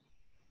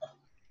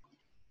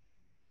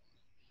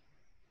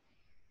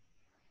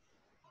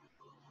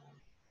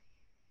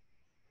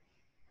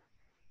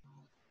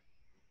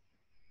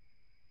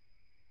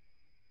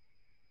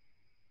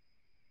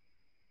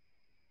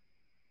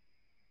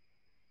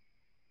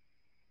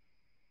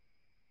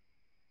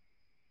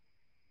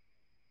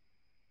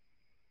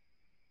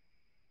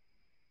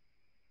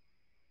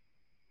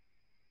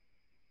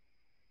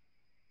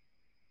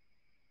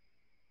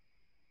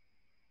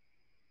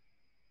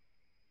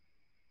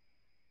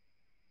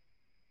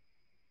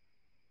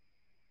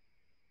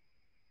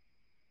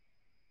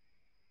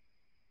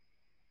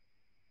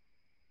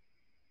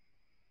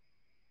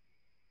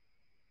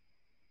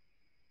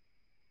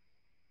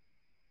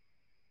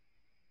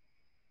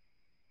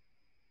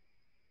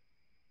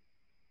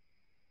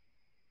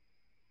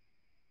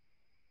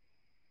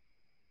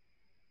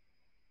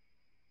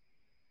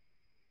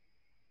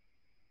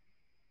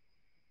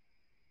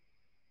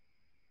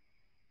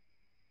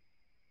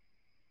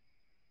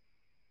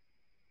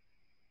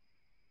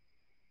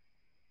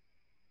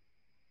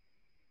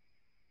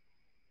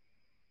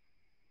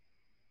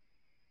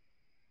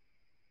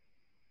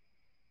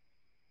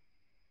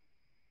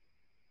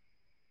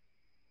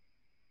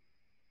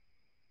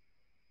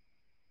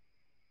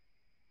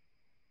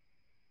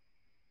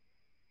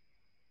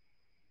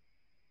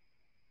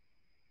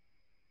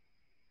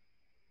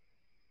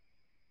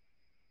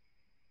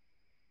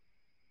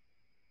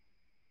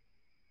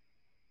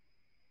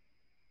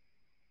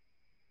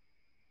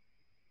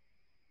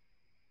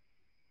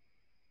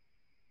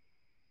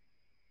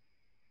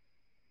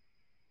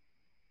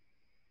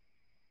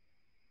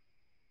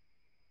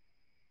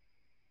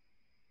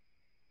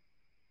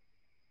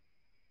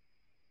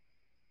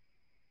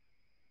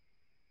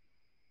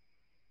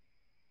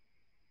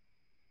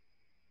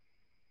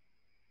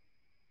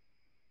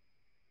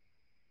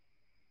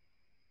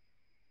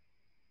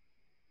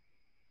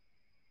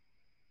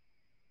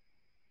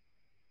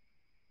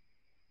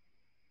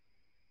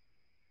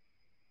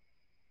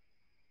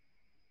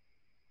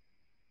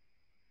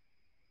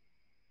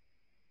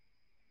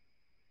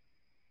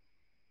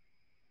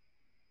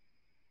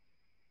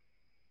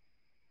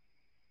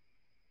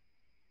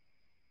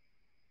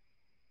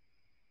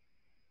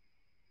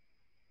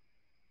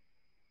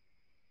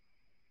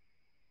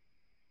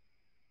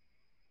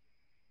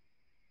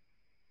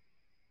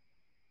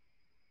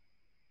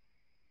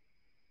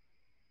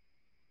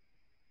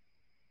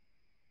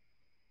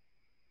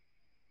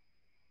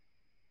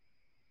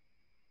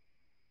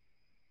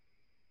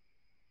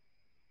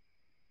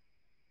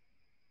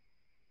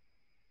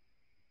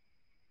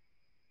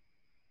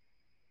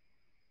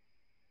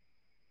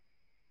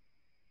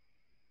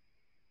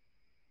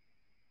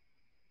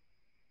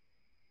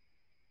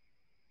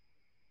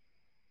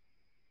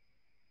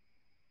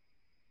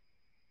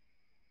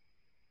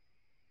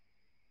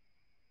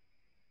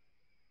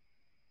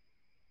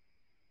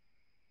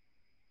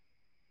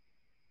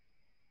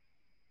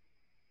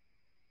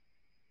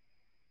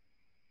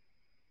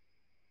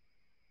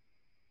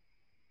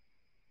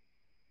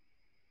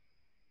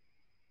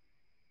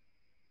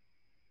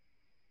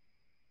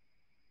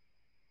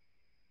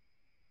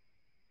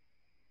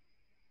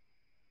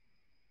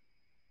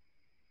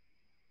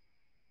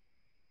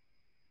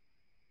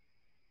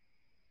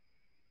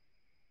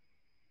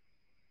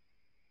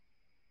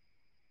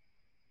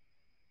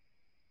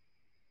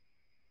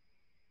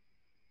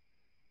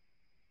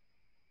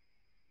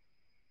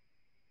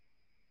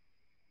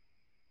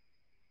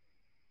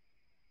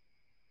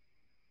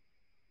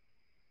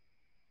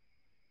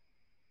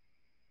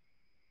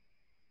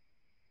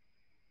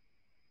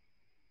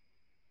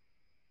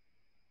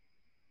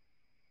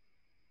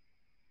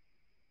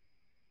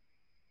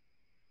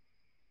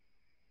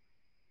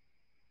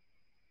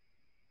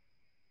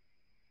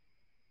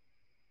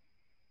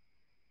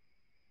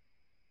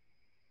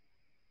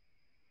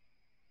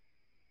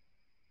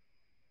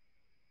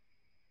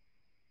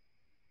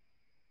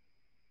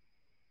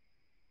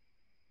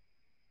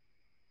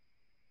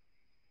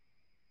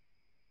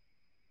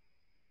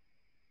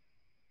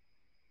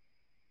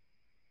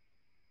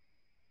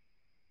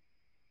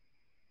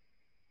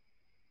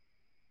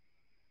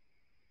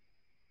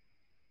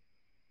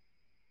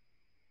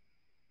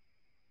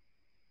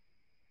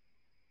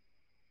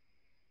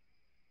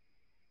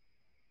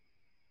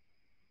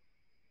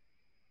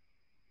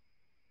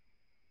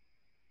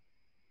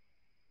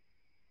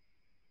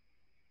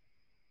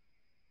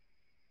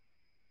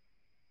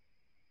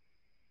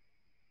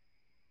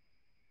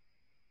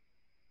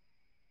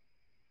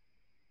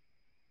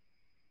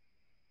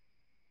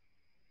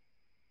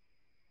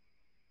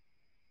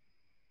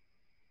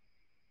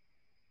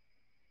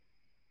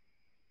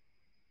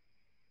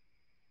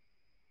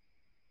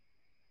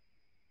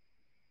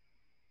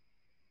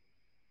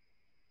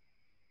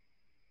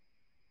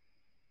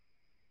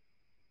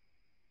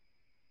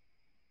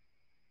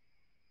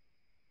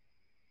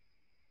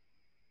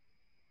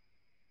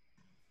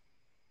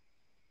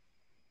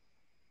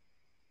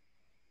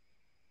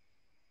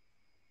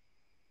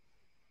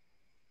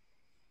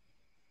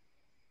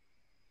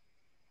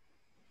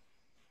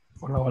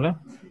 Hola,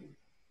 hola.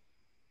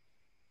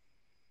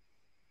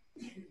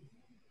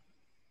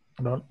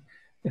 Hola.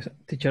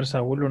 Teacher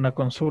Saúl, una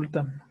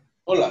consulta.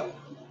 Hola,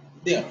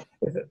 dígame.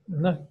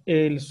 No,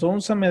 el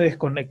Zoom se me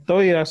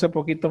desconectó y hace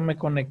poquito me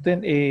conecté.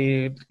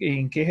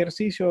 ¿En qué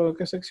ejercicio,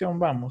 qué sección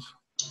vamos?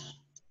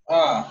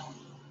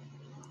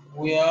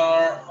 We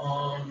are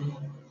on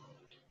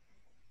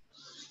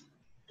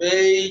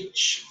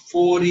page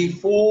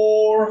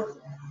 44,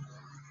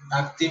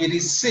 activity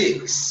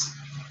 6.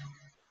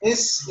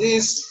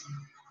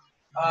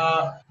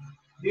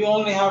 You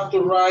only have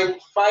to write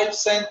 5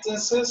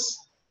 sentences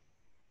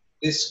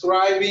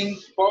describing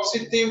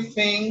positive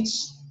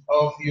things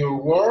of your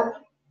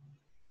work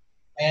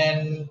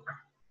and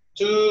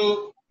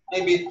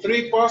maybe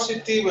 3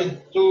 positive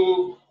and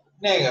 2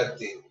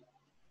 negative,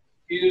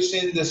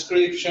 using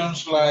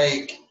descriptions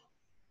like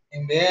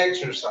in the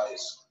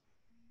exercise.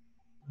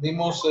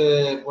 Dimos,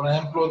 por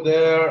ejemplo,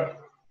 there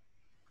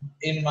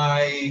in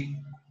my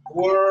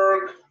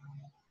work,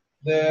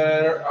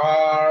 there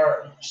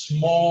are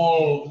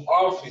small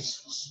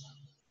offices.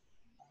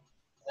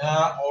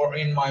 Or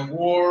in my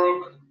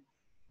work,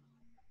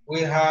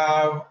 we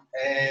have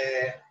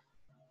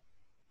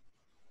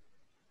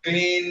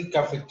clean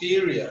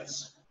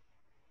cafeterias.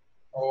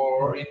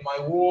 Or in my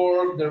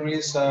work, there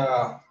is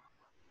a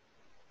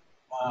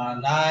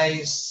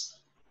nice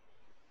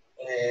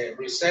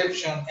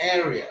reception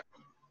area.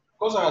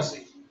 Cosas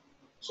así.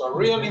 So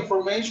real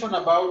information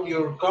about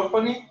your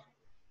company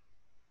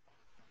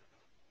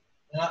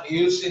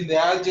using the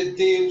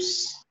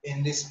adjectives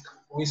in this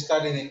we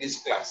studied in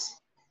this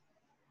class.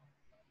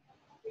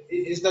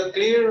 Is that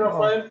clear,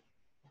 Rafael?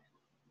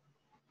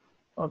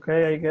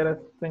 Okay, I get it.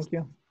 Thank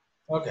you.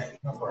 Okay,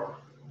 no problem.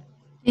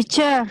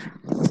 Teacher.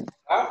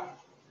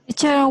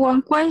 Teacher,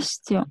 one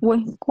question.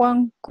 One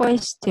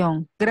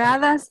question.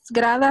 Gradas.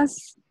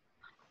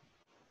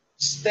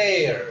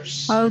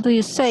 Stairs. How do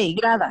you say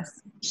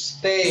gradas?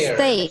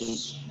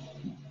 Stairs.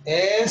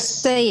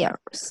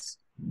 Stairs.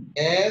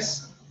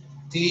 S-T-A-I-R-S.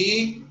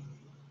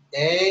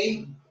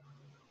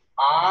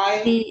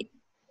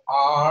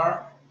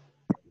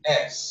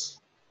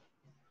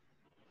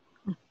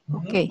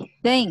 Okay,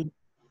 then.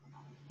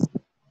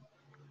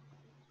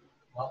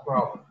 No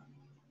problem.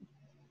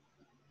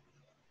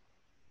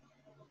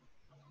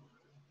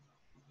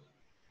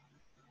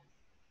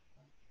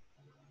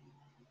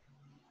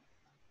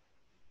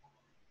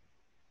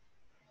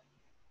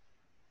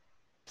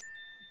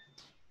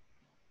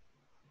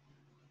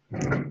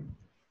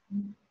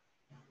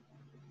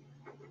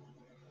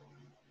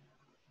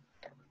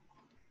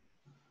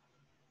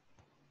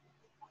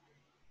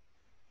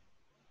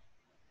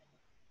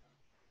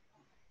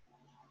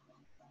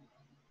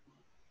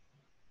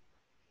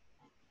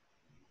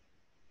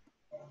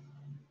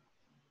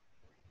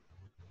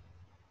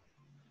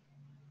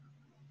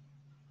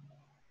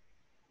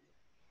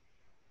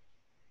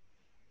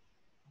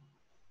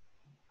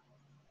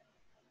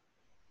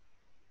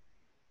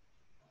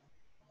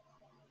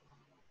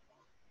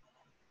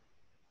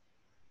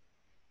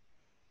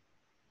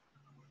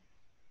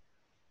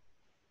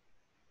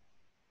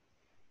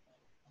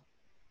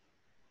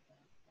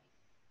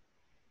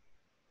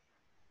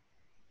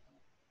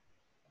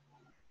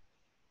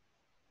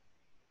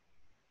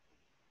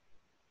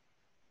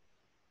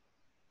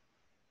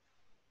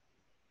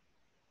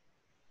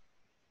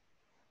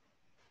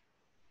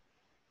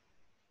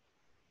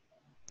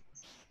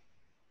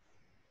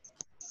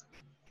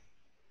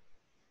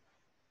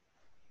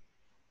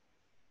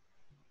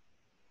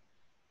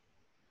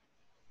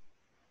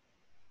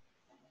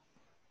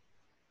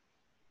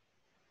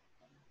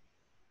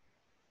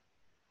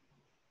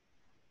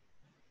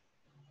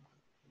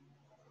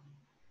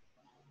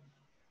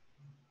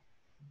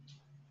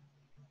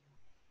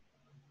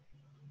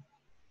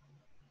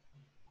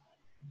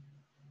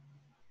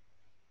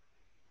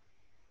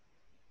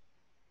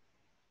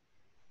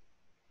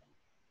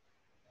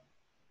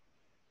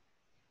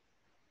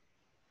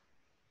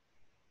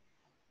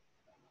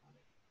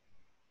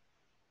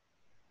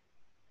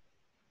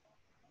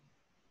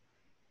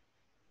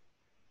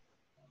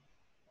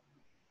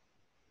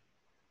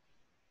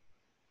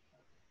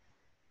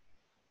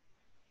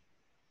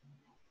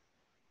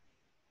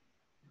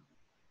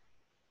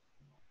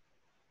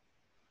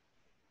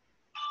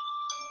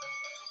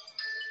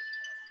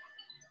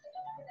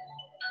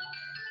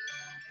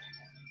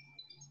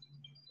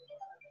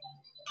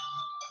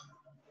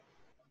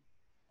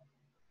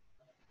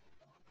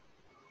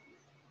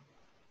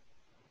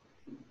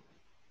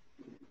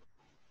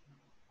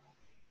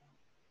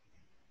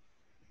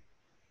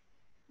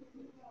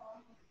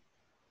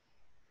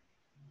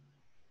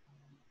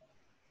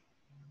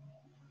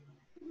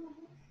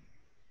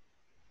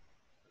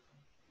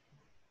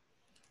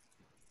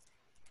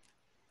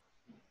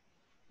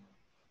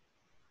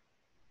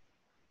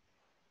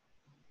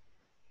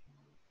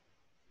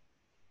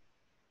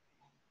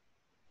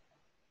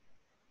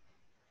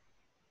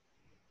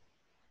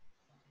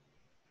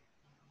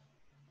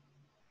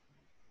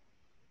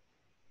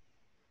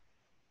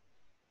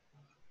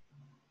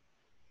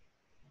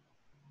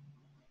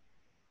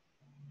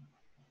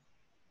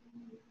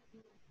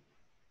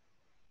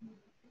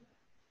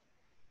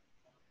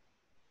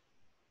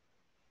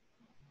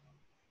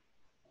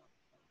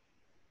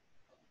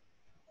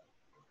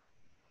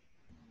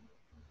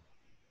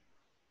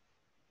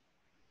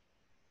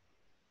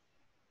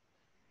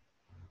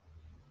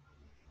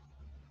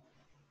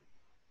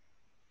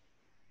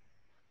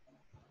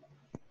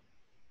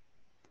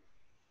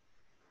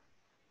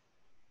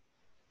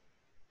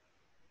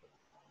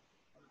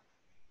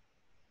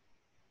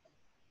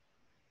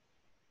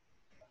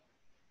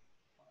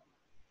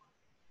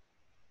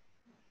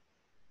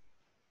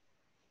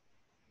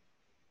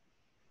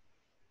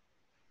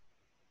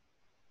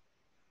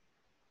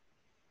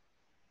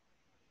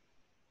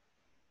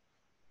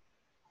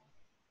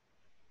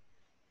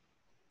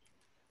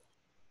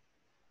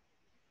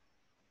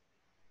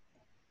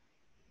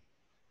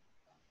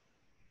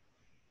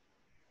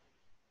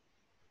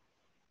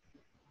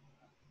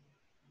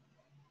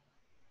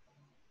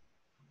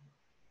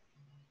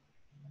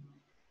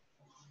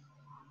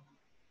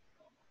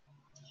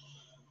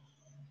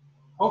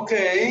 Ok,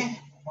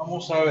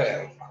 vamos a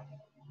ver.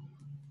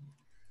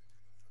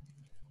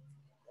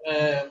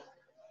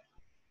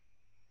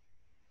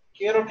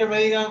 Quiero que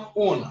me digan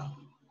una.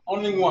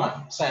 Only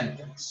one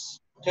sentence.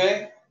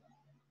 Okay?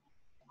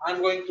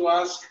 I'm going to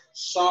ask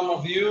some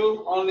of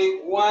you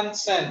only one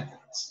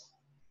sentence.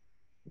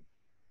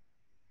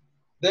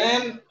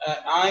 Then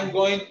I'm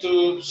going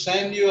to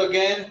send you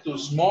again to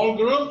small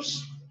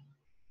groups.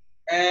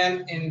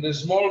 And in the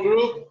small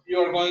group, you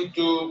are going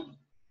to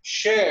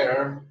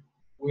share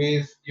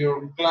with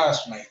your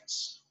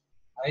classmates.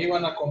 Ahí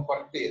van a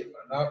compartir,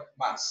 ¿verdad?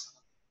 Más.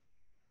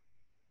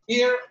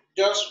 Here,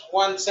 just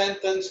one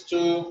sentence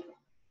to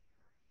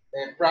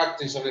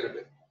practice a little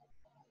bit.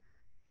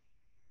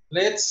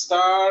 Let's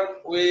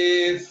start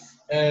with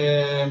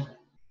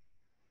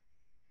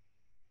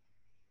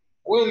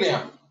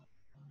William.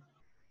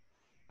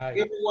 Hi.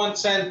 Give me one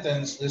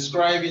sentence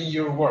describing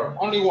your work.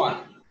 Only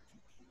one.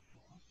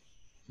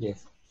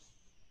 Yes.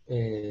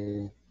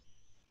 There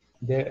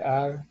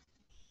are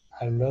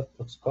a lot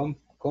of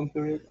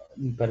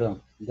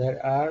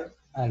there are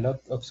a lot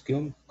of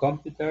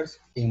computers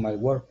in my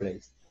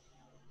workplace.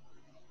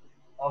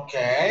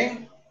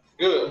 Okay,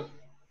 good.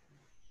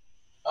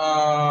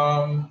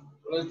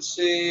 Let's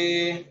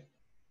see.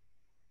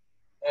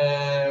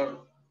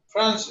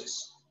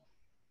 Francis.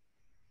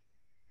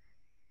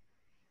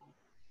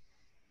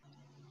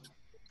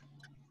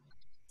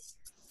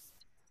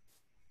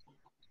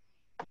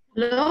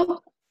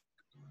 Hello.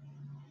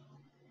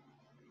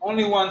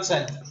 Only one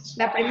sentence.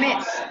 La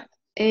primera.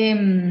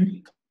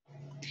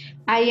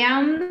 I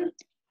am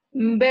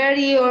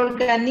very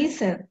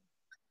organized.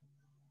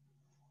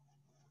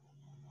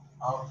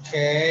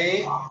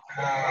 Okay.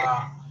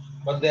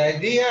 But the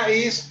idea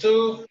is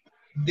to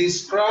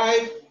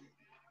describe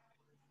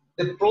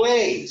the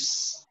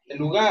place, el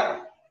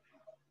lugar.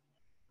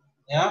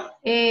 Yeah.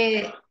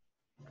 I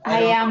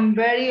am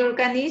very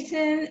organized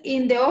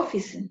in the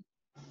office.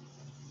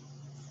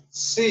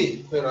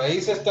 Sí, pero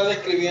ahí se está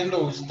describiendo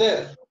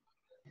usted.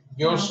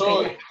 Yo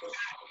soy.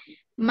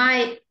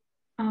 My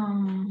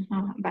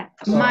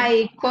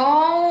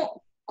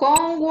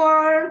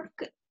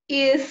co-work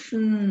is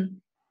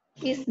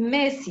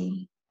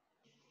messy.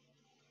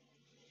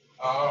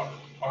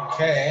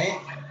 Okay.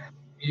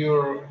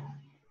 Your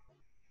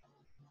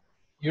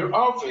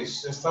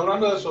office. ¿Está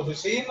hablando de su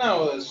oficina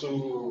o de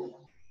su?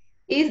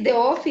 Is the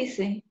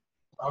office.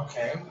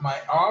 Okay. My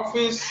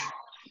office.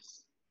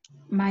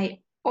 My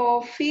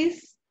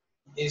office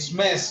is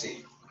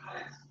messy.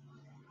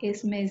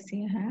 Is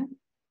messy,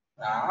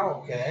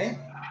 Okay.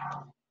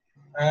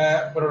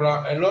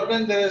 Pero el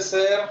orden debe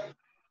ser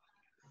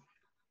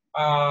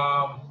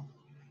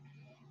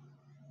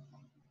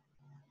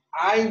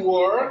I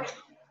work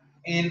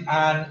in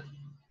a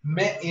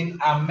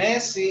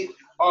messy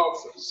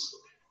office.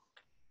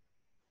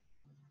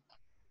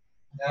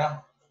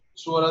 ¿Ya?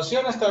 Su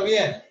oración está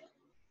bien,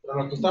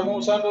 pero lo que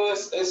estamos usando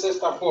es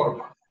esta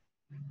forma.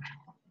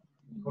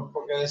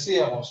 Porque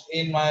decíamos,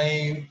 in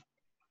my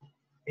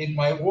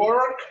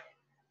work,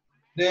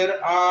 there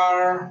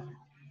are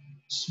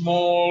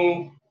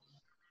small,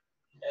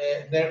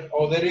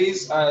 there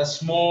is a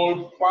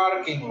small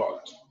parking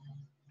lot.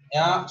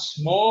 Yeah,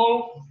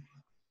 small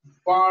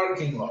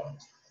parking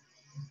lot.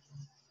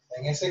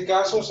 En ese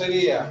caso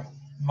sería,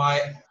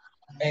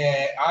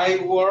 I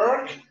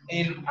work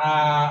in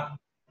a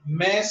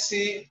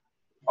messy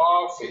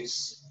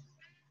office.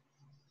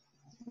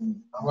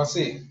 Algo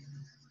así.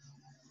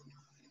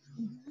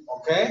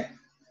 Okay.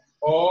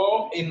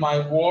 O in my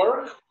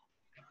work,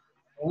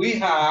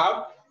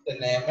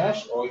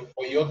 tenemos, o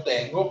yo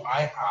tengo,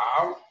 I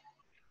have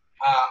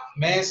a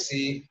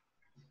messy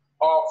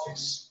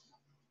office.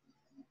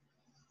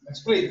 ¿Me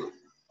explico?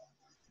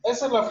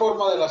 Esa es la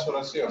forma de las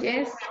oraciones.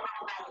 Yes.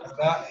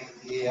 ¿Verdad?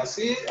 Y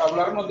así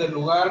hablarnos del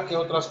lugar, qué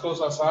otras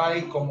cosas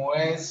hay, cómo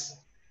es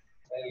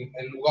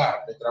el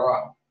lugar de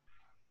trabajo.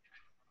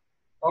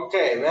 Ok,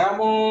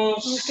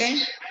 veamos.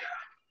 Okay.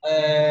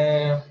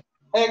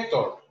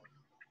 Héctor.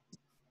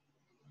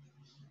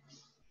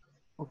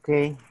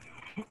 Okay.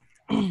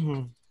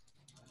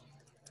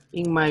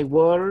 In my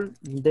world,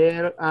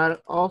 there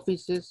are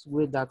offices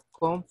with a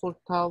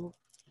comfortable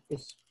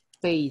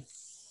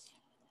space.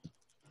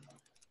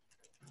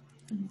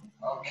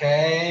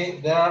 Okay,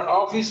 there are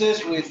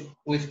offices with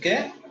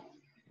 ¿qué?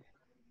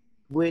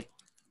 With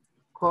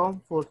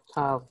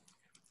comfortable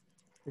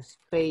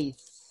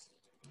space.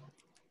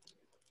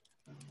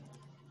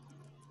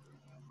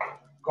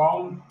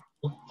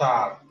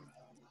 Comfortable.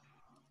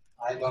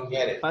 I don't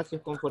get it.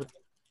 Espacio confortable.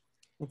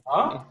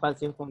 ¿Ah?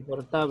 Espacio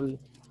confortable.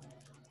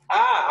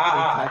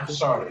 I'm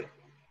sorry.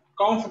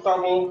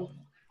 Comfortable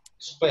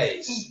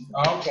space.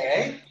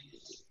 Okay.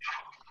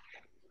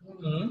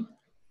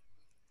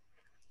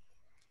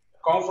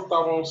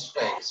 Comfortable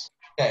space.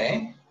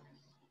 Okay.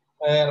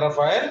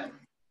 Rafael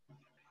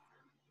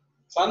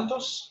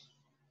Santos.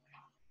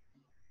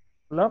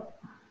 Hello.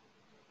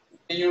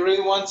 Can you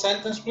read one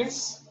sentence,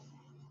 please?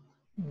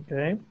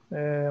 Okay.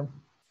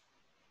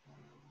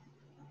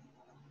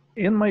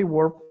 In my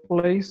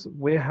workplace,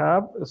 we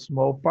have a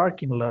small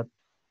parking lot.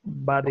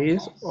 but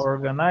is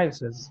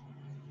organized.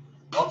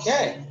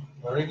 Okay,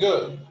 very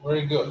good,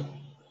 very good.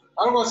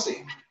 Algo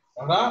así,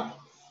 ¿verdad?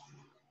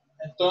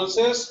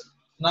 Entonces,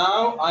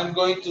 now I'm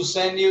going to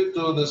send you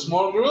to the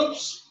small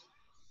groups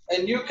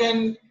and you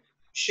can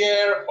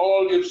share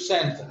all your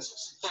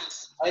sentences.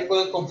 Ahí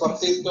pueden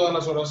compartir todas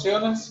las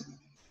oraciones,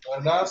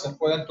 ¿verdad? Se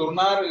pueden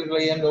turnar, ir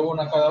leyendo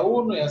una cada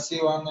uno y así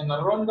van en la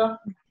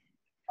ronda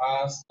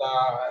hasta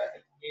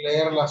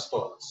leerlas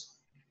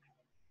todas.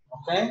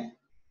 ¿Ok?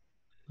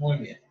 Muy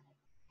bien.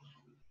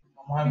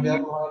 Vamos a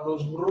enviarlos a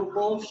los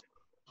grupos.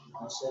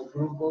 Vamos a hacer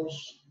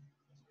grupos.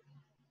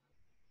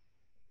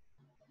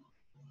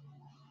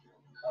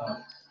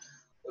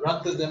 Pero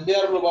antes de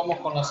enviarlo, vamos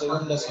con la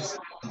segunda asistencia.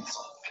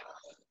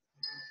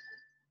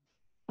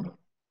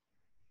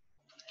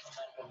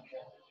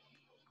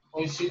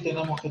 Hoy sí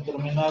tenemos que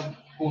terminar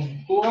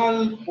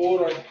puntual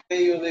por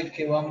aquello de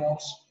que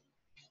vamos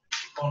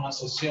con las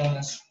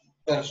sesiones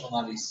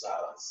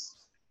personalizadas.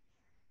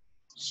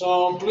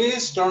 So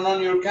please turn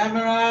on your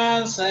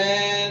cameras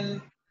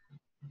and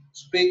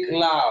speak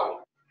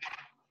loud.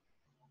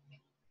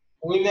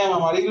 William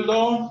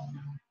Amarildo.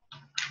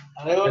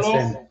 Arevalo.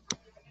 Present.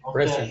 Okay.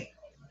 Present.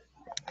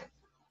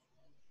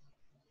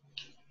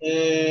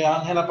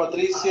 Ángela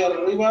Patricia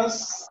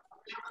Rivas.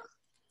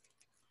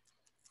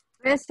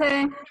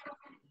 Present.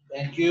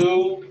 Thank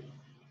you.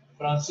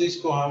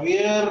 Francisco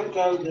Javier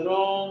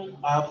Calderón,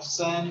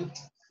 absent.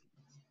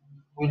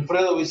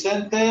 Wilfredo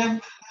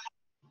Vicente.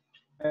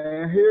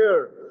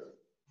 Here.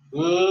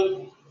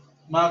 Good.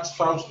 Max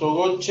Fausto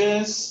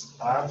Goches,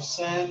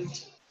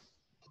 absent.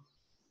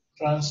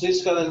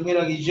 Francisca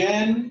Delmira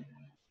Guillén.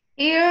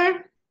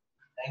 Here.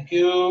 Thank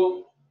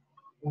you.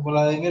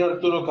 Vladimir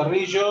Arturo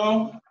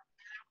Carrillo.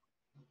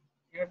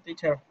 Here,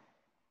 teacher.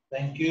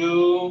 Thank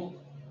you.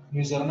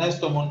 Luis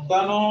Ernesto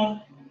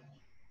Montano.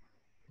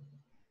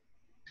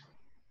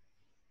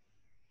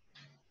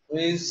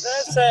 Luis.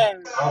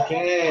 Present.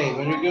 Okay,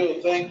 very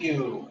good. Thank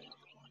you.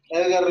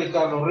 Edgar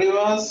Ricardo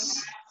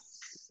Rivas.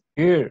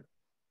 Here.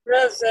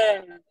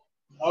 Present.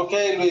 Ok,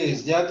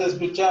 Luis, ya te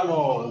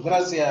escuchamos.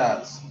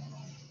 Gracias.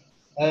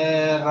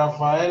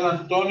 Rafael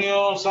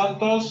Antonio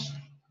Santos.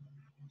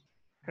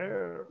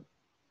 Here.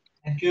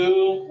 Thank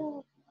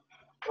you.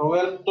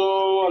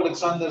 Roberto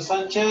Alexander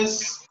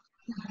Sánchez.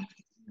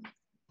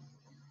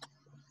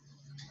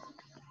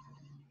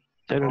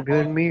 Se le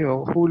olvidó el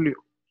mío, Julio.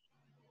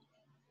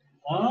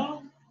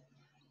 ¿Ah?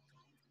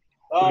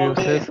 Julio Ok.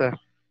 César.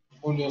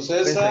 Julio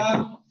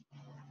César.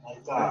 Ahí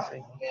está.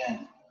 Present. Muy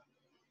bien.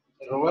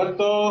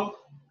 Roberto.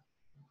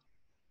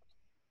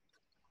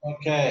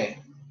 Ok.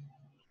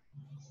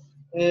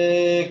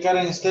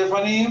 Karen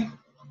Stephanie.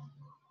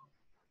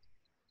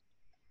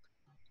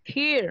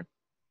 Here.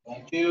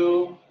 Thank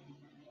you.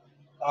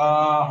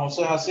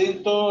 José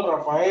Jacinto,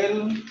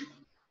 Rafael.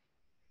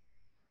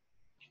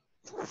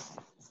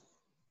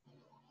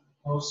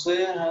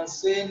 José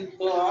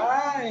Jacinto.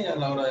 Ay, a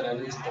la hora de la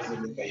lista se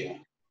me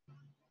cayó.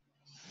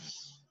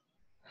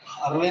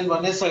 Arlene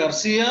Vanessa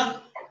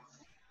García.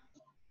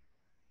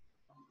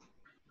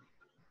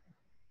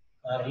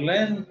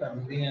 Arlene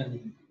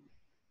también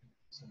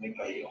se me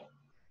cayó.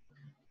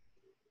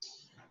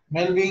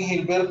 Melvin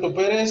Gilberto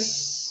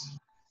Pérez.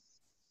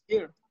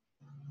 Here.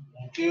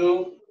 Thank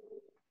you.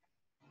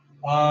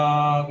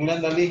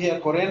 Glenda Ligia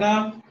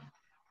Corena.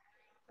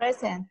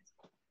 Present.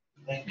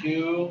 Thank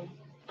you.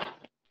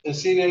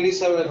 Cecilia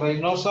Elizabeth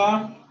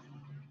Reynosa.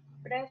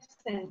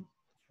 Present.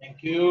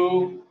 Thank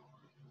you.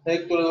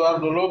 Héctor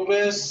Eduardo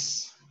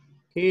López.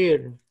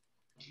 Here.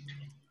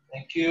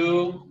 Thank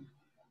you.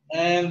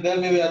 And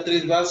Delmi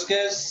Beatriz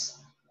Vázquez.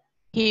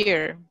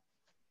 Here.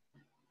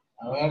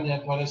 A ver, ya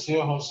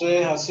apareció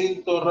José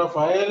Jacinto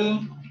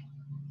Rafael.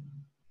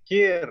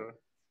 Here.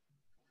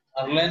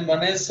 Arlene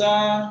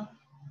Vanessa.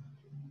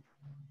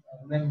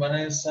 Arlene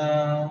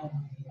Vanessa.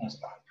 No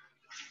está.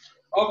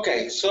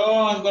 Okay, so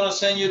I'm going to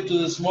send you to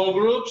the small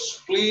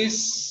groups.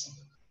 Please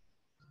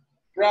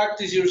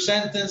practice your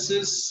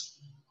sentences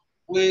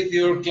with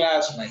your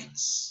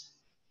classmates.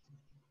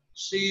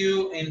 See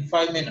you in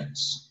 5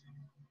 minutes.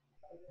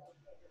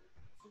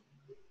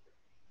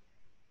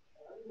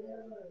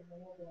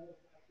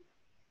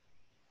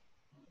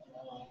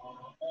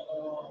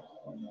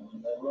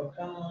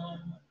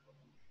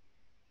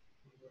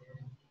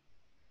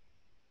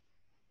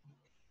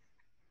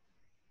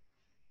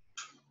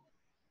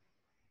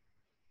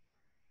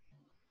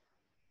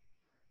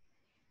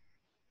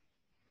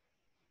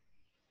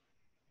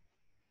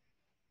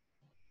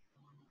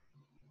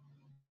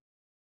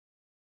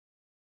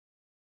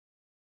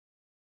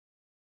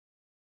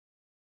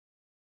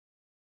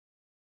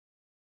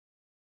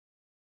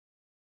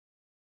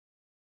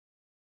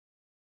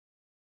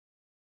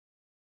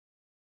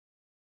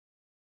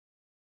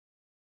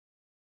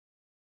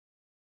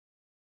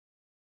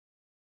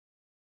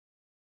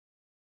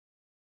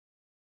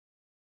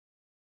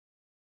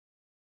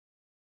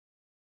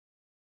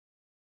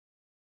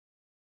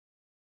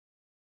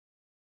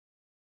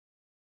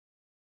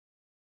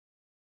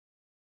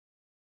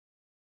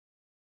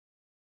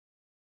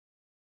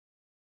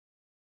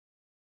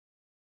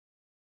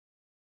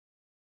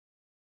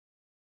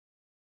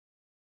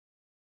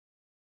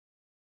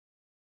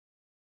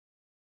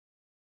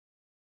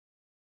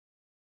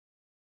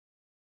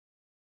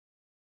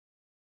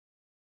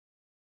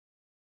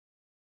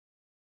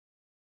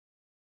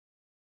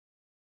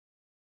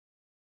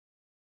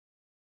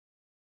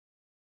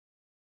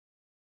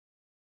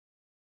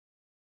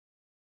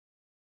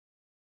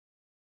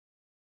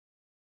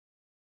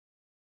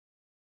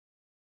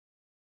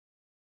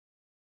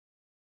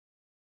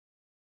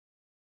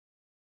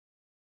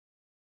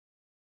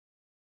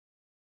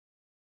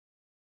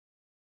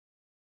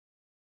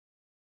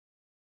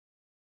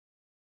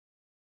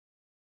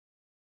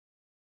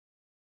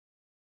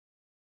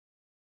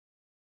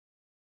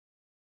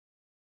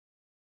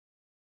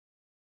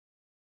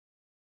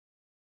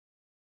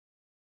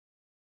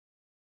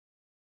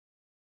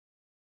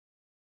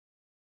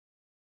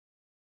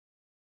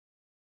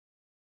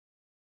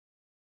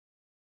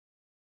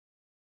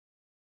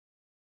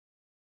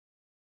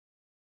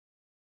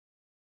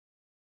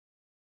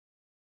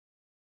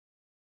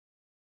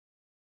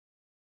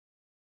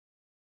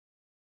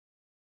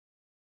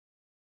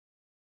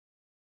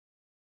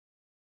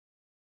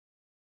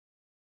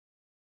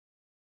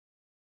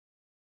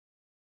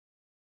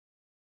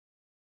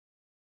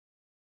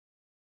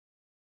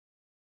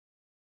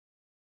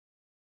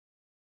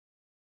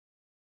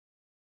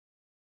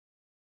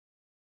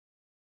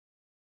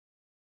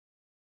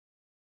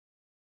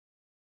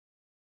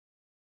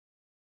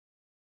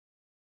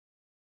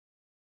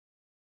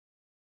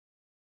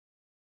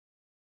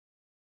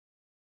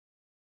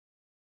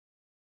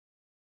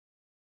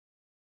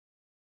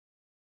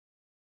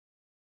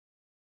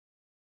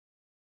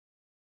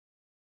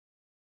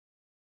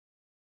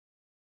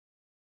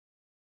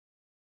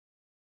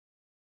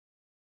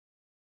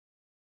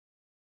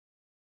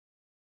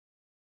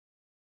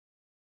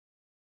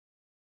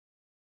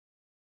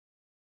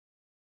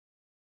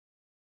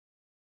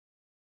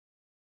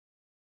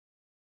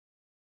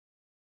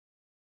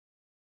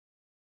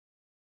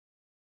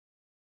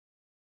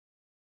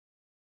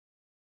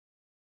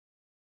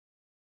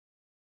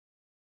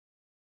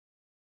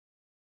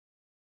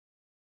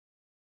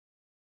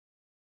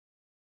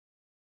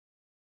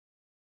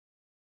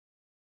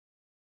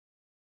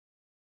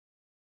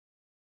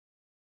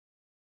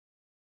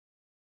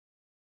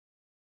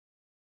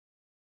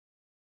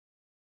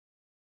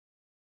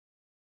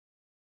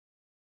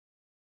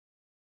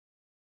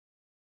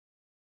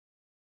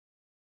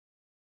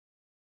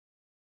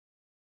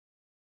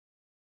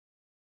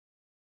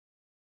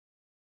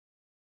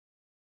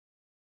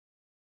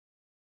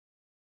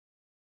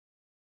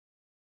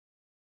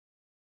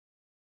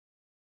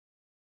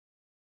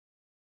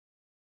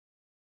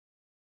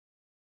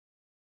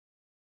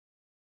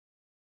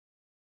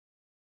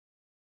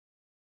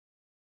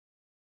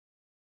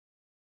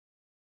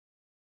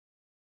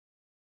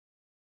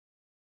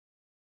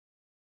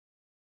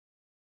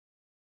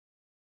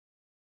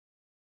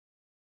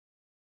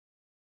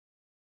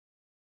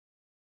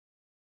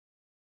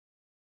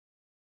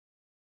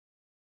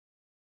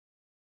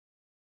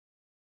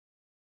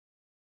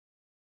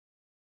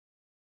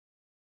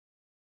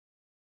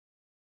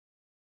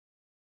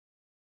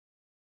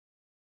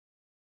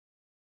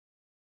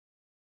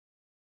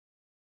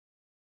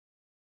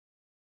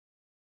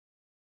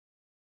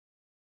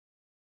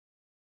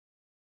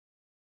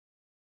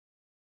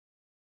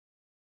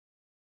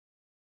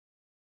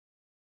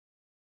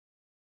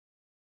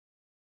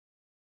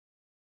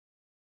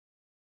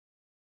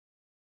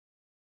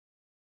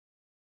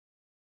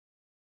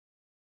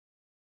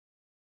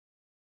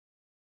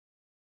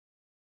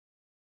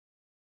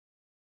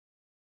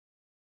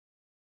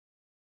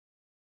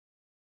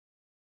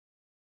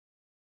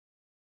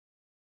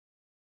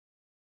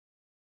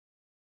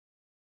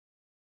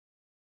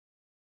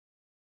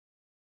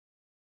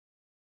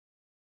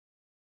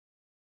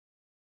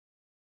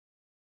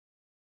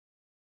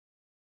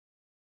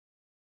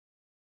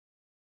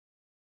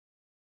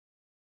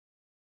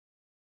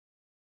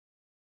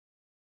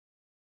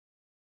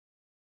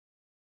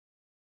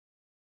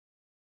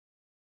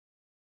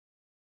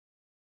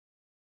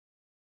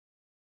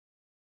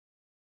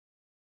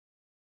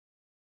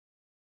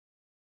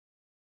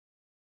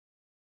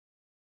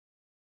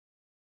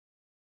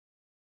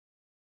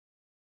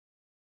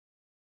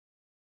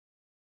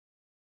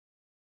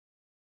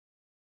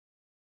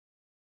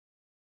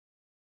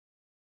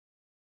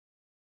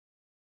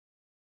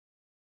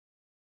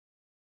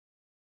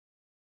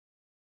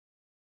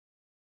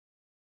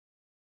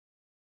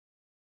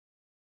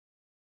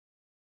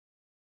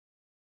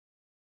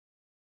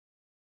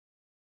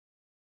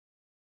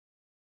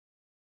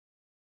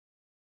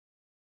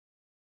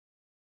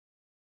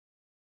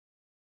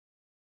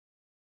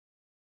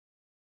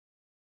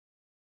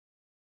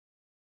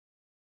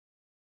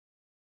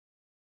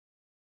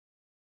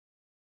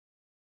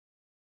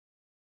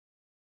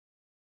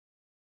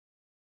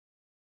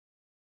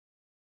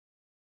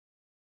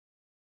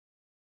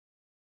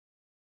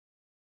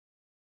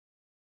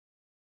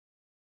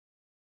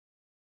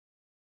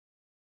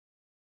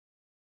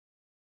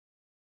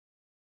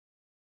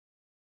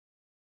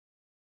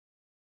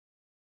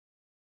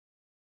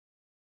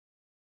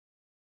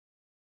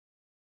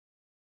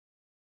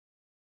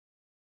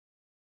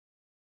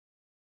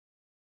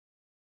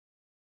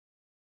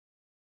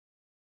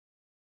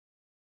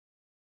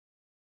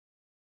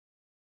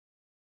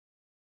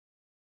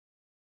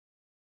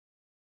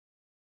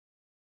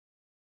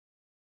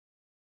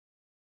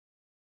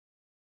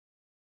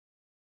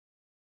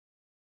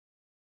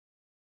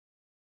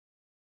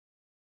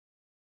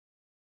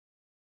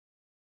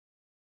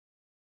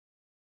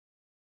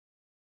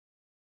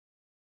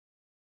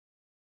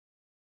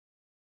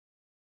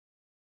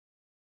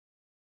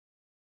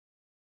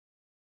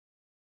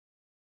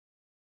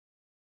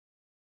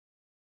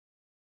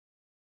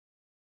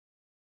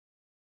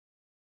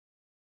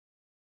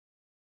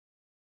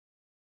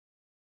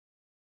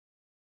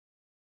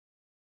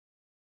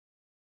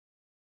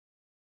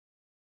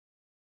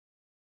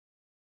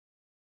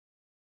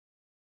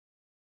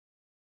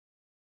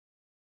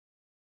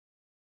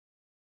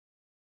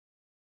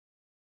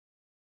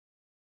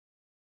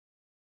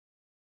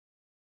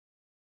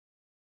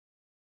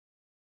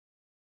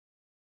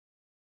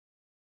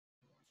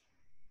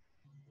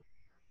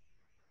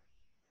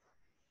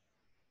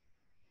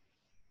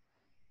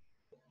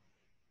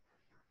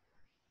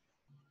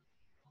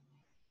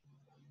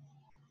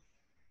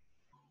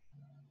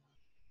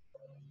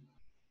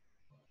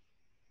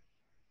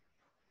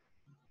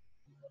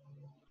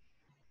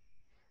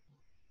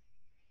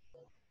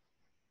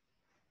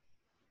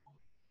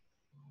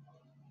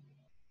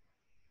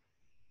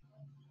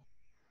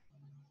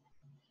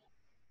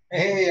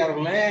 Hey,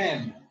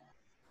 Arlene.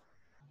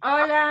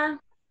 Hola.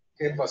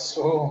 ¿Qué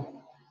pasó?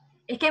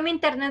 Es que mi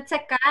internet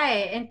se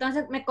cae,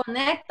 entonces me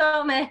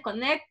conecto, me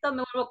desconecto,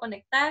 me vuelvo a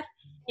conectar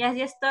y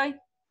así estoy.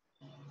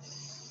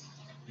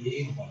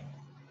 Hijo.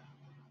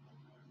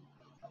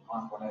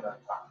 Vamos a poner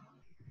acá.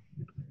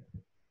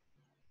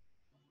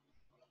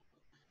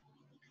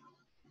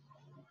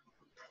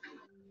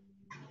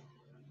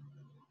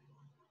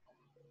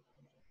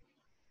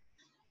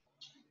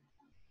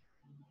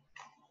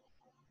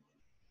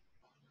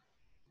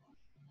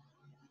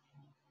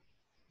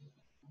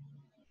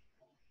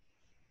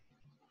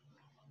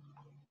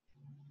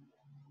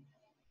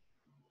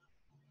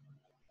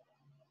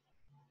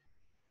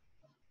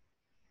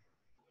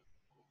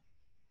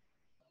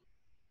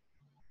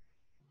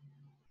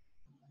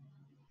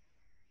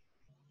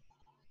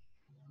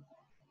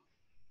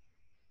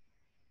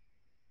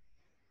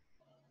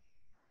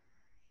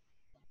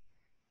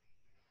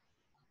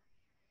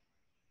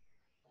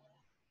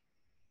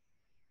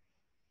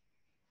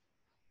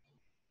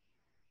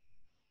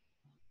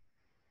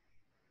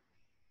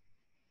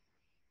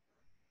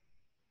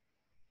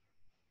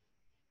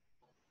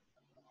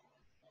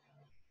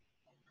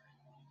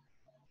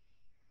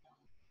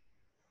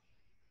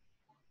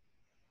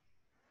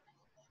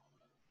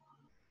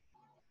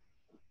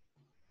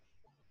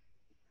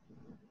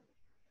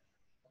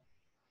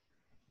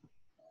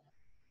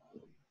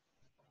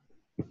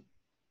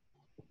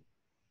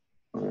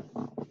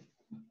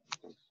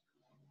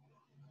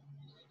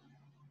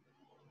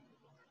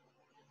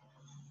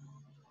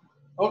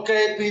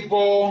 Okay,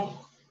 people.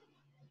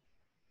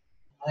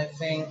 I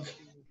think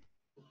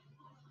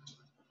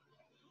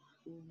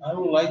I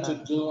would like to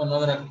do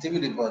another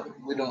activity, but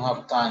we don't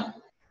have time.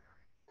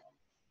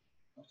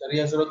 Me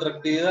gustaría hacer otra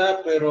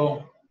actividad,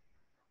 pero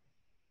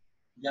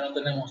ya no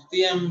tenemos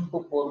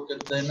tiempo porque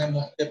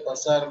tenemos que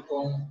pasar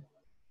con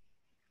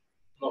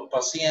los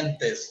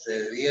pacientes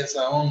de 10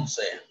 a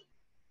 11.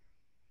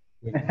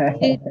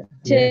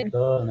 Tiene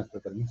todo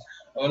nuestro permiso.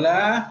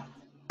 Hola.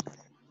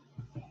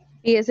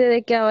 Fíjese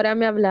de que ahora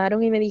me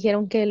hablaron y me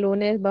dijeron que el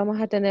lunes vamos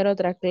a tener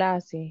otra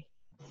clase.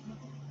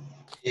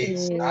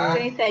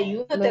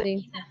 31 no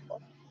di-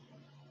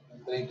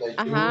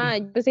 Ajá,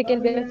 yo pensé que el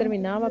viernes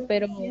terminaba,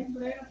 pero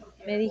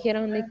me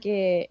dijeron de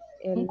que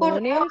el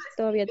lunes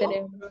todavía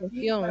tenemos una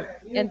sesión.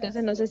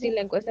 Entonces no sé si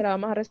la encuesta la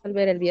vamos a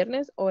resolver el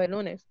viernes o el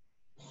lunes.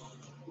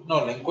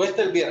 No, la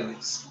encuesta el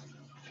viernes.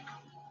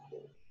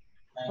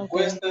 La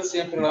encuesta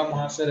siempre la vamos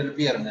a hacer el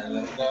viernes,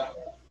 ¿verdad?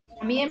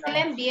 A mí me la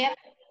enviaron.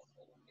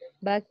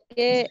 Va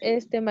que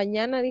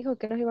mañana dijo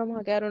que nos íbamos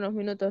a quedar unos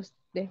minutos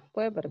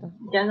después, ¿verdad?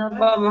 Ya nos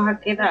vamos a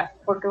quedar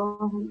porque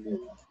vamos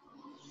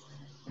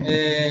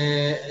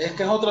Es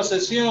que es otra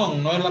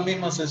sesión, no es la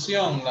misma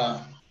sesión.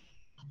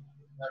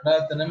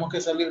 ¿Verdad? Tenemos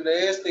que salir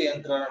de este y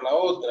entrar a la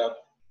otra.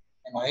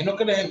 Me imagino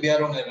que les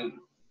enviaron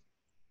el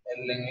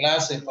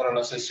enlace para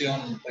la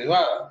sesión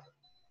privada.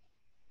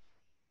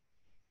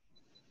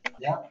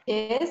 ¿Ya?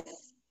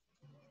 Es.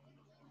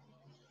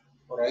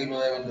 Por ahí lo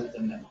deben de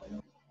tener.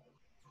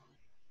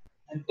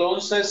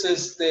 Entonces,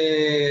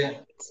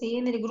 Sí,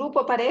 en el grupo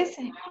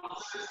aparece.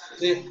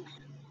 sí,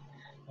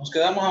 nos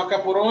quedamos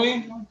acá por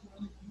hoy.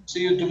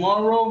 See you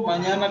tomorrow.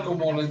 Mañana,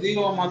 como les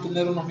digo, vamos a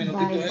tener unos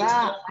minutitos Bye,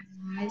 extra.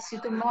 bye. See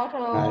you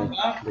tomorrow.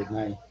 Good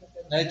night.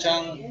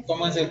 Echan,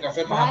 tómense el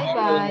café más Bye,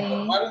 amargo de lo bye.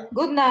 normal.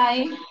 Good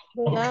night.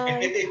 Good night.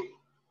 Okay.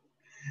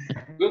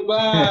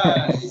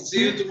 Goodbye.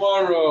 See you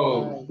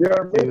tomorrow. See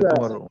you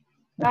tomorrow.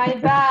 Bye,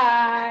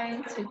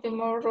 bye. See you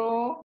tomorrow.